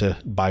our Twitter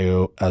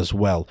bio as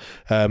well.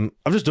 I've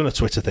just done a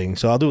Twitter thing,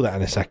 so I'll do that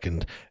in a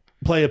second.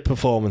 Player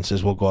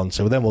performances we'll go on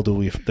to, then we'll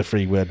do the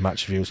free word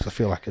match reviews, because I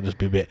feel like it'll just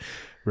be a bit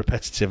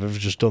repetitive. I've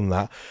just done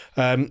that.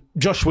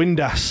 Josh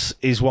Windass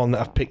is one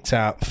that I've picked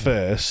out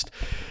first.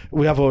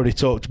 We have already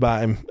talked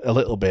about him a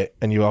little bit,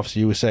 and you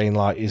were saying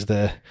like he's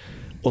the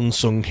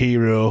unsung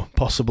hero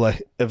possibly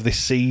of this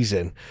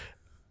season,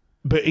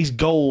 but his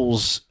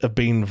goals have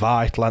been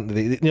vital, haven't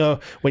they? You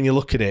know, when you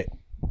look at it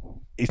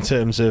in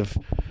terms of,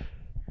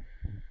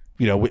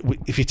 you know,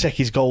 if you take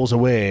his goals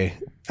away,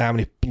 how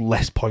many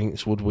less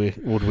points would we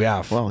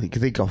have? Well, you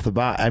can think off the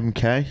bat,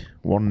 MK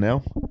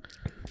 1-0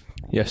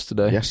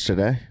 yesterday.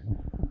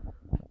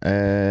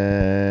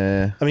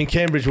 I mean,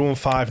 Cambridge won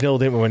 5-0,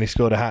 didn't we, when he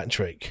scored a hat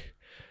trick?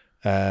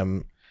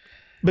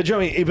 But do you know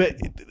what I mean? But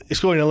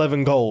scoring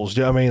 11 goals,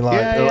 do you know what I mean?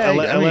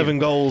 Like 11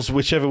 goals,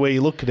 whichever way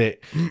you look at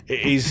it,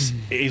 it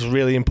is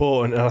really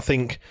important. And I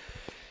think,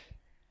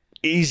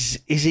 is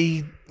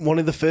he one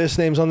of the first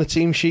names on the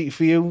team sheet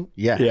for you?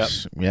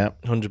 Yes. Yeah.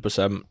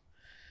 100%.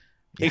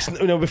 It's,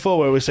 you know,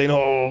 before we were saying,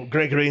 oh,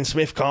 Gregory and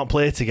Smith can't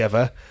play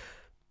together.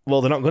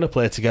 Well, they're not going to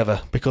play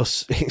together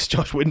because it's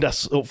Josh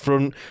Windass up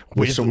front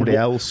with somebody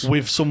else.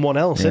 With someone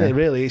else, isn't it?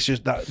 Really, it's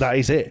just that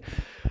is it.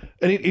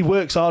 And he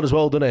works hard as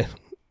well, doesn't he?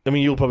 I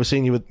mean, you'll probably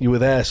seen you were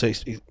there, so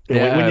when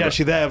you're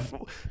actually there,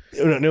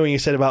 knowing you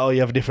said about you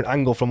have a different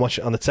angle from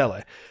watching it on the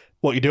telly,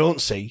 what you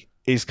don't see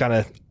is kind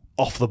of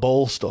off the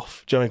ball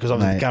stuff. Do you know what I mean? Because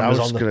obviously the camera's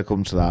on. I was going to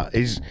come to that.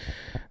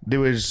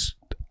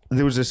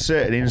 There was a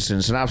certain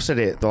instance, and I've said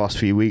it the last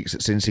few weeks,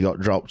 that since he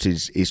got dropped,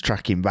 his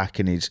tracking back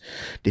and his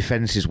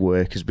defences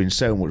work has been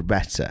so much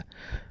better.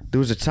 Do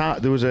you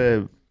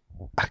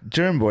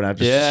remember when I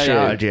just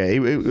shouted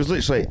you? It was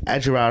literally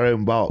edge of our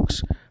own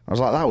box. I was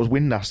like, that was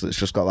Windass that's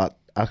just got that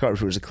I can't remember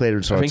if it was a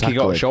clearance or I think a he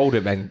got tackling. shoulder,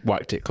 then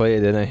whacked it clear,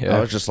 didn't he? Yeah. I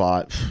was just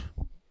like,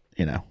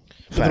 you know.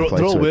 They're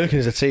all working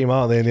as a team,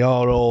 aren't they? And they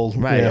are all...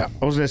 Mate, yeah.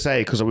 I was going to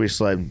say, because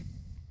obviously...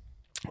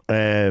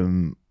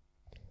 I've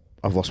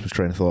lost my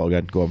train of thought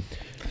again. Go on.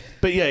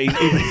 But yeah...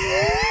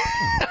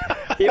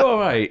 You all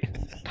right?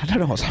 I don't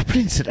know what's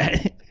happening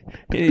today.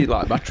 You need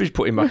like batteries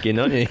putting back in,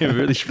 don't you? You're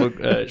really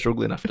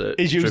struggling after.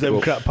 He's used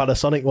them crap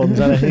Panasonic ones,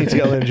 hasn't he? Need to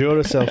get on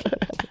Duracell.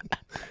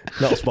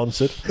 Not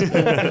sponsored.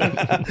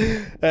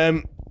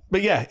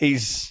 But yeah,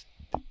 he's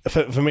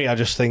for me. I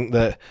just think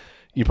that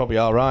you probably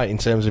are right in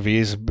terms of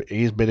he's a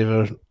bit of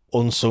an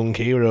unsung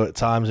hero at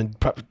times. And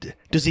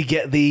does he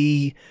get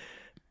the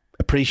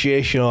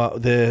appreciation or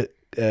the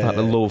like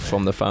the love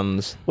from the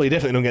fans? Well, he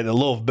definitely don't get the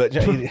love, but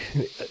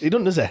he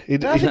doesn't, does he?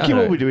 I think he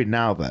will be doing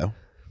now, though.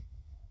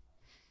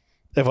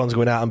 Everyone's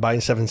going out and buying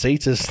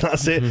 7-seaters.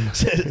 That's it.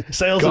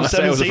 Sales of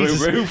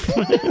 7-seaters. Roof.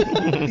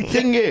 The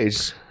thing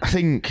is, I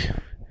think,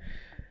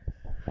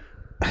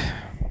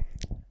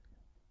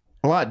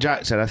 like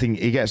Jack said, I think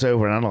he gets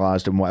over and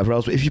analysed and whatever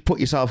else. But if you put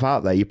yourself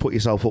out there, you put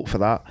yourself up for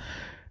that.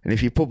 And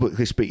if you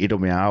publicly spit your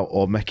dummy out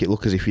or make it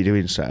look as if you're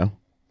doing so.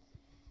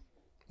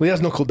 Well, he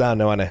has knuckled down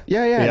now, hasn't he?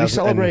 Yeah, he's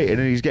celebrating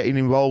and he's getting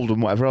involved and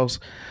whatever else.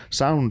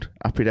 Sound,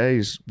 happy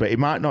days. But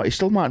he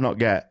still might not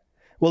get.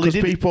 Well,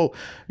 because people,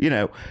 you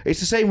know, it's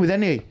the same with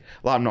any.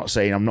 Well, I'm not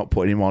saying I'm not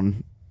putting him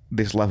on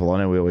this level. I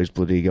know we always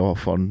bloody go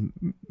off on.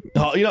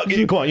 Oh, you're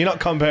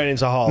not comparing him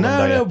to Haaland.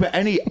 No, but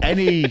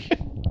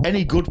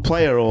any good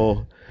player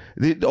or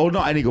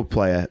not any good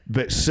player,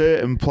 but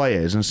certain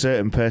players and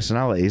certain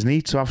personalities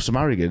need to have some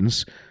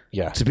arrogance.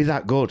 Yeah. To be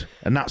that good,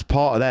 and that's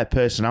part of their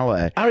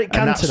personality. Eric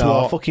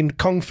Cantona fucking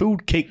kung fu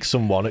kicked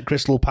someone at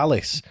Crystal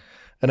Palace,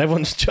 and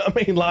everyone's. Do you know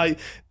what I mean? Like.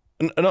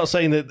 I'm not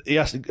saying that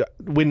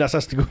Windass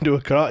has to go and do a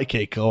karate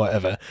kick or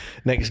whatever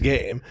next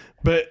game,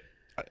 but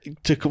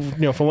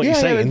from what you're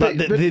saying,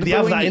 they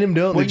have that in him,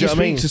 don't they? When do you know what I speak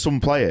mean? to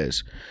some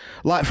players,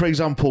 like for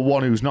example,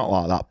 one who's not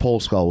like that, Paul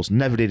Scholes,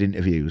 never did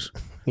interviews,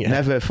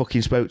 never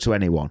fucking spoke to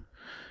anyone.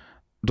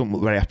 Don't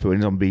look very happy when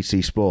he's on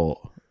BT Sport,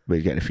 but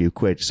he's getting a few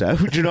quid. So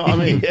do you know what I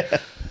mean?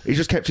 He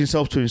just kept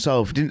himself to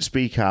himself, didn't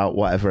speak out,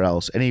 whatever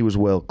else, and he was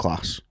world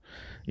class,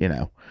 you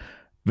know.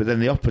 But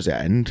then the opposite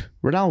end,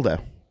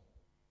 Ronaldo.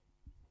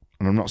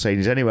 And I'm not saying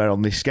he's anywhere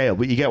on this scale,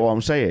 but you get what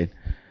I'm saying.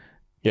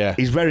 Yeah.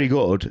 He's very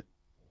good.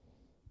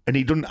 And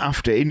he doesn't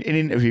have to, in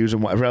interviews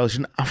and whatever else, he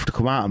doesn't have to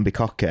come out and be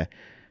cocky.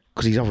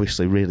 Because he's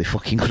obviously really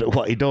fucking good at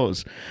what he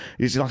does.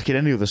 He's like in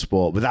any other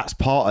sport, but that's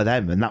part of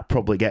them, and that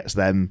probably gets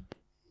them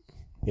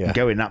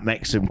going. That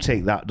makes them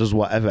tick, that does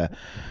whatever.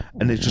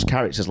 And there's just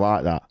characters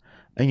like that.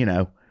 And, you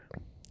know,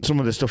 some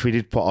of the stuff he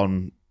did put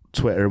on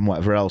Twitter and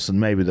whatever else, and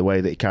maybe the way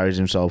that he carries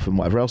himself and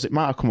whatever else, it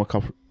might have come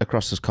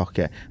across as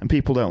cocky, and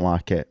people don't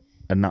like it.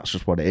 And that's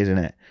just what it is,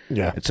 isn't it?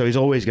 Yeah. So he's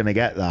always going to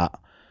get that.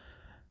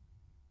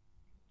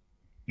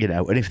 You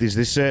know, and if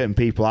there's certain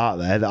people out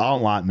there that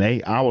aren't like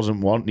me, I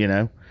wasn't one, you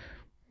know.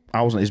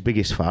 I wasn't his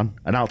biggest fan.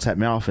 And I'll take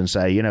me off and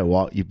say, you know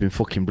what, you've been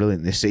fucking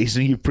brilliant this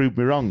season, you've proved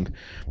me wrong.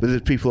 But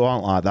there's people who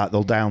aren't like that,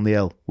 they'll down the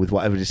hill with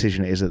whatever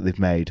decision it is that they've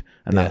made.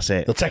 And that's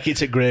it. They'll take it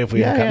to grave with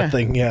you kind of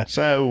thing, yeah.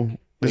 So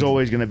there's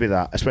always going to be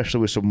that,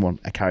 especially with someone,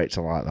 a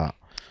character like that.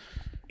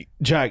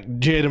 Jack,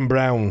 Jayden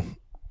Brown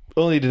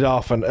only did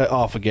half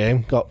a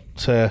game, got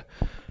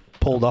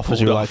pulled off,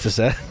 as you like to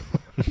say,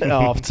 at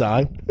half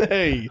time.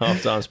 Hey,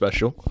 half time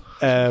special.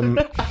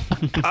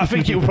 I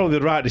think it was probably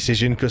the right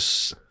decision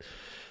because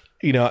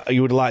you know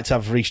you would like to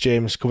have Reece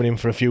James coming in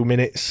for a few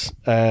minutes,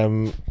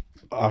 having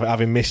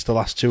missed the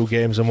last 2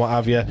 games and what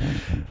have you.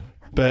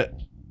 But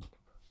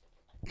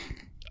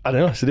I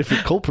don't know, it's a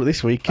different culprit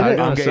this week, isn't it?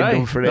 I'm getting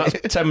done for it.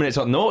 That's 10 minutes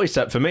on notice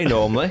set for me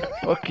normally.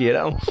 Fuck you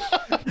know.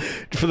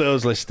 For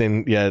those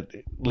listening,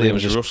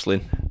 Liam's just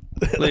rustling.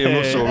 Liam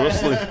Russell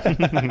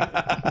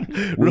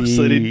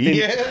rustling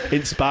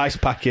in Spice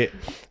Packet.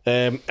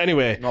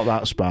 Anyway, not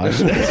that Spice.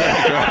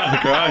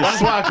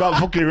 That's why I can't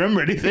fucking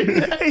remember anything.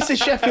 It's a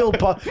Sheffield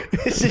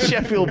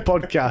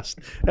podcast.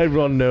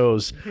 Everyone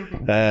knows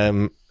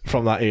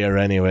from that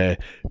era anyway.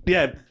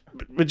 Yeah,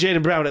 but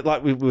Jayden Brown,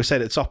 like we were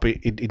saying at the top,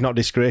 he'd not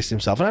disgraced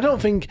himself, and I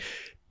don't think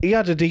he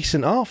had a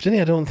decent half, didn't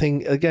he? I don't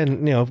think,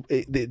 again, you know,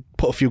 they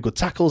put a few good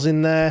tackles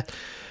in there.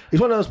 He's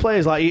one of those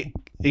players, like,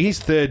 he's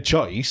third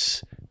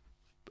choice,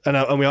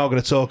 and we are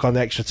going to talk on the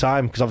extra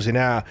time, because obviously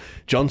now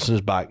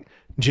Johnson's back.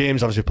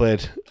 James obviously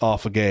played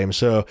half a game,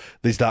 so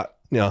there's that,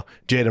 you know,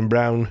 Jayden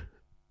Brown,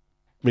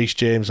 Reece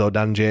James or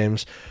Dan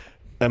James,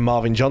 and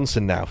Marvin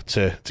Johnson now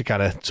to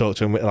kind of talk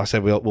to him. Like I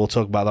said, we'll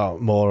talk about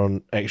that more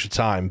on extra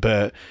time,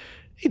 but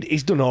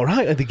he's done all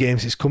right at the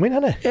games he's come in,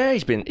 hasn't he? Yeah,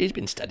 he's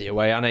been steady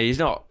away, hasn't he? He's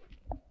not...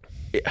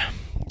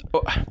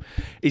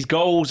 His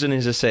goals and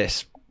his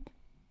assists,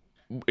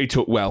 he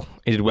took well.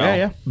 He did well.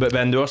 Yeah. But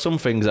then there are some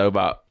things though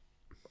about,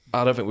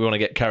 I don't think we want to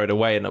get carried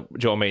away. And do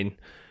you know what I mean?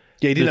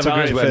 Yeah, he didn't have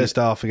a great first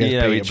half against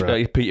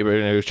Peterborough.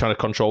 Peterborough, he was trying to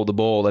control the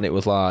ball, and it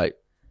was like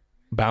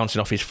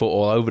bouncing off his foot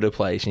all over the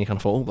place, and you kind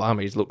of thought, oh,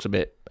 blimey, he looks a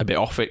bit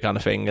off it kind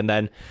of thing. And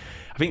then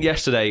I think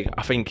yesterday,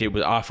 I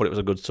thought it was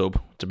a good sub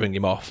to bring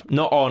him off.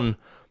 Not on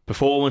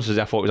performances,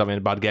 I thought he was having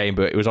a bad game,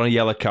 but it was on a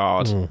yellow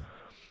card.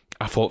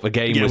 I thought the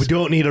game was... we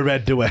don't need a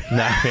red, do we?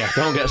 No,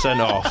 don't get sent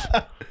off.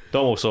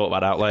 Don't we'll sort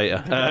that out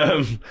later.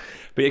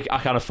 But I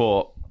kind of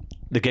thought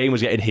the game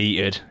was getting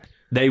heated.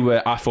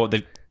 I thought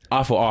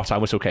our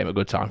time whistle came at a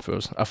good time for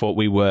us. I thought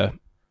we were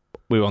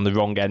on the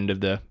wrong end of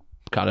the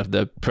kind of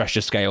the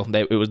pressure scale.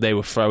 They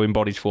were throwing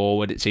bodies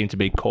forward. It seemed to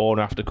be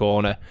corner after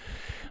corner.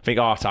 I think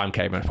our time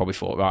came and I probably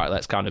thought, right,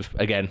 let's kind of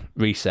again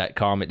reset,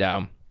 calm it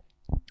down.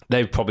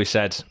 They've probably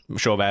said, I'm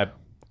sure their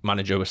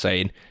manager was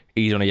saying,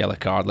 he's on a yellow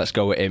card, let's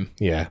go at him.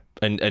 Yeah.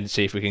 And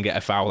see if we can get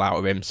a foul out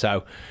of him.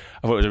 So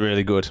I thought it was a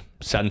really good,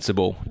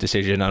 sensible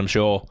decision. I'm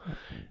sure,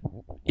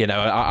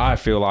 I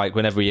feel like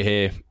whenever you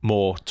hear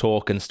more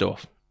talk and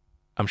stuff,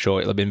 I'm sure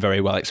it'll have been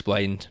very well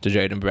explained to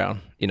Jayden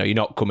Brown. You're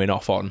not coming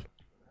off on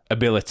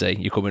ability,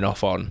 you're coming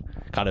off on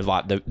kind of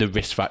like the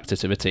risk factor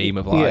to the team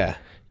of like,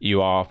 you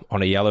are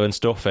on a yellow and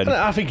stuff. And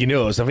I think he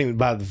knows. I think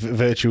by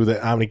virtue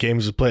of how many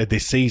games he's played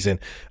this season,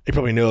 he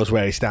probably knows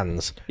where he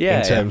stands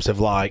in terms of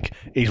like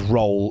his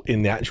role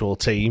in the actual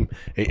team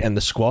and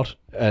the squad.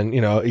 And,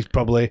 he's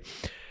probably...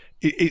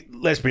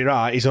 let's be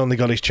right, he's only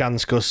got his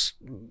chance because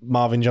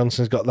Marvin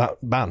Johnson's got that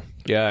ban.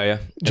 Yeah.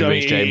 And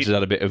Reece James has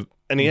had a bit of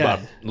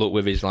bad luck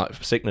with his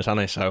like sickness,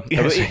 hasn't he? So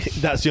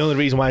that's the only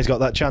reason why he's got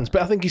that chance.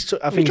 But I think he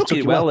took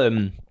it well.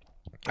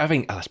 I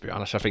think, let's be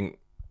honest, I think,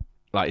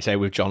 like you say,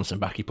 with Johnson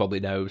back, he probably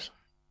knows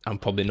I'm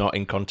probably not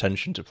in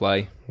contention to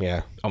play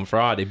on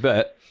Friday.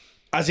 But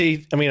as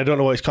he, I don't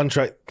know what his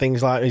contract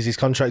things like. Is his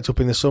contract up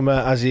in the summer?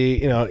 As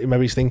he,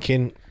 maybe he's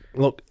thinking,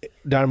 look,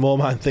 Darren Moore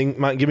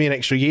might give me an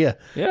extra year,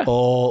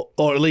 or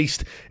at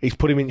least he's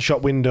put him in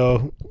shop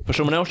window for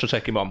someone else to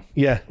take him on.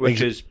 Yeah, which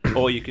is,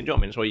 or you can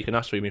jump in. It's what you can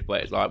ask for him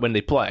players. Like when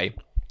they play,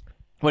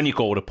 when you're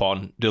called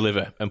upon,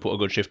 deliver and put a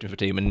good shift in for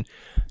team, and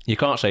you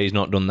can't say he's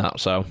not done that.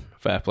 So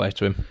fair play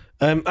to him.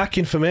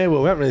 Akinfenwa,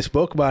 we haven't really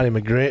spoke about him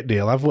a great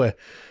deal, have we,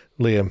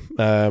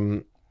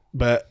 Liam?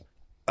 But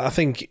I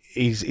think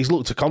he's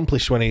looked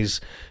accomplished when he's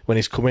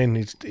come in.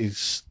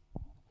 He's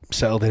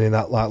settled in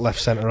that like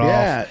left centre half.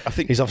 Yeah, I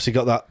think he's obviously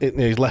got that.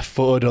 He's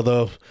left-footed,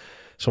 although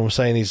someone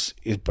saying he's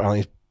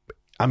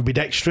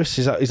ambidextrous.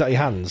 Is that your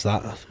hands?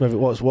 That maybe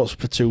what's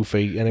for 2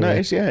 feet anyway? No,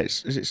 is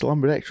it still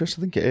ambidextrous?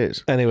 I think it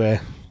is.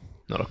 Anyway,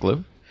 not a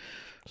clue.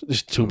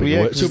 Just too big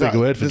a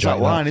word for there's that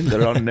line in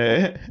there on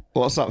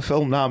what's that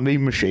film now?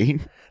 Mean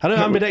Machine. I know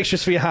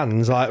ambidextrous for your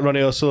hands, like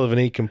Ronnie O'Sullivan,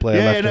 he can play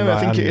left and right.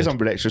 I think it is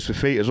ambidextrous for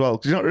feet as well.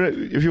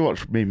 If you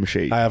watch Mean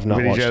Machine, I have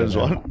not watched Jones it.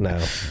 One. No.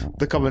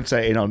 The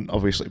commentating on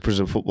obviously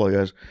prison football, he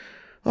goes,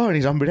 "Oh, and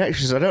he's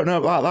ambidextrous. I don't know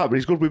about that, but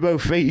he's good with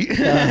both feet."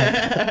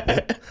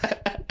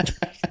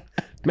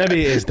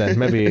 Maybe it is then.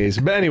 Maybe it is.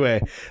 But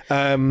anyway,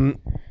 but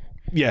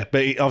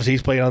obviously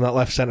he's playing on that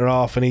left centre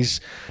half, and he's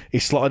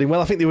slotted in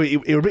well. I think they were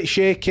a bit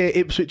shaky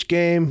Ipswich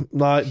game,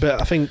 but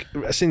I think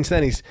since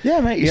then he's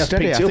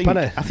steady. Picked up,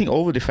 I think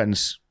all the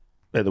defence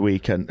at the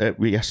weekend,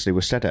 yesterday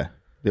was steady.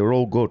 They were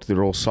all good. They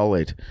were all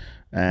solid.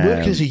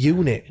 Work as a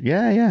unit.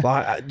 Yeah.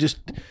 Like just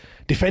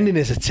defending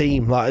as a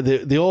team. Like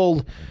they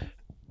all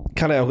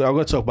kind of. I was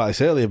going to talk about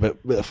this earlier, but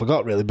I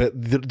forgot really. But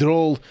they're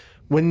all,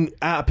 when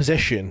out of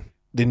possession,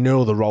 they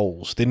know the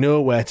roles. They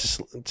know where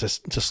to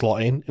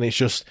slot in, and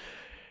it's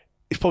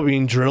probably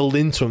been drilled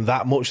into them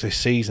that much this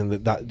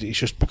season that it's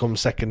just become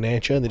second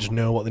nature, and they just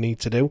know what they need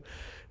to do,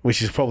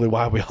 which is probably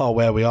why we are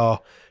where we are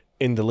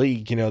in the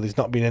league. There's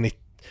not been any.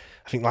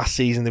 I think last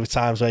season there were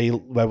times where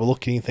we're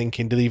looking and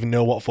thinking, do they even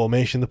know what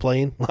formation they're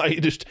playing?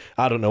 Like,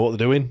 I don't know what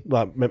they're doing.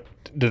 Like,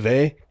 do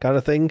they? Kind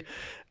of thing.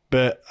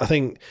 But I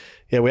think,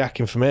 with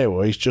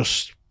Akinfenwa, it's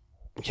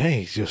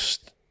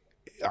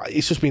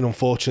just been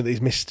unfortunate that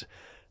he's missed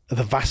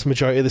the vast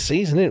majority of the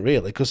season, isn't it,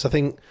 really? Because I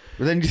think...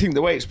 But then do you think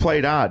the way it's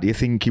played out, do you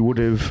think he would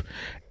have,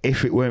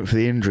 if it weren't for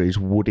the injuries,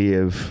 would he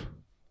have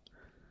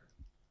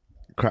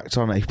cracked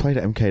on? He played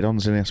at MK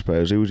Dons, didn't he, I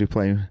suppose? Who was he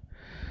playing?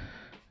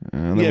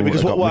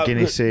 Because what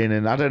McGuinness in,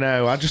 and I don't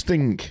know. I just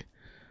think.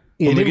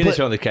 Well, McGuinness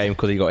only came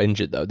because he got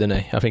injured, though,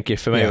 didn't he? I think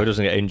if Firmino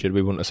doesn't get injured,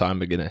 we wouldn't have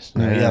signed McGuinness.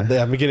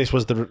 McGuinness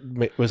was the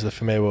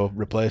Firmino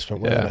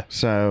replacement, wasn't it?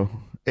 So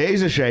it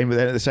is a shame, but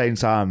then at the same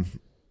time,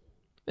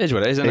 it is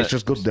what it is, isn't it? It's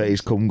just good that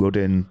he's come good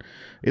and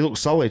he looks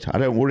solid. I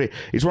don't worry.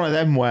 It's one of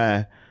them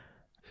where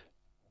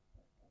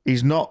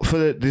he's not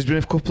for. There's been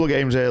a couple of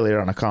games earlier,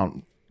 and I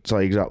can't tell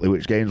you exactly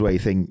which games where you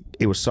think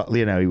he was,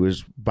 he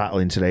was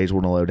battling today, he's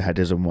won a load of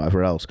headers and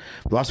whatever else.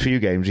 The last few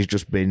games, he's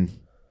just been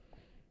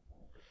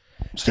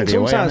steady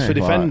sometimes away, for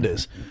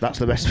defenders, that's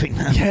the best thing.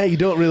 Then. Yeah, you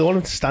don't really want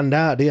him to stand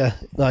out, do you?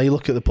 Like, you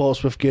look at the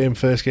Portsmouth game,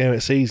 first game of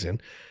the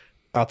season.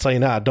 I'll tell you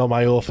now, Dom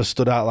Iorfa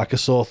stood out like a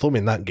sore thumb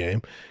in that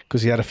game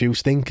because he had a few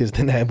stinkers,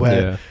 didn't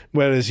he?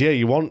 Whereas,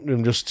 you want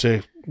him just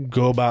to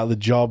go about the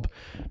job,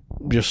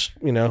 just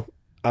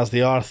as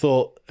they are. I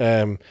thought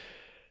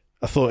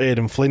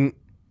Aidan Flint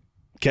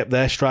kept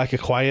their striker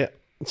quiet,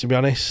 to be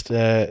honest.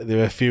 There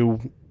were a few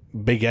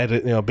big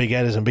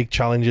headers and big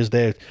challenges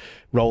there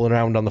rolling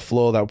around on the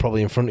floor that were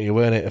probably in front of you,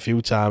 weren't it? A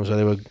few times where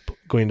they were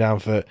going down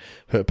for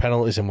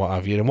penalties and what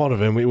have you. And one of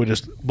them, we were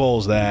just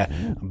balls there,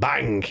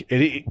 bang.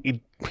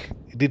 He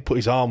did put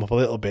his arm up a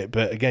little bit,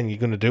 but again, you're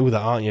going to do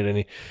that, aren't you?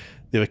 And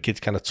the other kids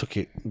kind of took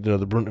it,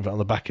 the brunt of it on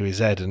the back of his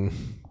head, and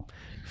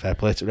fair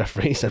play to the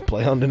referee, he said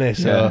play on, didn't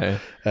he? So,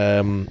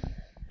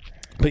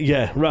 but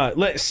yeah, right.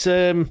 Let's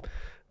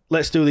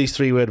do these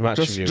 3-word match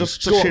reviews. I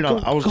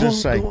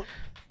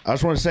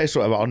just want to say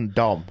something on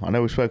Dom. I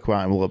know we spoke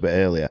about him a little bit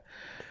earlier,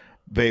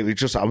 but it was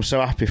just, I'm so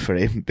happy for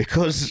him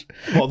because...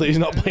 What, that he's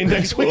not playing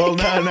next week? Well,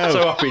 no.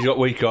 So happy he's got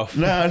week off.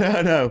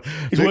 No.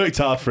 He's worked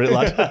hard for it,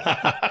 lad.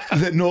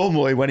 That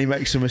normally when he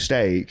makes a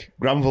mistake,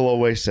 Granville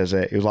always says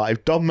it. He was like,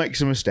 if Dom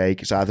makes a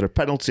mistake, it's either a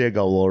penalty, a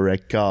goal, or a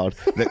red card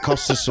that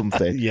costs us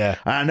something. Yeah.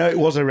 And I know it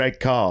was a red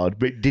card,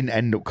 but it didn't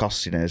end up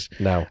costing us.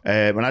 No.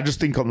 And I just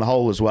think on the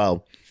whole as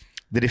well,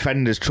 the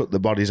defenders chucked the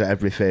bodies at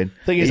everything.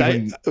 Thing is,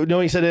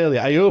 he said earlier,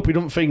 I hope he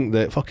don't think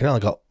that fucking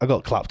hell I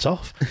got clapped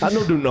off. That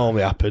doesn't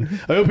normally happen.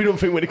 I hope he don't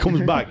think when he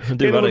comes back,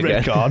 get another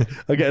red card,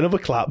 I get another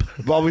clap.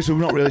 But obviously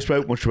we've not really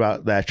spoke much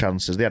about their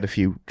chances. They had a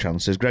few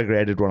chances. Gregory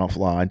had run off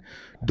line.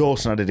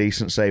 Dawson had a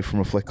decent save from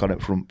a flick on at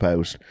front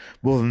post.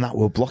 But other than that,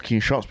 we were blocking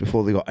shots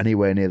before they got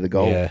anywhere near the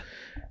goal. Yeah.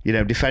 You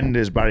know,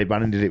 defenders, Barry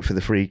Bannon did it for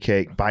the free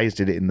kick. Byes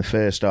did it in the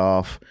first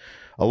half.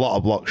 A lot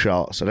of block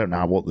shots. I don't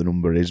know what the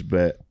number is,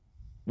 but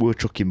we were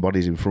chucking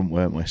bodies in front,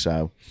 weren't we?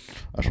 So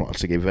I just wanted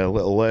to give a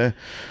little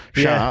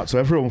shout out to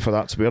everyone for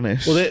that, to be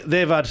honest. Well,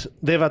 they've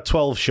had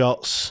 12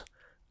 shots,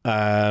 2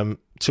 on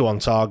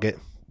target.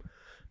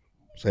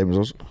 Same as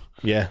us.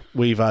 Yeah,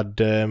 we've had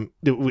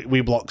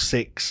we blocked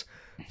 6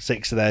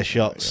 of their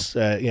shots.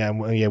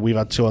 We've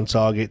had 2 on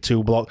target,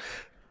 2 blocked,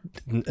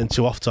 and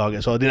 2 off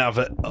target. So I didn't have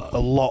a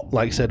lot.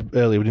 Like I said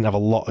earlier, we didn't have a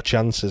lot of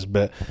chances,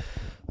 but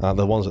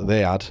the ones that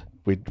they had,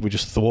 we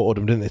just thwarted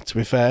them, didn't they, to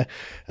be fair?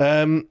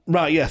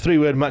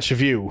 3-word match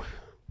review.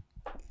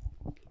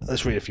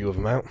 Let's read a few of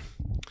them out.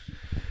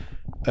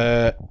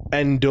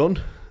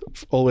 Done,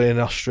 all the way in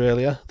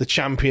Australia. The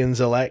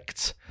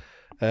champions-elect.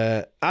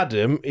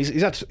 Adam,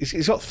 he's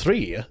got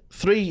 3 here.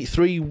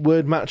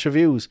 3-word match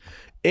reviews.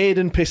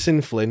 Aidan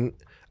Pissin-Flint,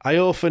 I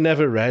offer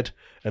never read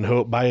and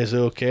hope Byers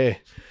okay.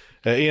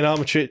 Ian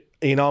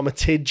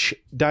Armitage,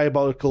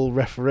 diabolical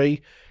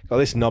referee. Got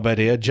this knobhead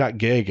here, Jack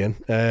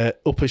Gagan,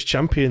 up as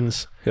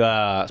champions.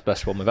 That's the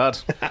best one we've had.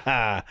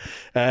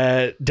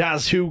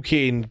 Daz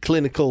Hookin,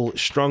 clinical,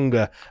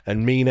 stronger,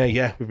 and meaner.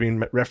 Yeah, we've been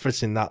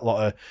referencing that,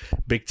 lot of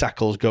big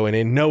tackles going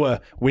in.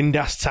 Noah,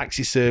 Windass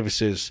Taxi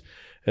Services.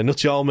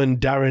 Nutty Almond,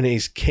 Darren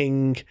is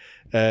king.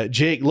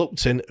 Jake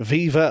Lupton,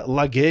 Viva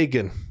La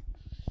Gagan.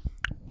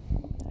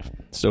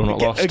 Still not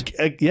lost.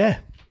 Yeah.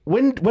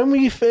 When were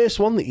your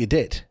first one that you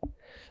did?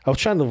 I was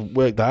trying to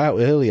work that out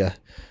earlier.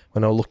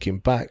 When I was looking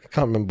back, I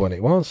can't remember when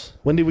it was.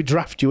 When did we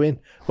draft you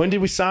in? When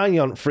did we sign you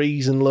on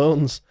frees and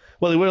loans?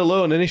 Well, they were a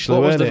loan initially,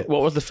 weren't it?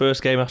 What was the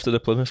first game after the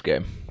Plymouth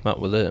game?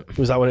 That was it.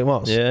 Was that what it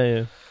was?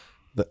 Yeah.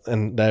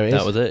 And there it is.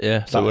 That was it,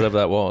 yeah. So whatever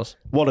that was.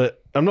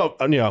 I'm not,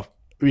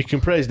 you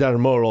can praise Darren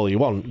Moore all you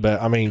want,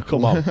 but I mean,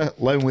 come on.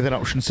 Loan with an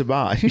option to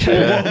buy.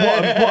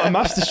 what a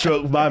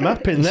masterstroke by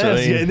Mappin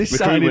there. This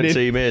recruitment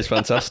team here is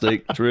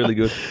fantastic. It's really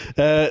good.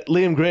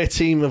 Liam Gray,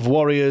 team of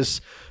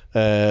Warriors.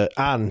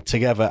 And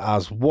together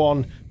as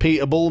one.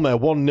 Peter Bulmer,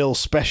 1-0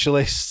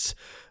 specialists.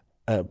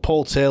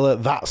 Paul Taylor,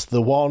 that's the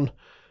one.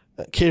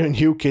 Kieran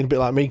Hewkin, a bit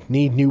like me,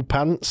 need new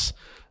pants.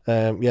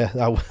 I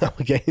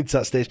we're getting to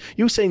that stage.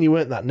 You were saying you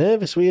weren't that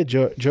nervous, were you,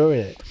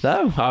 during it?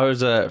 No, I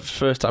was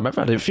first time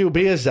ever. A few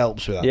beers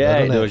helps with that. Yeah,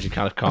 it does. You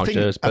kind of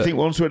conscious. I think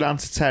once we're down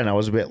to 10, I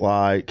was a bit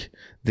like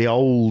the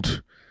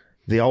old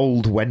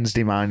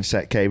Wednesday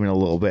mindset came in a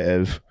little bit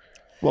of,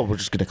 well, we're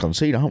just going to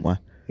concede, aren't we?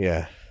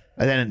 Yeah.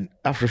 And then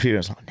after a few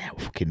minutes, like, no,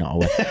 we're fucking not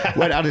away.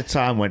 When added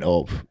time went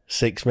up,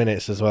 6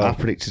 minutes as well. I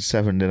predicted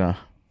 7, didn't I?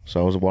 So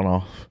I was a 1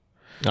 off.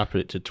 I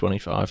predicted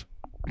 25.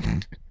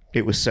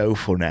 It was so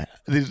funny.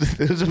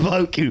 There was a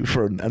bloke in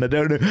front, and I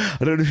don't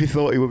know if he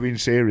thought he were being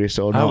serious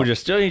or not. I was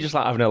just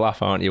like having a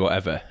laugh, aren't you?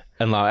 Whatever.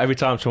 And like every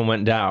time someone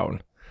went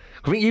down,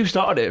 I think you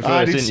started it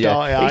first, didn't you?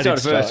 You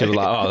started first. You were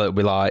like, oh, that'll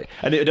be like,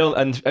 and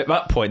at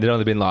that point, there'd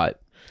only been like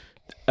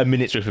a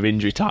minute's worth of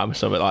injury time or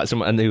something like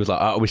someone, and he was like,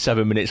 oh, we're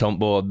 7 minutes on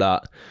board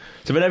that.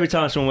 So then every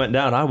time someone went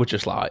down, I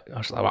was like,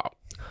 wow,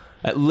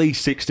 at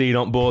least 16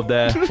 on board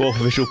there, 4th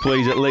official,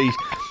 please, at least.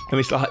 And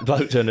this like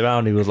bloke turned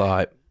around, he was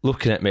like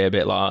looking at me a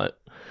bit like,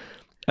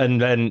 and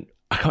then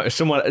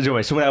someone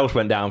else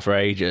went down for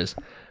ages.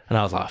 And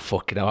I was like,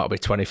 fucking hell, that'll be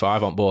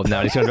 25 on board now.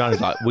 And he turned around and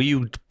was like, will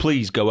you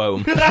please go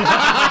home?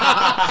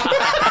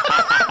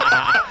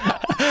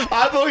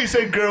 I thought he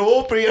said grow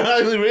up, but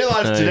I only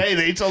realised today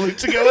that he told him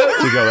to go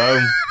home. To go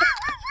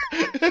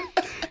home.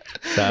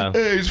 So.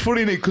 It's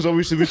funny, Nick, because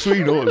obviously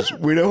between us,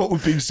 we know what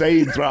we've been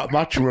saying throughout the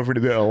match and we're having a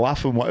bit of a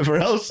laugh and whatever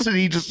else, and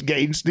he just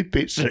getting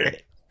snippets of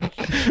it.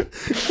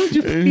 Would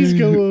you please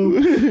go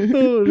home?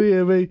 Oh,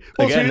 dear me.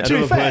 Again,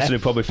 another person who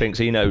probably thinks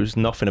he knows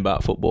nothing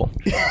about football.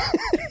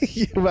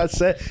 Yeah,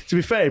 that's it. To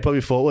be fair, he probably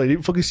thought, well, he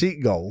didn't fucking see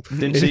goal.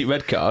 Didn't see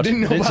red card.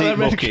 Didn't see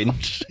booking.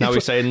 Now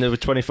he's saying there were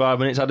 25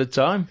 minutes added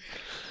time.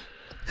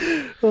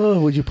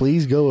 Oh, would you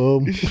please go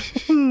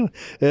home?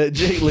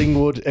 Jake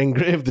Lingwood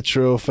engraved the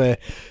trophy.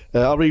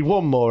 I'll read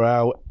one more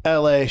out.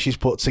 LA, she's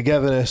put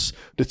togetherness,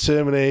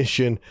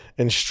 determination,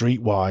 and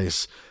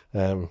streetwise.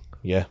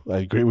 Yeah, I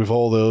agree with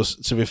all those,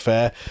 to be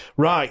fair.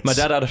 Right. My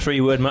dad had a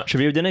 3-word match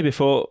review, didn't he,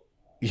 before?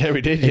 Yeah,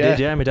 he did, He did,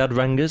 yeah. My dad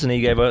rang us and he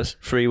gave us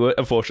 3 words.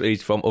 Unfortunately,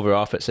 he's from other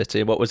half at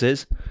City. What was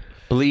his?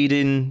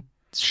 Bleeding,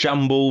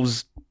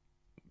 shambles,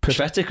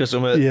 pathetic or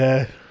something.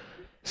 Yeah.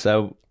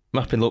 So,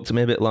 Mappin looked at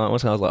me a bit like, I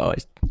was like, oh,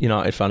 he's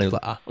United fan. He was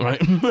like,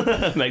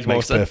 right. Makes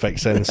more sense. Perfect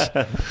sense.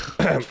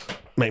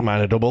 Make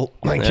mine a double.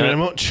 Thank you very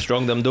much.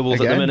 Strong them doubles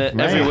Again, at the minute.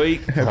 mate. Every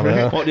week.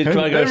 What did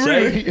Craig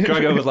say?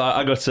 Craig was like,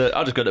 I just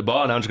got to the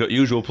bar now. I just got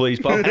usual, please,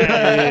 pal.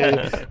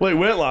 Well, it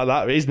weren't like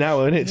that. It is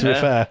now, isn't it, to be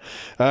fair?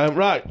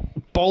 Right.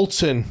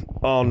 Bolton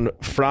on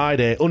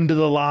Friday, under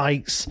the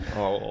lights.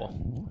 Oh.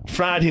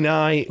 Friday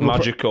night.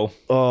 Magical.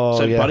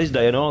 St. Paddy's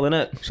Day and all, isn't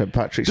it? St.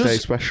 Patrick's Day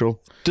special.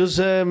 Does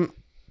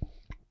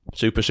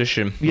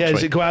Superstition. yeah,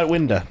 does it go out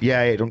window?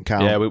 Yeah, it don't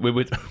count. Yeah,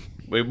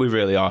 we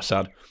really are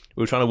sad.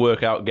 We were trying to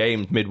work out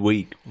games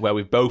midweek where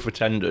we've both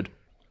attended.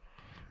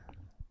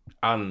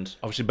 And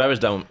obviously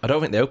Beresdown, I don't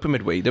think they open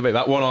midweek, do they?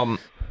 That one on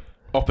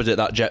opposite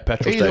that Jet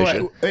petrol Either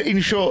station. way, in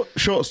short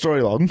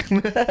story long.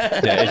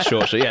 Yeah, it's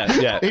short. So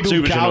yeah. It don't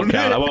Super count.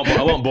 count. I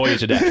won't bore you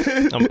to death.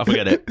 I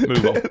forget it.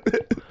 Move on.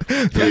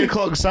 3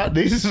 o'clock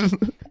Saturdays.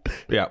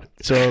 Yeah.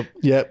 So,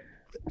 yeah,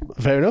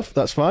 fair enough.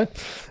 That's fine.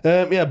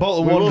 Yeah,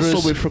 Bolton We will Wanderers.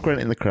 still be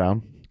frequenting the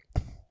Crown.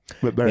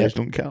 But berries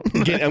don't count.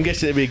 I'm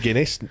guessing it'll be a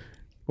Guinness.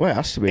 Well, it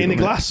has to be. In a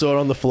glass or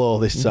on the floor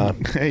this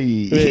time?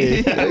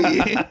 Hey.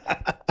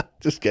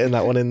 Just getting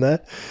that one in there.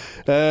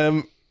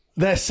 They're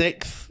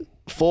 6th,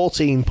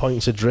 14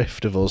 points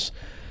adrift of us.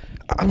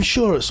 I'm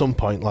sure at some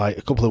point, like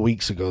a couple of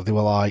weeks ago, they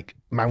were like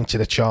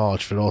mounting a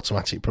charge for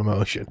automatic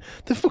promotion.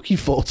 They're fucking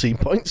 14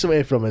 points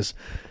away from us.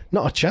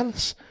 Not a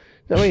chance.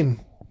 I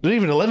mean, they're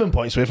even 11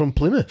 points away from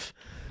Plymouth.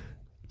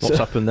 What's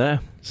happened there?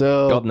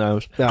 So God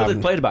knows.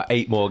 They've played about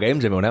 8 more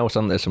games than everyone else,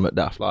 haven't they? Something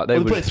daft. Like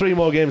they played 3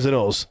 more games than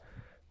us,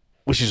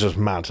 which is just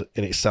mad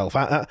in itself.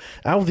 How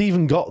have they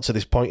even got to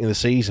this point in the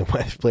season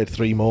where they've played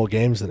 3 more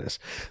games than us?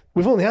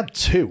 We've only had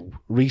 2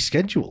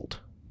 rescheduled.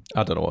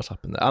 I don't know what's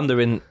happened there. And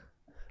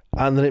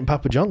they're in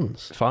Papa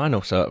John's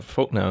final, so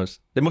fuck knows.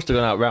 They must have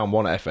gone out round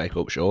 1 at FA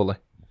Cup, surely.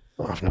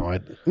 I've no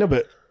idea. No,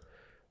 but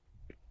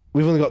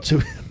we've only got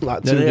 2.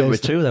 Like 2 yeah, games.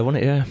 with 2 there,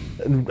 wasn't it? Yeah.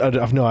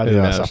 I've no idea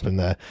what's happened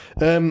there.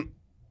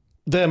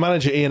 Their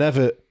manager Ian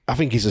Evatt, I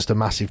think he's just a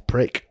massive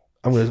prick.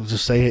 I'm going to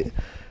just say it.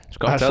 Just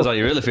got to tell us how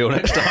you really feel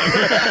next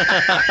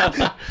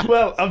time.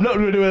 Well, I'm not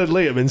going to do a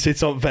Liam and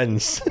sit on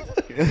fence.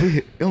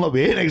 He'll not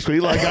be here next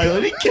week like I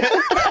let it get.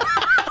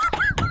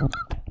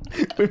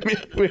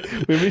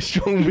 with my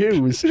strong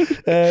views.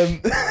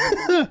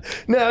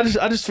 No, I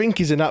just think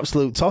he's an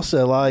absolute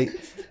tosser. Like,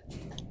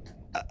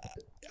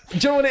 do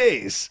you know what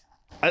it is?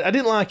 I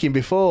didn't like him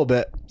before,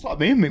 but It's like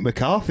me and Mick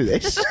McCarthy,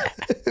 this.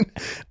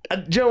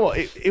 do you know what?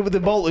 It was the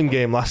Bolton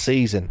game last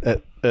season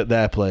at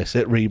their place,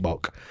 at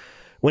Reebok,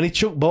 when he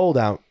chucked ball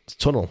down the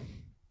tunnel.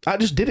 I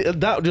just did it.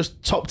 That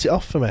just topped it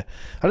off for me.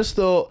 I just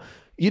thought,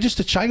 you're just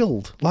a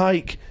child.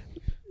 Like,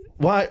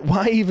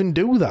 why even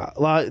do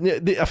that? Like,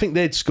 I think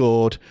they'd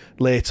scored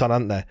late on,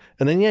 hadn't they?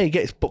 And then, he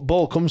gets,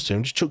 ball comes to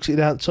him, just chucks it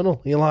down the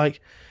tunnel. You're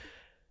like,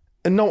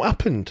 and no, it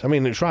happened. I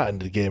mean, it's right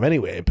into the game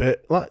anyway,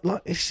 but like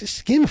it's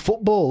just a game of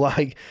football.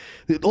 Like,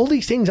 all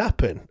these things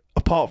happen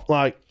apart,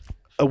 like,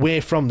 away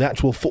from the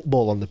actual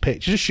football on the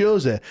pitch. It just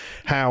shows you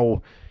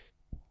how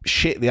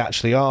shit they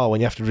actually are when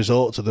you have to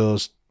resort to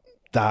those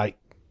like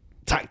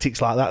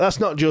tactics like that. That's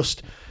not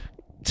just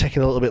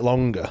taking a little bit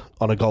longer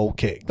on a goal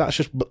kick. That's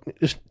just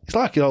it's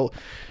like, you know,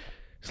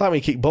 it's like when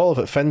you kick ball off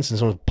at fence and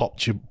someone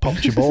popped your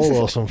ball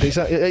or something. It's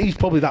like, he's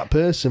probably that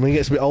person. When he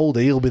gets a bit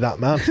older, he'll be that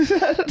man.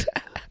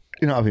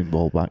 You're not having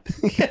ball back.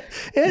 Yeah,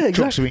 exactly.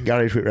 Trucks him in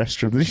garage with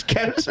restroom. This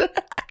counts.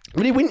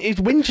 But he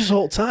whinges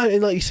all the time.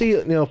 And like, you see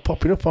it, you know,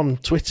 popping up on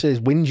Twitter, he's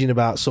whinging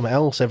about something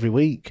else every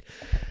week.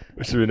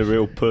 It's been a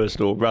real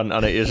personal rant,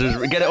 and it is.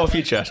 Get it off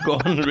your chest. Go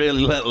on,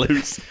 really let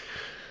loose.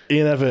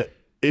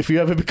 If you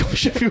ever become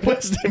Sheffield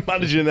Wednesday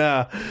manager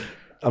now,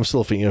 I'm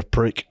still thinking of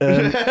prick.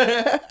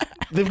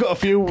 They've got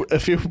a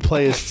few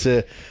players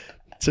to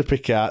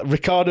pick out.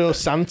 Ricardo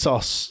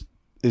Santos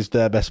is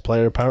their best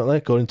player, apparently,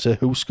 according to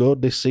Who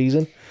Scored this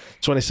season.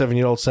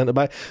 27-year-old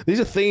centre-back. There's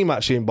a theme,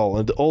 actually, in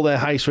Bolton. All their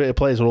highest-rated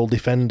players are all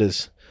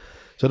defenders.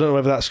 So I don't know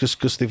whether that's just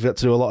because they've got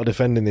to do a lot of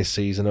defending this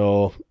season,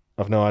 or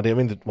I've no idea. I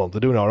mean,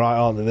 they're doing all right,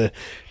 aren't they? They're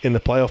in the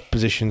playoff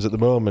positions at the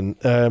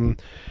moment.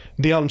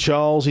 Dion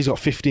Charles, he's got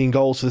 15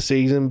 goals for the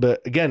season,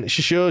 but again, it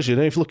just shows you,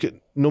 if you look at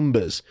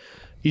numbers,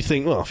 you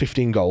think, well,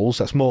 15 goals,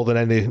 that's more than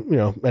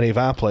any of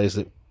our players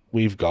that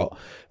we've got.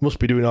 Must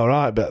be doing all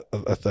right, but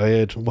I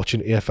heard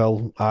watching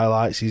EFL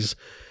highlights, he's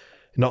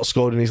not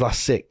scored in his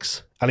last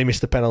 6, and he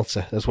missed a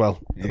penalty as well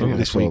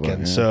this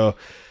weekend. So,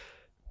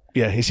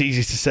 yeah, it's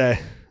easy to say.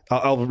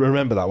 I'll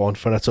remember that one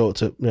when I talk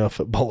to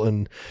for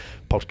Bolton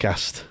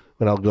podcast,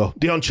 when I'll go,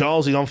 Dion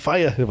Charles, he's on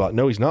fire. And I'm like,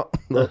 no, he's not.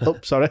 Oh,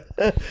 sorry.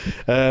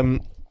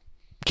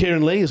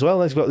 Kieran Lee as well.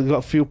 They've got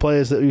a few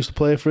players that used to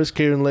play for us.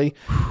 Kieran Lee,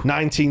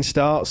 19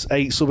 starts,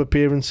 8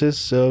 sub-appearances,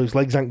 so his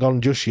legs ain't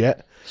gone just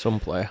yet. Some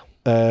player.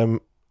 And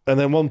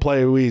then one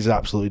player who is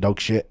absolutely dog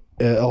shit,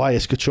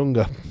 Elias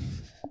Kachunga.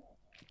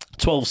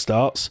 12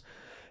 starts,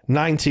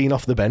 19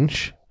 off the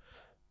bench,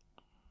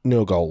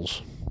 no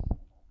goals.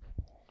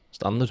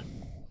 Standard.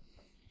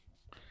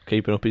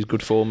 Keeping up his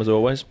good form as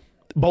always.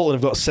 Bolton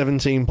have got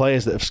 17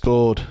 players that have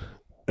scored,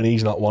 and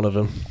he's not one of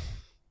them.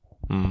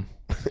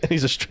 He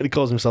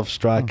calls himself a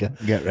striker.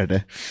 Get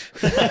ready.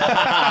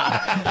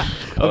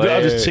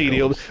 I've just teed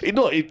it up.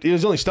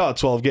 He's only started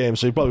 12 games,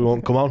 so he probably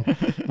won't come on.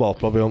 Well,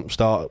 probably won't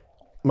start.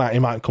 He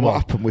might come on. What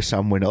happened with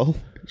Sam Winnall?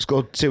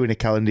 Scored 2 in a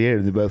calendar year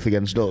and they're both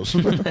against us.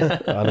 I know.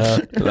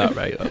 That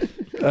right.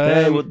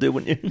 Yeah, would do,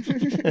 wouldn't you?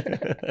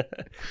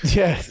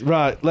 Yeah,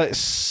 right.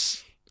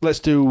 Let's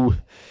do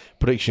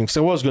predictions.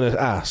 So I was going to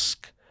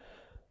ask,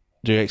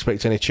 do you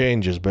expect any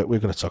changes? But we're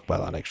going to talk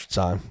about that next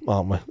time,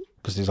 aren't we?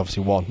 Because there's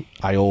obviously one.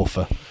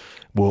 Iorfa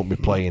won't be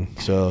playing,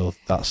 so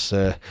that's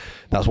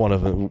one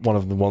of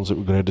the ones that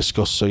we're going to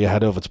discuss. So you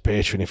head over to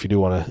Patreon if you do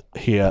want to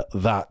hear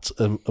that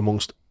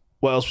amongst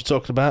what else we're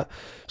talking about.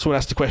 Someone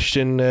asked the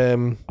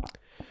question,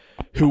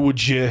 who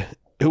would you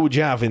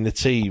have in the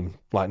team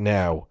like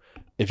now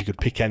if you could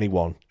pick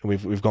anyone? And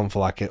we've gone for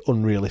like an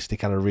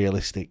unrealistic and a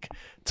realistic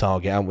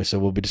target, haven't we? So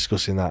we'll be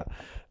discussing that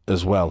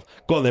as well.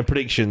 Go on then,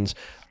 predictions.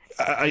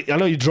 I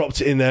know you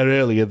dropped it in there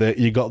earlier that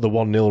you got the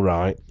 1-0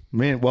 right.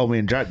 Me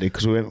and Jack did,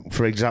 because we went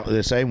for exactly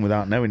the same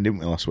without knowing, didn't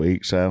we, last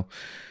week? So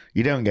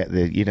you don't get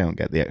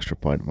the extra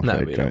point. I'm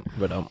afraid,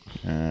 we don't.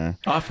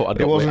 I thought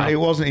it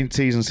wasn't in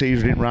T's and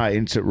C's. We didn't write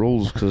into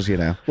rules because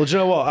Well, do you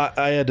know what?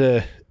 I had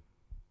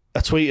I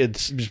tweeted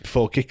just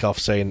before kickoff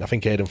saying I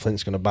think Aidan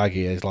Flint's going to bag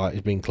it.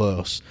 He's been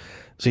close.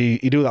 So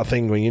you do that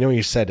thing when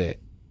you said it,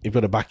 you've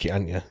got to back it,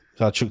 haven't you?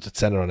 So I chucked a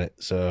tenner on it.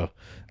 So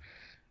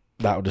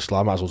that would just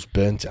I might as well just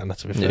burnt it. And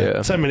to be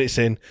fair, 10 minutes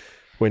in.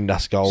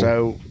 Windass goal.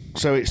 So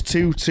it's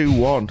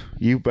 2-2-1.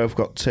 You've both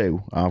got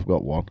 2. I've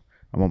got 1.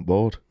 I'm on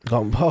board.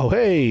 Oh,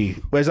 hey.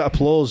 Where's that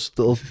applause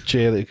little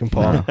cheer that you can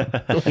put on?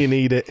 You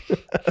need it.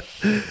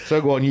 So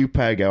go on, you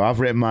pair go.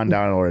 I've written mine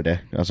down already,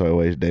 as I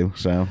always do.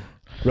 So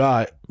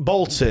right.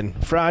 Bolton,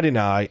 Friday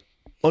night,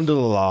 under the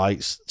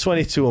lights,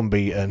 22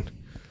 unbeaten.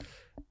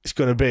 It's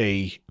going to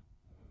be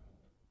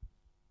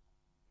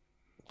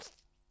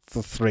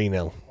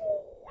 3-0.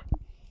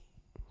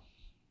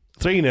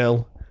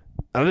 3-0.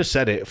 I just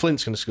said it.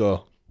 Flint's going to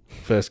score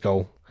first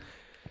goal.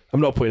 I'm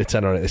not putting a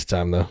tenner on it this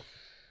time, though.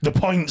 The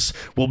points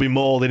will be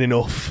more than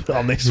enough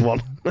on this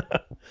one.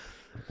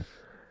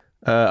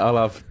 I'll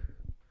have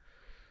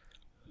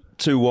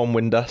 2-1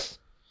 Windass.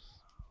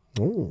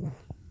 Ooh.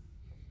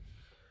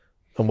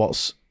 And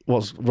what's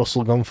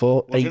Russell gone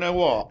for? Well, you know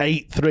what?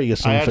 8-3 or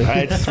something.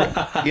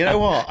 You know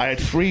what? I had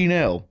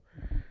 3-0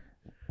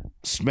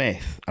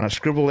 Smith, and I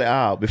scribbled it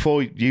out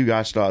before you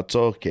guys started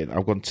talking.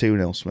 I've gone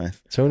 2-0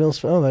 Smith. 2-0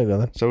 Smith. Oh, there you go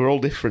then. So we're all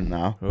different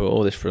now. We're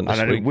all different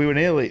this week. We were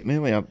nearly,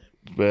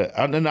 but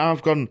and then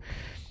I've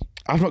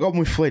not gone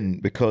with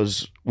Flint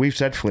because we've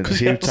said Flint a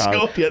few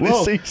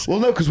times. Well,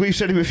 no, because we've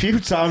said him a few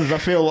times, and I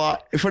feel like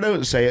if I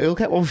don't say it, he'll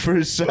get one for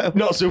us. So.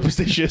 Not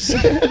superstitious.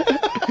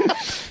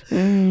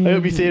 I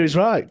hope your theory's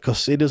right,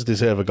 because he does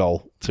deserve a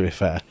goal, to be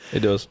fair. He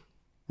does.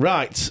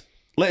 Right,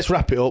 let's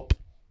wrap it up,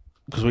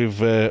 because we've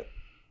got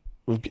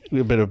a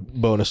bit of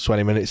bonus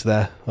 20 minutes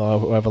there, or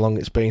however long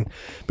it's been.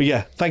 But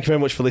yeah, thank you very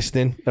much for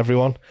listening,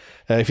 everyone.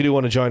 If you do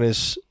want to join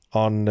us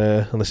on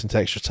and listen to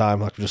Extra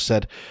Time, like we just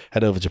said,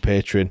 head over to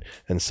Patreon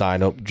and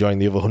sign up. Join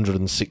the other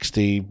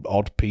 160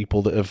 odd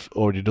people that have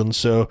already done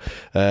so.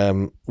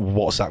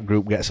 WhatsApp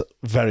group gets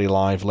very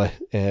lively,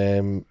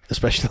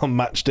 especially on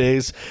match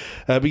days.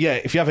 But yeah,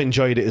 if you have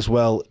enjoyed it as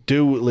well,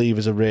 do leave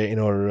us a rating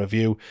or a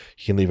review.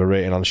 You can leave a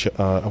rating on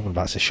I'm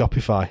about to say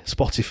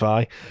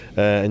Spotify,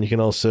 and you can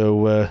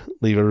also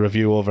leave a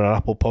review over on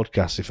Apple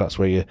Podcasts if that's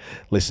where you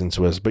listen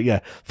to us. But yeah,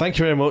 thank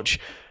you very much.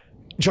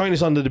 Join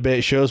us on the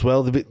debate show as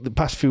well. The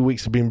past few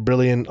weeks have been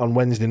brilliant. On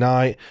Wednesday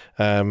night,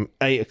 8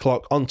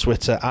 o'clock on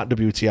Twitter at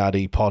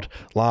WTRD Pod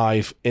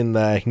live in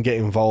there. You can get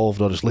involved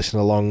or just listen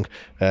along.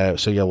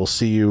 So yeah, we'll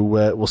see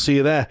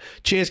you there.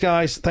 Cheers,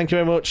 guys. Thank you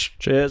very much.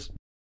 Cheers.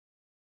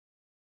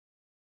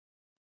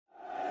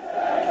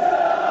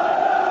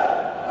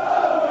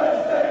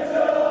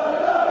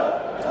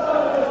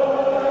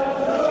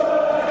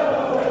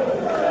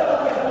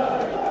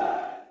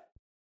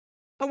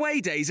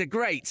 Away days are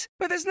great,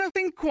 but there's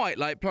nothing quite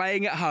like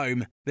playing at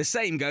home. The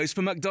same goes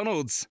for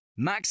McDonald's.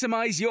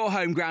 Maximise your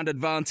home ground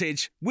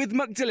advantage with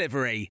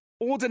McDelivery.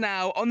 Order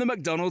now on the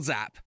McDonald's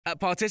app. At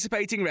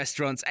participating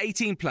restaurants,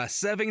 18 plus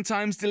serving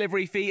times,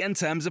 delivery fee and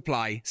terms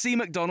apply. See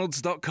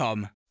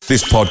mcdonalds.com.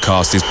 This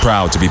podcast is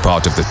proud to be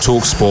part of the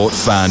TalkSport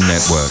Fan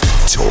Network.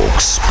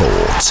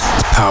 TalkSport.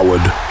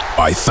 Powered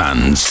by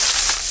fans.